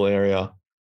 beautiful area.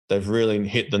 They've really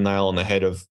hit the nail on the head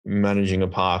of managing a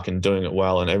park and doing it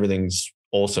well, and everything's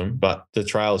awesome. But the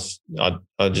trails, I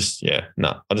just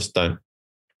don't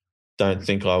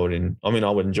think I would. I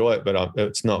would enjoy it, but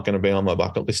it's not going to be on my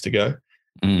bucket list to go.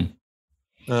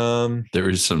 There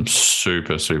is some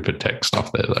super, super tech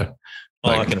stuff there, though.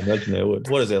 I can imagine there would.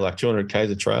 What is there, like 200 Ks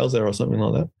of trails there or something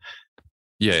like that?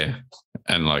 Yeah.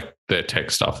 And like their tech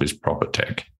stuff is proper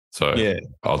tech. So yeah.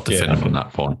 I'll defend them on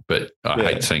that point. But I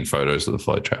hate seeing photos of the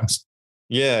float trails.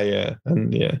 Yeah.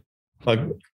 And I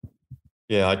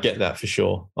get that for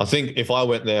sure. I think if I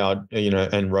went there,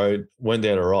 went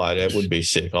there to ride, it would be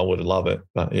sick. I would love it.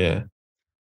 But yeah.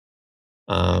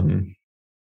 I don't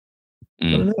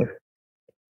know.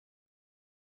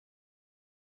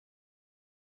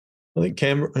 I think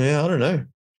Canberra. Yeah, I don't know.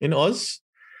 In Oz,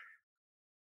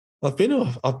 I've been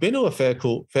to a fair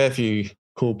few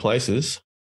cool places,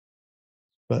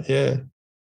 but yeah,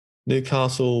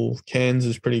 Newcastle, Cairns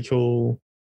is pretty cool.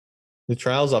 The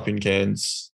trails up in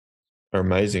Cairns are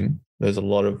amazing. There's a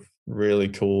lot of really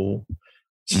cool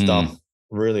stuff,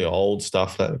 really old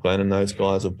stuff that Glenn and those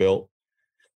guys have built,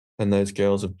 and those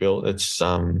girls have built. It's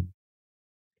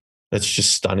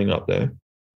just stunning up there.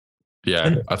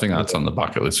 Yeah, I think that's on the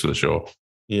bucket list for sure.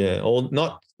 Yeah, or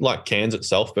not like Cairns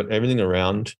itself, but everything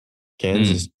around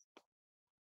Cairns is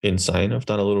insane. I've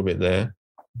done a little bit there.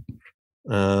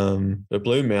 The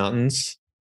Blue Mountains,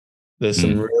 there's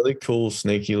some really cool,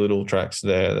 sneaky little tracks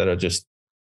there that are just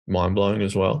mind-blowing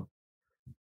as well.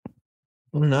 I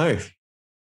don't know.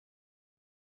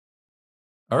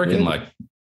 I reckon like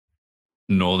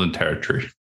Northern Territory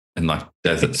and like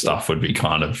desert stuff would be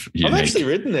kind of unique. I've actually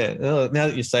ridden there. Now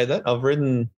that you say that, I've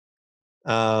ridden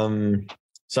some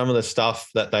of the stuff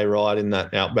that they ride in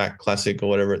that Outback Classic or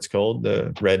whatever it's called,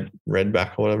 the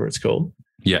Redback or whatever it's called.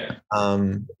 Yeah.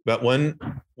 But when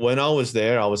I was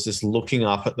there, I was just looking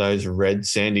up at those red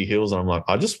sandy hills and I'm like,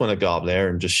 I just want to go up there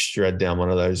and just shred down one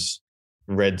of those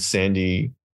red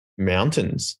sandy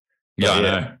mountains. Yeah, I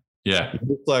know. Yeah.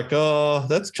 It's like, oh,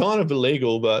 that's kind of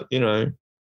illegal, but when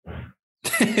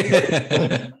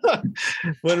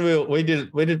we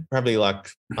did probably like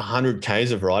 100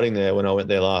 Ks of riding there when I went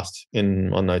there last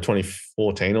in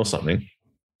 2014 or something.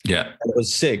 Yeah. And it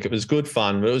was sick. It was good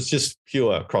fun, but it was just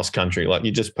pure cross country. Like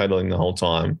you're just pedaling the whole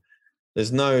time.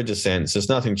 There's no descents. There's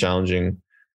nothing challenging.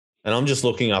 And I'm just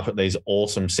looking up at these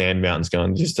awesome sand mountains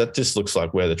going, that just looks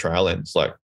like where the trail ends.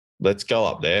 Like, let's go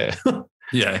up there.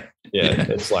 Yeah. Yeah.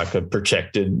 It's like a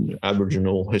protected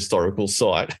Aboriginal historical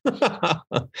site.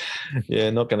 Yeah.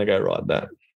 Not going to go ride that.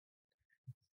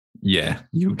 Yeah.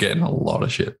 You're getting a lot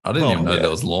of shit. I didn't even know there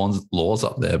was laws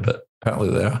up there, but apparently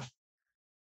there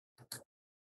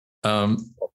are.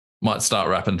 Might start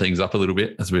wrapping things up a little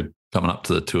bit as we're coming up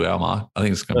to the 2-hour mark. I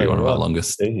think it's going to be one of our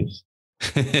longest. Doesn't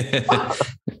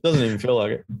even feel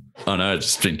like it. I know,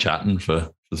 just been chatting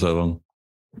for so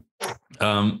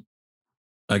long.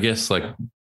 I guess, like,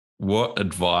 what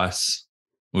advice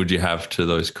would you have to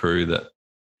those crew that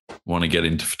want to get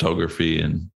into photography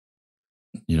and,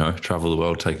 travel the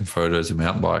world taking photos of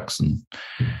mountain bikes and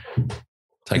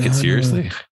take it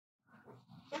seriously?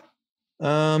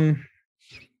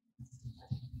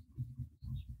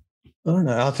 I don't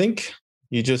know. I think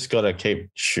you just got to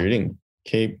keep shooting.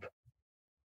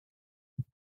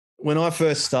 When I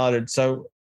first started, so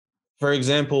for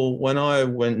example, when I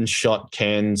went and shot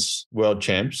Cairns World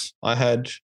Champs, I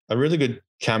had a really good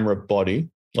camera body,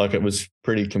 like it was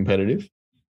pretty competitive.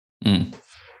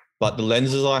 But the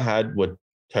lenses I had were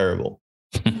terrible.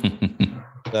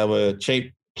 They were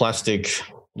cheap plastic,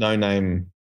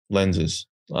 no-name lenses.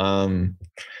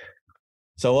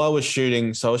 So I was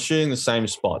shooting the same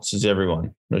spots as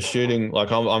everyone. I was shooting,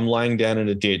 like I'm laying down in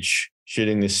a ditch,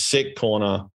 shooting this sick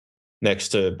corner next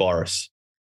to Boris.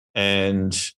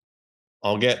 And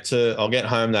I'll get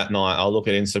home that night, I'll look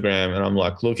at Instagram and I'm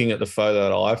like looking at the photo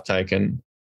that I've taken.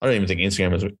 I don't even think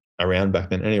Instagram was around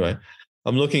back then. Anyway,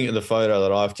 I'm looking at the photo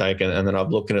that I've taken and then I'm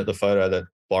looking at the photo that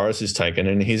Boris has taken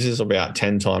and his is about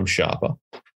 10 times sharper.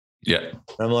 Yeah. And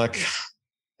I'm like,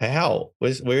 how?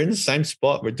 We're in the same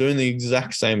spot. We're doing the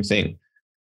exact same thing.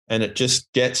 And it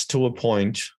just gets to a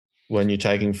point when you're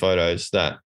taking photos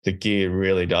that the gear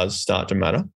really does start to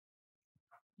matter.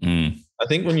 I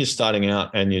think when you're starting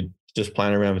out and you're just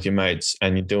playing around with your mates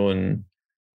and you're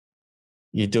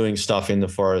doing stuff in the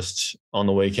forest on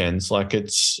the weekends, like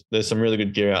there's some really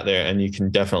good gear out there and you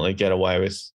can definitely get away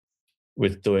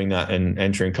with doing that and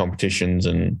entering competitions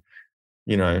and,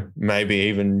 maybe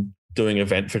even doing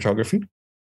event photography.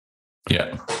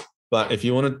 Yeah. But if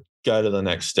you want to go to the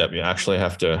next step, you actually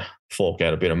have to fork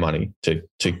out a bit of money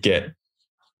to get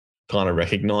kind of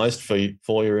recognized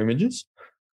for your images.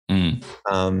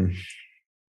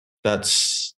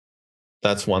 That's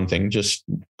one thing. Just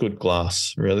good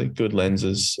glass, really good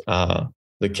lenses are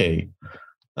the key.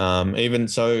 Even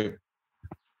so,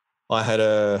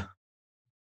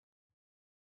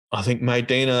 I think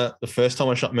Maydena, the first time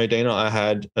I shot Maydena, I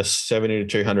had a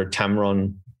 70-200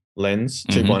 Tamron lens,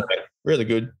 2.8, really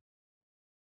good.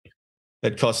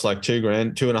 It cost like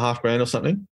 $2,000, $2,500 or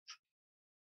something.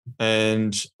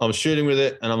 And I was shooting with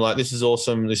it and I'm like, this is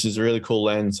awesome. This is a really cool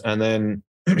lens. And then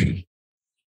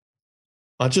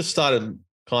I just started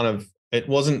it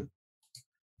wasn't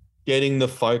getting the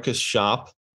focus sharp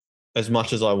as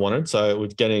much as I wanted. So it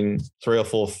was getting 3 or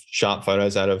 4 sharp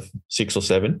photos out of 6 or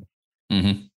 7.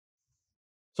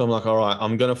 So I'm like, all right,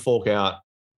 I'm going to fork out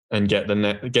and get the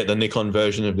Nikon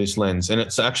version of this lens. And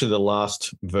it's actually the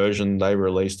last version they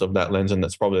released of that lens, and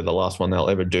that's probably the last one they'll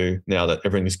ever do now that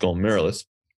everything's gone mirrorless.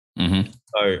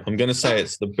 So I'm going to say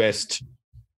it's the best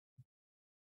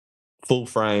full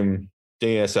frame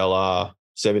DSLR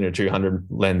 70-200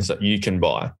 lens that you can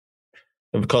buy.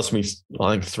 It cost me,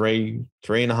 I think, $3,500,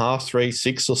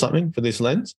 $3,600 or something for this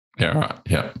lens. Yeah, right.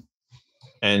 Yeah.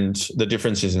 And the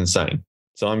difference is insane.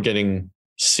 So I'm getting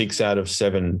 6 out of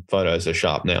 7 photos are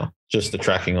sharp now. Just the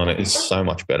tracking on it is so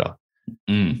much better.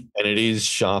 And it is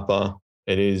sharper.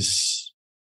 It is,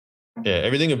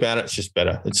 everything about it's just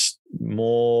better. It's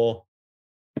more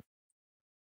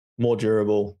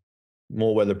durable,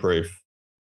 more weatherproof,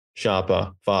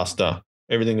 sharper, faster.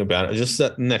 Everything about it, just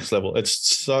that next level. It's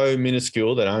so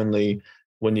minuscule that only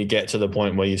when you get to the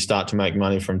point where you start to make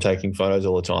money from taking photos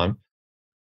all the time,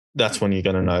 that's when you're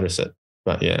going to notice it.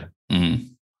 But yeah,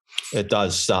 it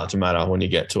does start to matter when you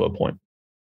get to a point.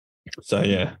 So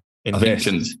yeah, invest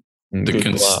in good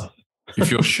glass.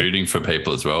 If you're shooting for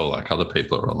people as well, like other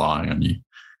people are relying on you.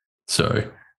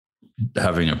 So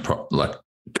having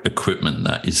equipment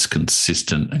that is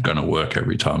consistent and going to work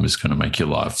every time is going to make your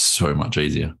life so much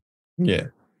easier. Yeah.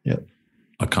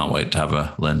 I can't wait to have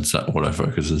a lens that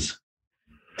autofocuses.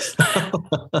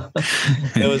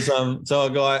 There was so a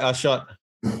guy I shot.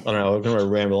 I don't know. I'm going to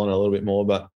ramble on a little bit more,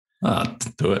 but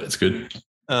do it. It's good.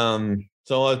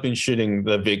 So I've been shooting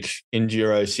the Vic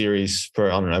Enduro series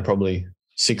for, I don't know, probably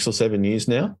 6 or 7 years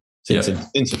now since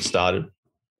it started,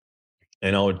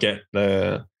 and I would get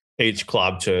each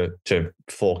club to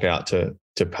fork out to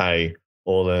pay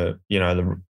all the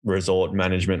the resort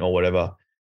management or whatever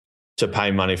to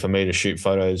pay money for me to shoot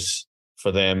photos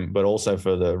for them, but also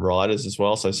for the riders as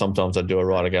well. So sometimes I do a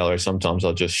rider gallery, sometimes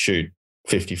I'll just shoot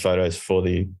 50 photos for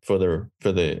the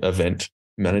event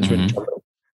management.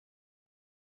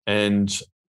 And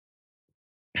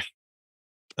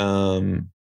I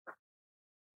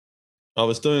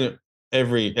was doing it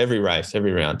every race,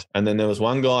 every round. And then there was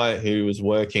one guy who was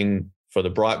working for the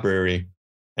Bright Brewery,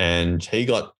 and he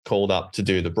got called up to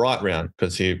do the Bright round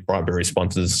because Bright Brewery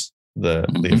sponsors the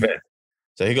event.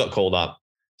 So he got called up,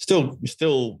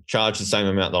 still charged the same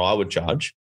amount that I would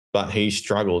charge, but he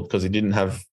struggled because he didn't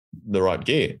have the right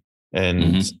gear.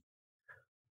 And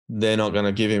they're not going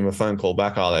to give him a phone call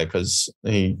back, are they? Because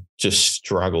he just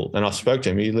struggled. And I spoke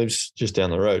to him. He lives just down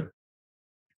the road.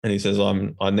 And he says,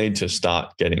 I need to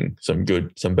start getting some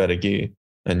better gear.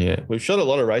 And yeah, we've shot a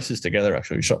lot of races together,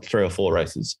 actually. We shot 3 or 4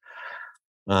 races.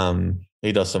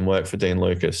 He does some work for Dean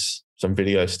Lucas, some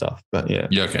video stuff. But yeah.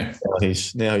 Yeah, okay.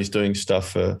 Now he's doing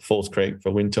stuff for Falls Creek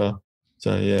for winter.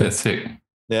 So yeah. That's it.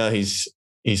 Now he's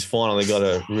finally got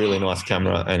a really nice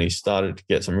camera, and he's started to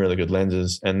get some really good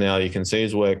lenses. And now you can see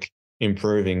his work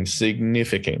improving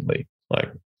significantly.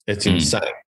 Like, it's insane,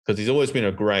 because he's always been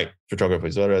a great photographer.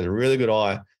 He's got a really good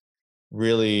eye,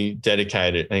 really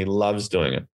dedicated, and he loves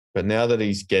doing it. But now that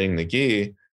he's getting the gear,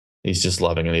 he's just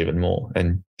loving it even more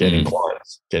and getting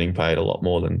clients, getting paid a lot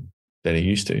more than he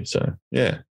used to. So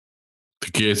yeah.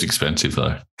 The gear's expensive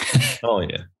though. Oh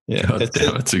yeah. Yeah. God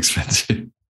damn, it's expensive.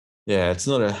 Yeah, it's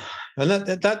not and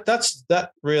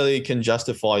that really can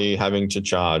justify you having to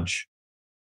charge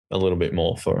a little bit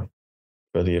more for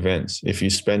the events. If you're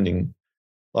spending,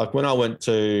 like when I went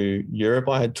to Europe,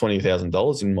 I had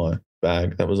 $20,000 in my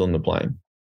bag that was on the plane.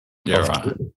 Yeah,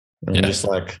 right. And I'm just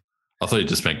like, I thought you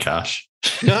just meant cash.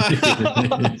 No.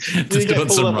 Just You get doing full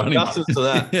some of running. adjusters to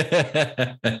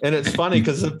that. And it's funny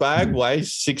because the bag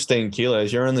weighs 16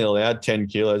 kilos. You're only allowed 10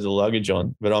 kilos of luggage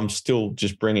on, but I'm still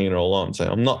just bringing it all on. So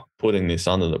I'm not putting this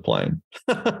under the plane.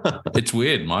 It's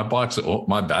weird. My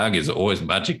bag is always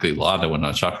magically lighter when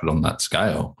I chuck it on that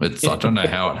scale. I don't know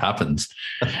how it happens.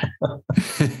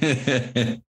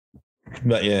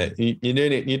 But yeah, you do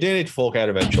need to fork out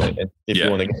eventually if you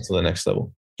want to get to the next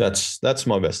level. That's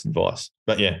my best advice.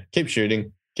 But yeah, keep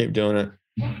shooting, keep doing it.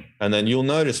 And then you'll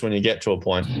notice when you get to a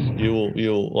point,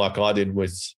 you'll like I did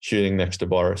with shooting next to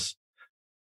Boris.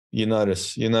 You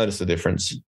notice the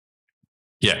difference.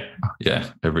 Yeah.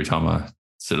 Every time I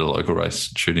sit at a local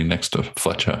race shooting next to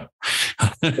Fletcher,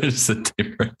 there's a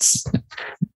difference.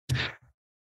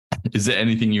 Is there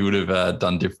anything you would have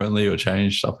done differently or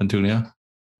changed up until now?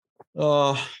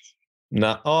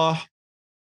 No.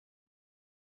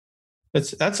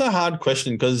 That's a hard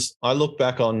question because I look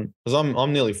back on because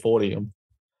I'm nearly 40. I'm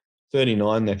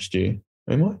 39 next year.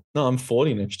 Am I? No, I'm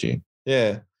 40 next year.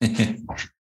 Yeah.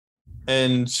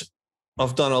 And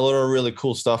I've done a lot of really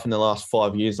cool stuff in the last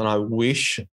 5 years, and I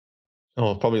wish,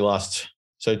 probably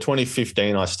so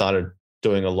 2015 I started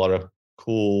doing a lot of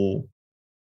cool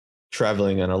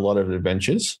traveling and a lot of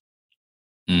adventures.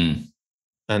 Mm.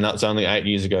 And that was only 8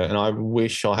 years ago. And I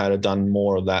wish I had done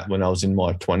more of that when I was in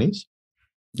my 20s.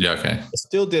 Yeah, okay. I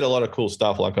still did a lot of cool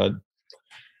stuff. Like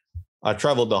I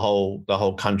traveled the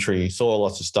whole country, saw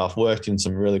lots of stuff, worked in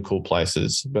some really cool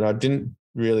places, but I didn't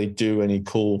really do any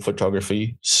cool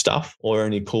photography stuff or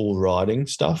any cool riding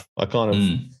stuff. I kind of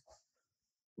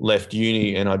left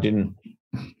uni and I did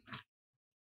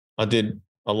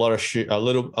a lot of a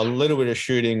little bit of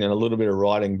shooting and a little bit of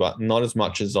riding, but not as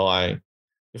much as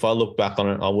if I look back on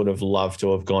it, I would have loved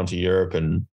to have gone to Europe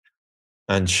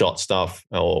and shot stuff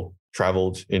or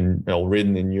traveled or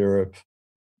ridden in Europe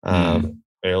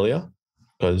earlier,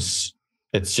 because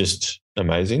it's just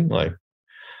amazing. Like,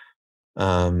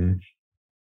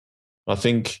 I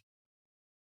think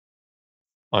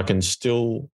I can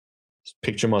still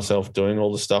picture myself doing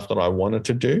all the stuff that I wanted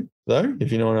to do, though,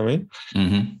 if you know what I mean.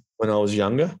 Mm-hmm. When I was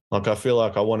younger, like I feel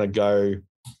like I want to go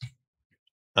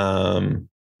and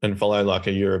follow like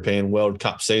a European World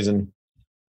Cup season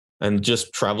and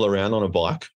just travel around on a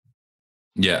bike.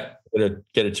 Yeah.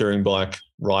 Get a touring bike,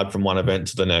 ride from one event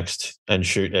to the next and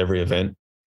shoot every event,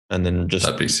 and then just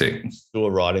that'd be sick. Do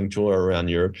a riding tour around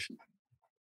Europe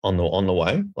on the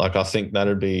way. Like I think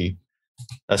that'd be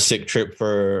a sick trip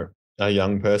for a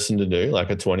young person to do, like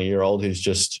a 20-year-old who's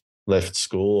just left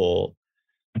school or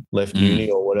left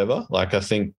uni or whatever. Like I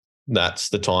think that's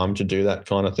the time to do that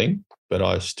kind of thing, but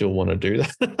I still want to do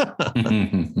that.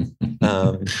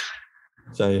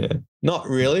 So yeah, not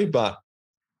really, but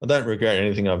I don't regret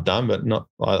anything I've done, but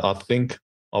I think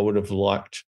I would have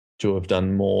liked to have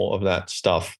done more of that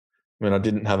stuff. I mean, I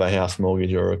didn't have a house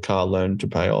mortgage or a car loan to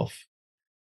pay off.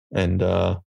 And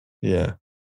a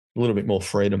little bit more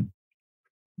freedom.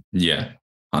 Yeah,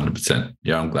 100%.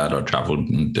 Yeah, I'm glad I travelled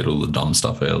and did all the dumb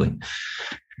stuff early.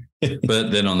 But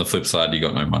then on the flip side, you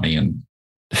got no money and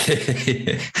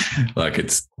like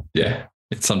it's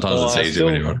sometimes it's easier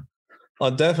when you're I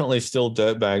definitely still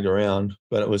dirtbagged around,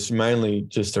 but it was mainly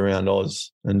just around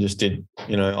Oz and just did,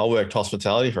 I worked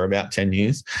hospitality for about 10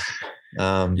 years.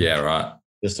 Yeah, right.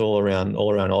 Just all around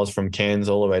Oz, from Cairns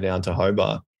all the way down to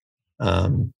Hobart.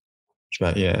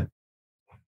 But yeah,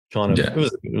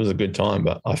 it was a good time,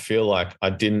 but I feel like I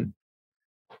didn't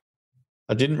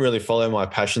really follow my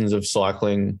passions of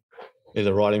cycling,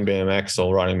 either riding BMX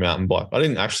or riding mountain bike. I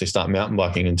didn't actually start mountain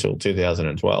biking until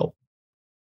 2012.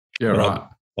 Yeah, right.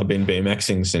 I've been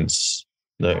BMXing since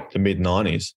the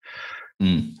mid-90s.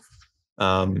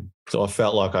 So I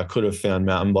felt like I could have found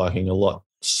mountain biking a lot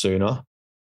sooner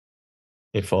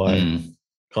if I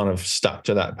kind of stuck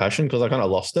to that passion, because I kind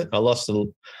of lost it.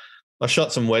 I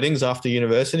shot some weddings after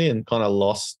university and kind of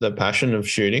lost the passion of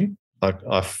shooting.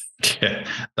 That'll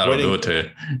do it too.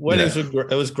 Weddings, it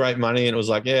was great money, and it was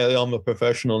like, I'm a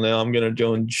professional now. I'm going to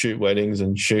do and shoot weddings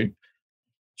and shoot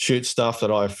stuff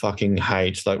that I fucking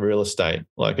hate, like real estate.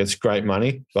 Like it's great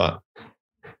money, but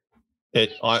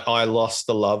I lost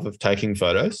the love of taking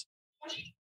photos.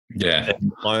 Yeah.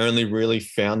 And I only really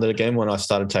found it again when I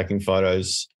started taking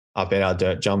photos up at our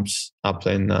dirt jumps up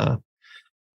at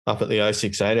the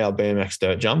 068, our BMX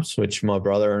dirt jumps, which my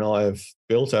brother and I have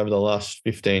built over the last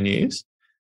 15 years.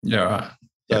 Yeah,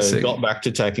 right. So I got back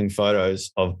to taking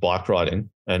photos of bike riding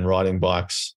and riding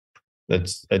bikes.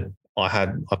 I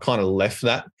kind of left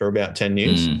that for about 10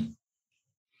 years.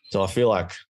 So I feel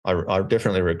like I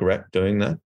definitely regret doing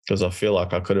that, because I feel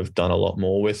like I could have done a lot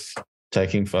more with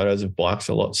taking photos of bikes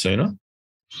a lot sooner.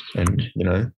 And,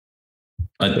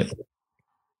 I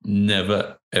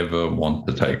never, ever want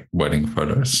to take wedding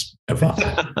photos, ever.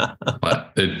 Like,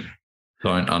 I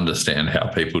don't understand how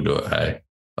people do it, hey?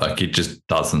 Like, it just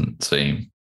doesn't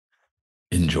seem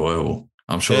enjoyable.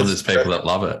 I'm sure there's people that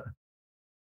love it.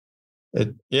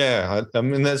 I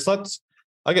mean, there's lots.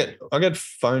 I get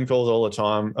phone calls all the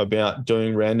time about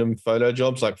doing random photo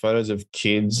jobs, like photos of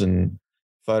kids and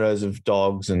photos of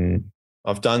dogs, and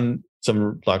I've done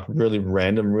some like really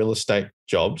random real estate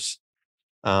jobs,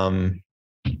 and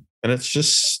it's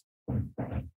just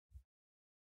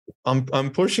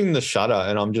I'm pushing the shutter,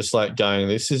 and I'm just like going,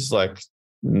 this is like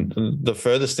the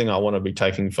furthest thing I want to be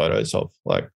taking photos of,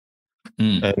 like,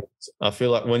 and I feel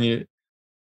like when you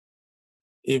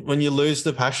lose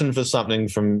the passion for something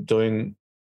from doing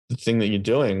the thing that you're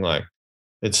doing, like,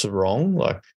 it's wrong.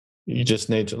 Like, you just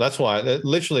need to. That's why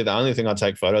literally the only thing I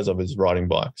take photos of is riding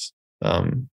bikes.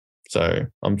 So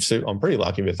I'm pretty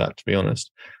lucky with that, to be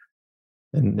honest.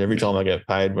 And every time I get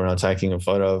paid when I'm taking a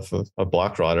photo of a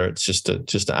bike rider, it's just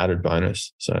an added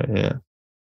bonus. So yeah.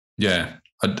 Yeah,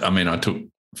 I mean, I took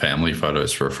family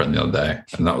photos for a friend the other day,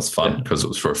 and that was fun because it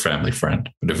was for a family friend.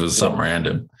 But if it was something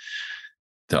random,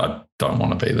 I don't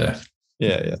want to be there.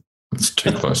 Yeah. It's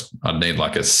too close. I'd need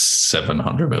like a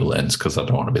 700mm lens because I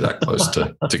don't want to be that close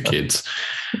to kids.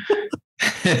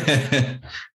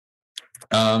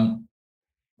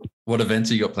 What events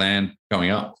have you got planned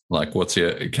coming up? Like, what's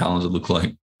your calendar look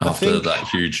like after that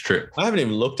huge trip? I haven't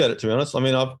even looked at it, to be honest. I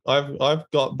mean, I've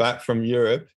got back from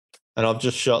Europe, and I've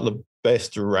just shot the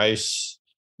best race,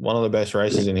 one of the best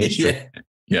races in history.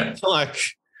 Yeah. It's like,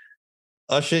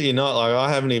 I shit you not, like,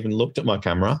 I haven't even looked at my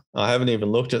camera. I haven't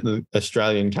even looked at the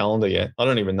Australian calendar yet. I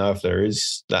don't even know if there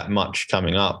is that much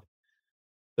coming up.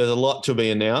 There's a lot to be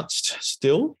announced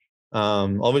still.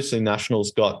 Obviously,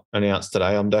 Nationals got announced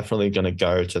today. I'm definitely going to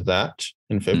go to that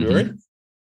in February.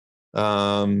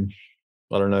 I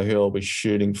don't know who I'll be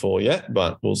shooting for yet,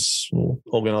 but we'll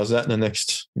organise that in the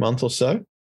next month or so.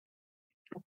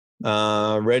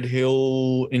 Red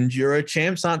Hill Enduro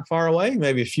Champs aren't far away,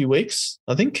 maybe a few weeks,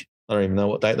 I think. I don't even know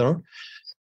what date they're on.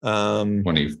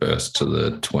 21st to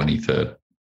the 23rd.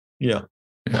 Yeah.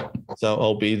 So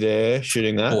I'll be there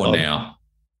shooting that. For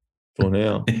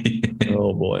now.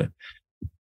 Oh, boy.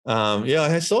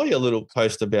 I saw your little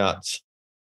post about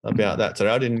that today.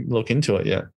 I didn't look into it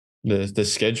yet. The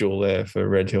schedule there for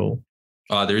Red Hill.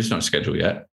 There is no schedule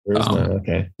yet. There is no.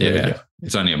 Okay.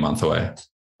 It's only a month away.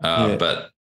 But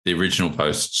the original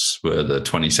posts were the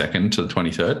 22nd to the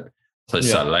 23rd. So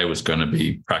Saturday was going to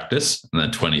be practice, and the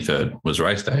 23rd was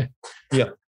race day.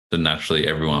 Yeah. Then naturally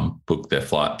everyone booked their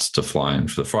flights to fly in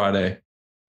for the Friday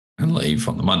and leave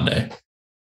on the Monday.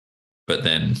 But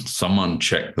then someone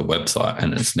checked the website,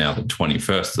 and it's now the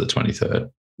 21st to the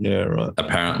 23rd. Yeah, right.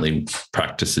 Apparently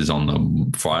practice is on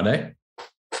the Friday.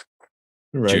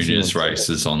 Juniors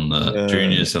races on the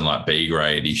juniors and like B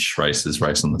grade-ish races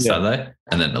race on the Saturday,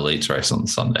 and then elites race on the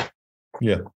Sunday.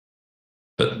 Yeah.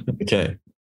 But okay.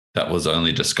 That was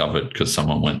only discovered because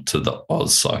someone went to the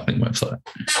Oz cycling website.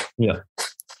 Yeah.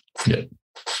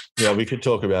 We could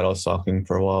talk about Oz cycling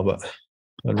for a while, but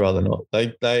I'd rather not.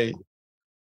 I've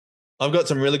got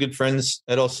some really good friends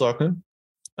at Oz cycling,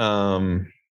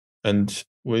 and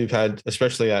we've had,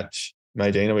 especially at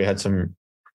Maydena, we had some,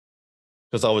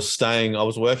 because I was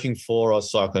working for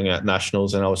Oz cycling at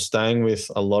Nationals, and I was staying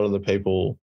with a lot of the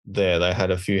people there. They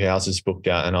had a few houses booked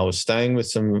out, and I was staying with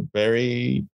some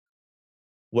very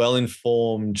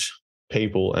well-informed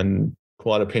people and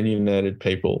quite opinionated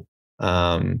people.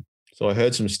 So I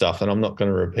heard some stuff, and I'm not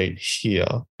going to repeat here,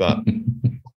 but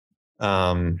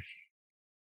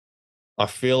I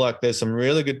feel like there's some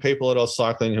really good people at Oz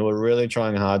cycling who are really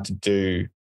trying hard to do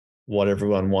what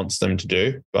everyone wants them to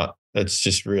do, but it's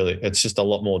just a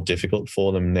lot more difficult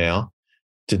for them now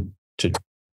to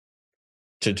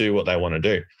do what they want to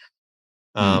do.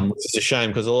 Which is a shame,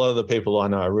 because a lot of the people I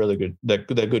know are really good. They're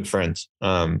good friends,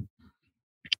 and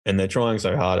they're trying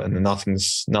so hard, and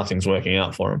nothing's working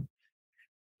out for them.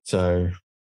 So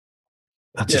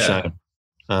that's a shame.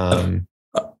 I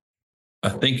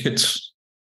think it's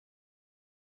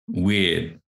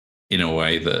weird in a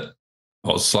way that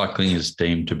Oz cycling is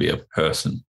deemed to be a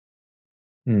person,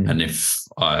 and if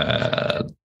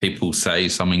people say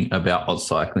something about Oz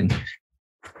cycling,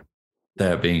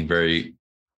 they're being very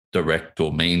direct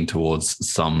or mean towards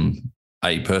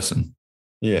a person.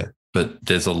 Yeah. But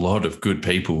there's a lot of good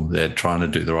people. They're trying to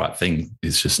do the right thing.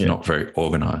 It's just not very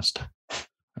organized.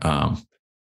 Like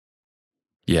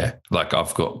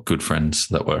I've got good friends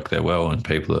that work there well, and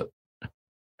people that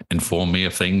inform me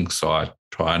of things. So I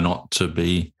try not to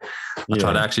be, I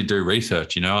try to actually do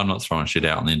research, I'm not throwing shit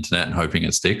out on the internet and hoping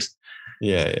it sticks.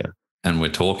 Yeah. and we're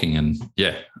talking, and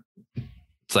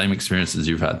same experiences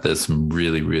you've had. There's some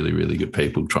really, really, really good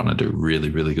people trying to do really,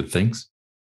 really good things,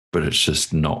 but it's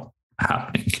just not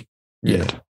happening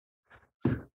yet.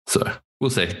 So we'll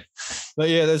see. But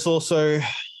yeah, there's also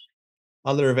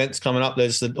other events coming up.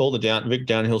 There's all the Vic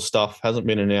downhill stuff hasn't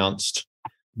been announced.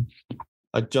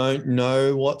 I don't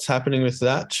know what's happening with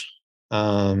that.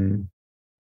 The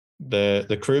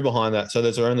crew behind that. So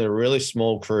there's only a really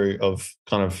small crew of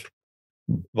kind of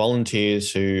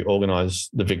volunteers who organise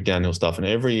the Vic downhill stuff, and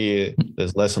every year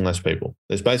there's less and less people.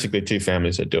 There's basically two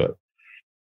families that do it,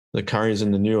 the Currys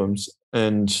and the Newhams,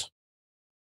 and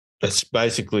it's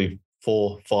basically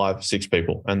 4, 5, 6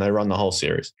 people, and they run the whole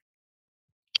series.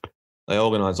 They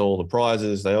organise all the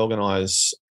prizes, they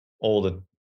organise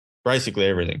basically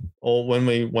everything. Or when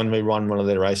we run one of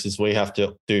their races, we have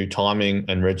to do timing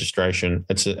and registration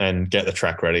and get the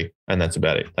track ready, and that's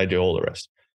about it. They do all the rest,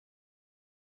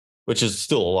 which is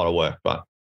still a lot of work, but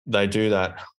they do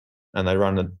that, and they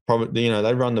run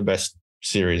the best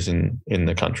series in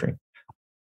the country,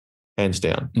 hands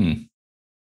down.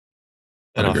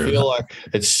 And I feel like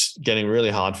it's getting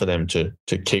really hard for them to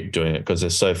keep doing it because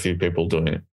there's so few people doing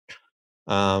it.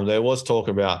 There was talk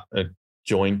about a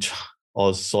joint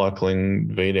Oz Cycling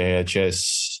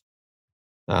VDHS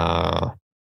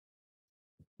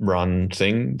run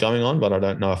thing going on, but I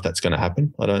don't know if that's going to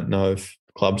happen. I don't know if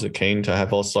clubs are keen to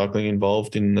have Oz Cycling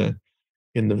involved in the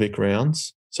Vic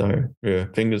rounds. So yeah,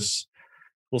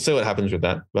 we'll see what happens with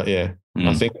that. But yeah,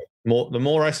 I think the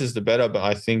more races the better. But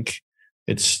I think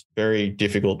it's very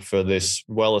difficult for this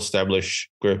well-established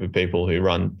group of people who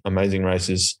run amazing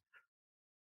races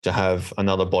to have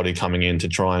another body coming in to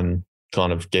try and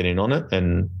kind of get in on it.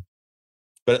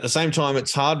 But at the same time,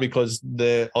 it's hard because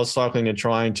the Oz Cycling are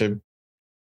trying to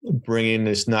bring in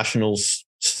this nationals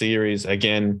series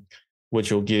again,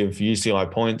 which will give UCI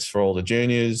points for all the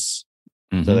juniors,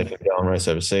 so they can go and race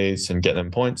overseas and get them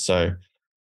points. So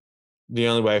the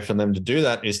only way for them to do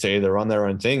that is to either run their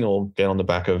own thing or get on the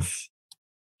back of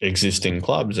existing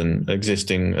clubs and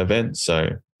existing events. So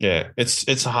yeah,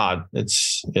 it's hard.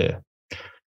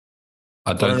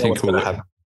 I don't think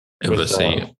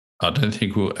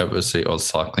we'll ever see Oz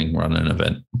Cycling run an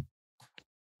event.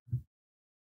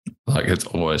 Like, it's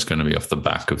always going to be off the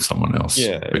back of someone else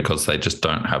because they just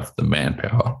don't have the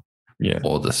manpower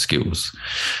or the skills.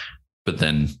 But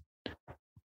then,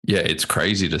 it's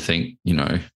crazy to think,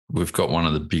 we've got one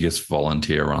of the biggest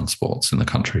volunteer run sports in the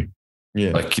country.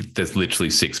 Yeah. Like, there's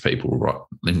literally 6 people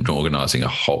organising a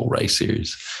whole race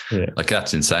series. Yeah. Like,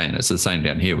 that's insane. It's the same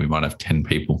down here. We might have 10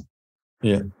 people.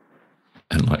 Yeah.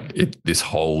 And this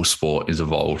whole sport is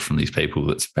evolved from these people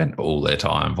that spent all their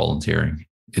time volunteering.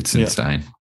 It's insane.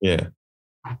 Yeah.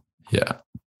 Yeah.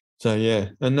 So,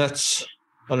 and that's,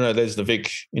 I don't know, there's the Vic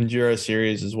Enduro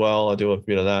series as well. I do a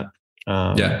bit of that.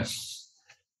 But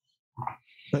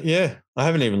I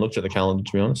haven't even looked at the calendar,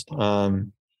 to be honest.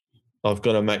 I've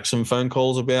got to make some phone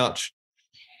calls about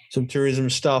some tourism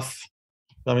stuff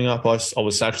coming up. I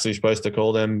was actually supposed to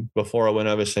call them before I went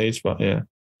overseas, but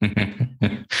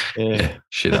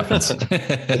shit happens.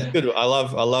 It's good. I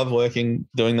love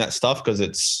doing that stuff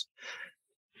because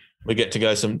we get to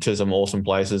go to some awesome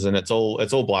places, and it's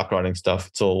all bike riding stuff.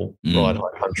 It's all high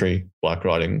country bike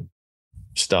riding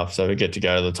stuff. So we get to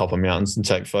go to the top of mountains and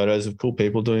take photos of cool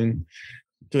people doing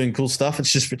cool stuff.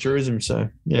 It's just for tourism. So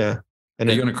yeah. And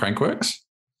are you going to Crankworks?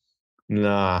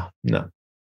 Nah, no.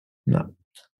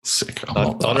 Sick. I'm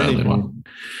not the only one.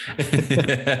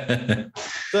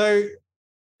 So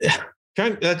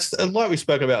that's like we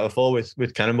spoke about before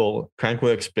with Cannonball,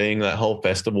 Crankworks being that whole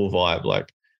festival vibe.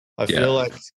 Like, I feel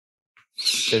like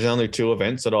there's only 2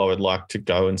 events that I would like to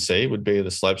go and see would be the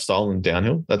slopestyle and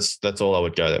downhill. That's all I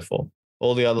would go there for.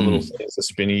 All the other little things, the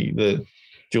spinny, the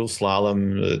dual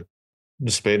slalom,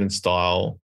 the speed and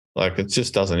style, like, it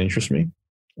just doesn't interest me.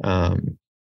 I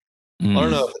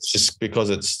don't know if it's just because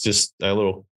it's just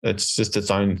it's just its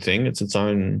own thing. It's its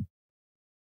own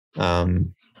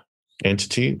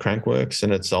entity, Crankworks,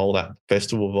 and it's all that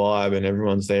festival vibe and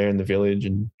everyone's there in the village,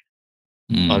 and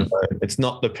I don't know, it's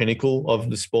not the pinnacle of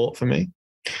the sport for me.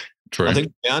 True. I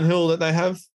think downhill that they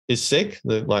have is sick.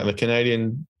 The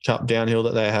Canadian Cup downhill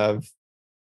that they have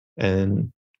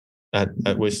and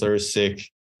at Whistler is sick.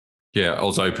 Yeah, I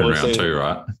was open round 2,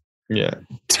 right? Yeah.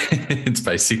 It's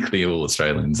basically all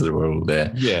Australians that are all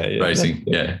there racing.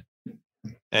 Yeah.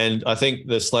 And I think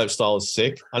the slopestyle is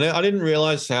sick. I didn't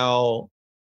realise how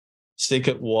sick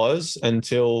it was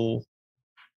until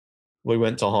we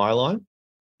went to Highline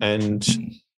and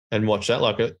watched that.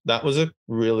 Like, that was a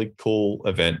really cool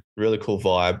event, really cool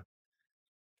vibe.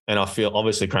 And I feel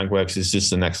obviously Crankworks is just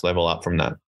the next level up from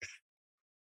that.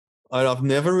 I've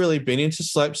never really been into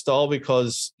slopestyle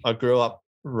because I grew up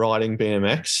riding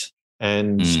BMX,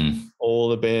 and all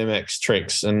the BMX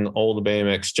tricks and all the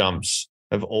BMX jumps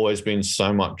have always been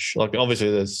so much. Like,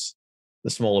 obviously there's the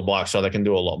smaller bikes, so they can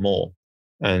do a lot more.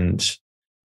 And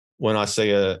when I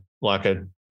see a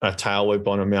tail whip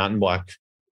on a mountain bike,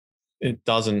 it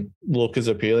doesn't look as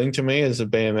appealing to me as a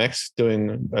BMX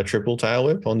doing a triple tail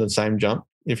whip on the same jump,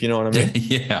 if you know what I mean.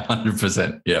 Yeah,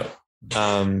 100%. Yeah.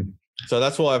 So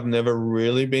that's why I've never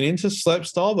really been into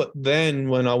slopestyle. But then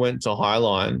when I went to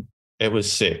Highline, it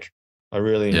was sick. I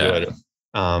really enjoyed it.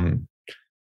 And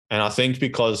I think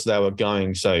because they were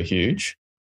going so huge,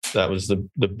 that was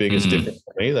the biggest difference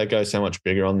for me. They go so much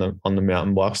bigger on the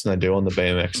mountain bikes than they do on the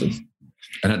BMXs.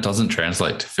 And it doesn't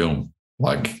translate to film.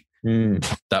 Like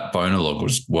that boner log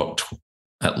was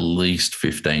at least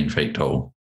 15 feet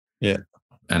tall. Yeah.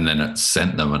 And then it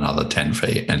sent them another 10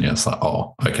 feet, and you're just like,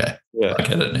 oh, okay. Yeah. I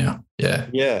get it now. Yeah.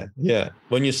 Yeah. Yeah.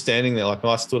 When you're standing there, like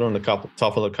I stood on the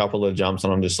top of a couple of jumps,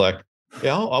 and I'm just like,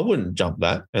 yeah, I wouldn't jump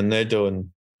that. And they're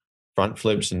doing front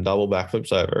flips and double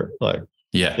backflips over it. Like,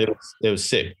 yeah, it was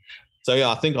sick. So yeah,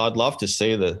 I think I'd love to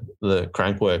see the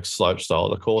Crankworx slopestyle,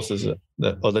 the courses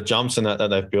or the jumps in that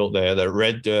they've built there, the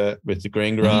red dirt with the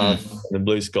green grass and the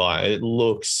blue sky. It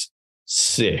looks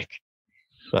sick.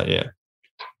 But yeah,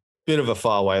 bit of a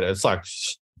far way. It's like,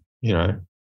 you know,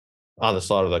 other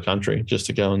side of the country just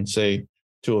to go and see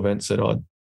two events that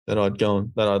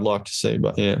I'd like to see.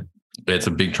 But yeah, it's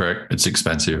a big trek. It's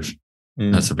expensive.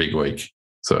 That's a big week.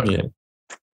 So yeah,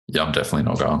 I'm definitely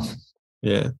not going.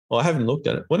 Yeah. Well, I haven't looked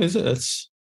at it. What is it? It's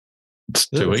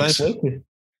 2 weeks.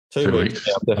 2 weeks.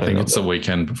 Yeah, I think it's the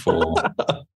weekend before.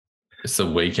 It's the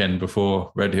weekend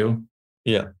before Red Hill.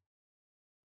 Yeah.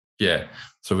 Yeah.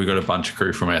 So we got a bunch of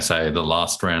crew from SA. The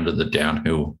last round of the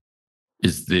downhill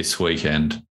is this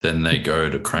weekend. Then they go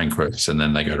to Crankworx, and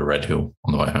then they go to Red Hill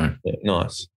on the way home. Yeah,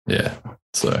 nice. Yeah.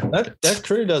 So that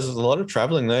crew does a lot of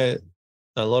traveling. A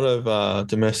lot of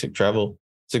domestic travel.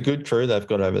 It's a good crew they've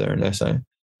got over there in SA.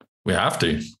 We have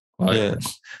to.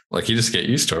 Like you just get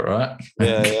used to it, right?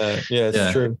 Yeah,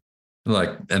 it's true.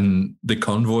 Like, and the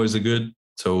convoys are good.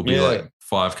 So it'll be like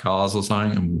 5 cars or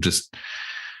something, and we'll just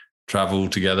travel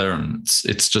together, and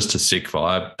it's just a sick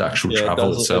vibe, the actual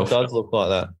travel itself. It does look like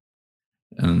that.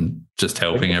 And just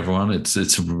helping everyone. It's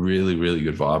a really, really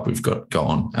good vibe we've got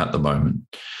going at the moment.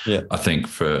 Yeah. I think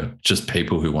for just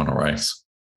people who want to race.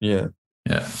 Yeah.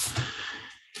 Yeah.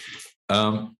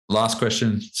 Last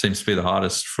question seems to be the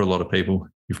hardest for a lot of people.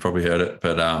 You've probably heard it,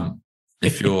 but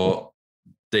if you're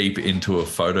deep into a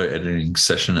photo editing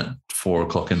session at 4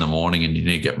 o'clock in the morning and you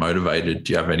need to get motivated,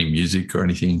 do you have any music or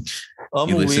anything? I'm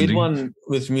a weird one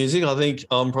with music. I think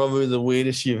I'm probably the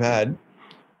weirdest you've had.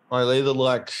 I either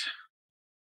like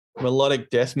melodic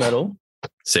death metal.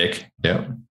 Sick. Yeah.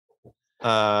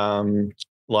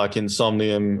 Like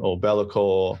Insomnium or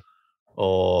Bellacore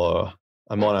or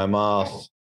Amon Amarth.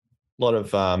 A lot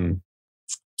of kind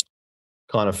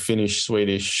of Finnish,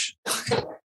 Swedish.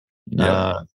 There's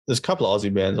a couple of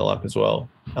Aussie bands I like as well.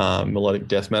 Melodic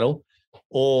death metal,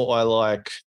 or I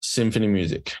like symphony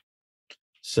music.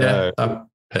 So that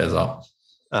pairs up.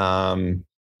 A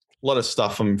lot of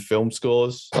stuff from film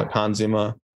scores like Hans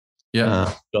Zimmer,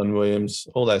 John Williams,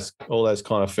 all those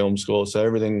kind of film scores. So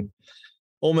everything,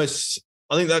 almost.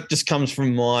 I think that just comes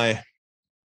from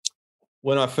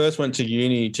when I first went to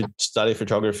uni to study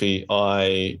photography,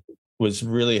 I was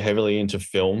really heavily into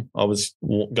film. I was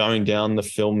going down the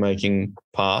filmmaking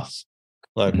path,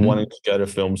 like wanting to go to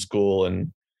film school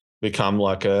and become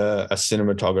like a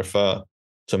cinematographer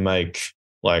to make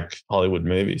like Hollywood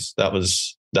movies. That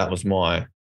was my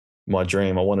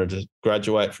dream. I wanted to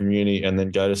graduate from uni and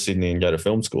then go to Sydney and go to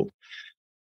film school.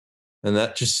 And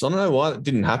that just, I don't know why it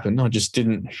didn't happen. I just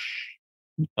didn't.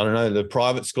 I don't know. The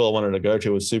private school I wanted to go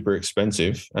to was super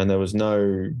expensive, and there was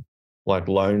no like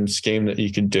loan scheme that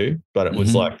you could do, but it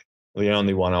was like the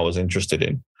only one I was interested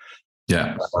in.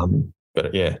 Yeah.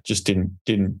 But yeah, just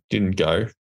didn't go.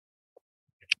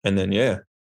 And then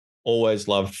always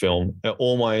loved film.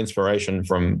 All my inspiration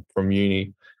from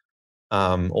uni,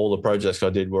 all the projects I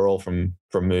did were all from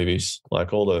movies.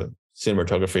 Like all the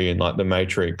cinematography and like The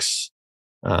Matrix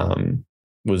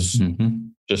was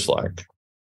just like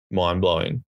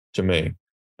mind-blowing to me,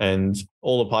 and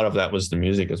all a part of that was the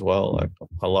music as well. Like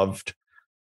I loved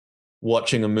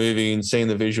watching a movie and seeing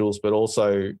the visuals, but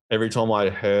also every time I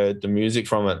heard the music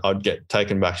from it, I'd get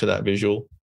taken back to that visual.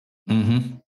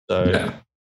 So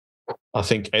I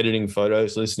think editing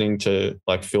photos, listening to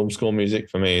like film score music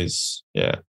for me is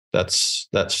that's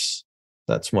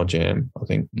my jam, I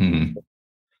think.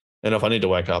 And if I need to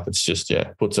wake up, it's just,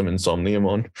 put some Insomnium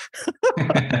on.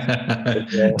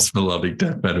 It's melodic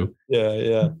death metal.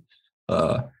 Yeah.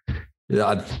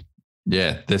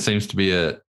 There seems to be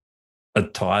a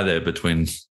tie there between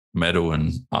metal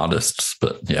and artists.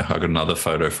 But yeah, I got another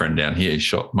photo friend down here. He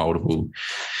shot multiple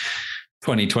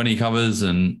 2020 covers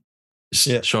and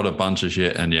shot a bunch of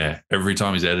shit. And every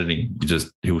time he's editing,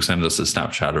 he will send us a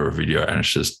Snapchat or a video, and it's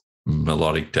just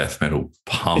melodic death metal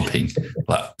pumping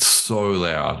like so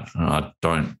loud. And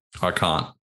I can't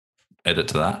edit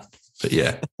to that. But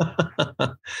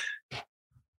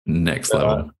next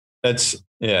level. That's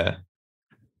I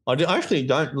actually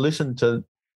don't listen to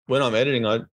when I'm editing.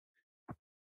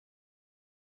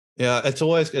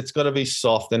 It's got to be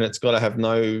soft and it's got to have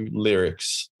no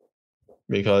lyrics,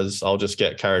 because I'll just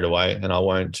get carried away and I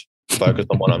won't focus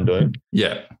on what I'm doing.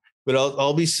 Yeah. But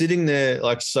I'll be sitting there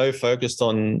like so focused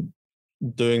on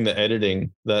doing the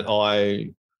editing that I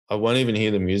won't even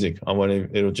hear the music.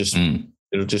 It'll just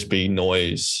be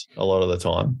noise a lot of the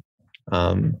time.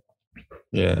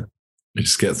 It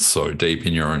just gets so deep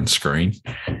in your own screen.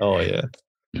 Oh yeah.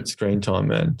 Screen time,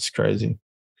 man. It's crazy.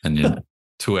 And you're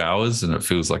 2 hours and it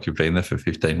feels like you've been there for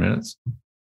 15 minutes.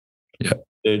 Yeah.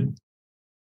 Dude,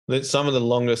 some of the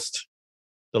longest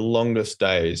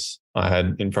days I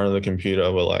had in front of the computer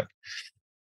were like,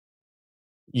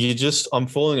 I'm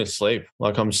falling asleep.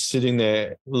 Like I'm sitting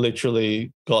there,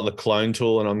 literally got the clone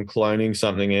tool and I'm cloning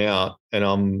something out, and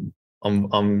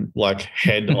I'm like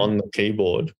head on the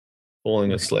keyboard,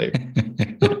 falling asleep.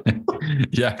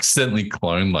 You accidentally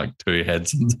cloned like 2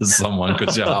 heads into someone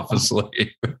because you're half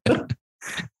asleep.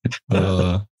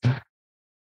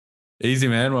 Easy,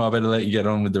 man. Well, I better let you get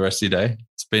on with the rest of your day.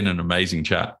 It's been an amazing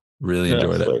chat. Really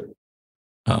enjoyed it.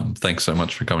 Thanks so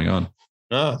much for coming on.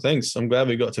 Oh, thanks. I'm glad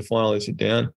we got to finally sit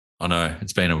down. I know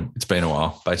it's been a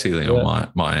while, basically on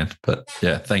my end, but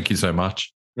thank you so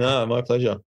much. No, my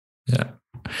pleasure. Yeah,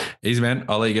 easy, man.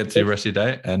 I'll let you get to the rest of your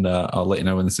day, and I'll let you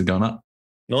know when this is going up.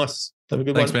 Nice. Have a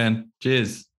good Thanks, one. man.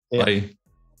 Cheers. Yeah. Bye.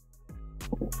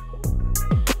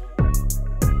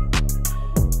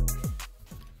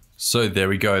 So there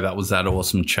we go. That was that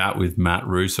awesome chat with Matt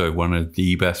Rouso, one of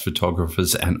the best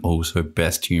photographers and also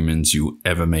best humans you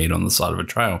ever meet on the side of a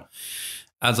trail.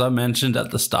 As I mentioned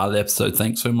at the start of the episode,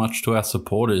 thanks so much to our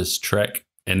supporters, Trek,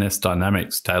 NS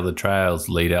Dynamics, Tailored Trails,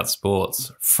 Lead Out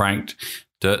Sports, Franked,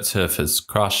 Dirt Surfers,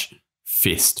 Crush,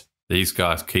 Fist. These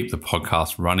guys keep the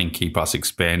podcast running, keep us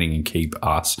expanding, and keep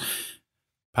us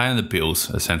paying the bills,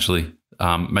 essentially.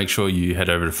 Make sure you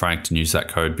head over to Franked and use that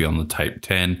code Beyond the Tape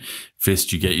 10.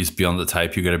 Fist, you get used Beyond the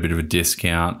Tape, you get a bit of a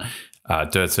discount.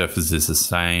 Dirt Surfers is the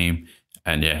same.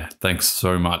 And thanks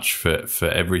so much for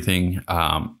everything.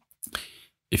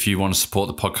 If you want to support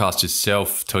the podcast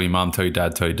yourself, tell your mum, tell your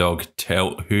dad, tell your dog,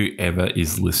 tell whoever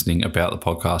is listening about the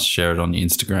podcast. Share it on your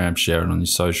Instagram, share it on your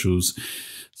socials,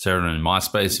 share it on your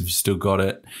MySpace if you still got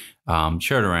it.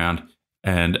 Share it around.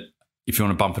 And if you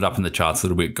want to bump it up in the charts a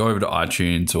little bit, go over to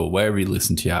iTunes or wherever you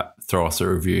listen to your app, throw us a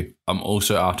review. I'm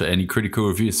also after any critical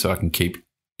reviews so I can keep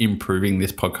improving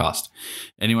this podcast.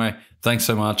 Anyway, thanks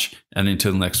so much. And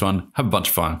until the next one, have a bunch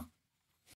of fun.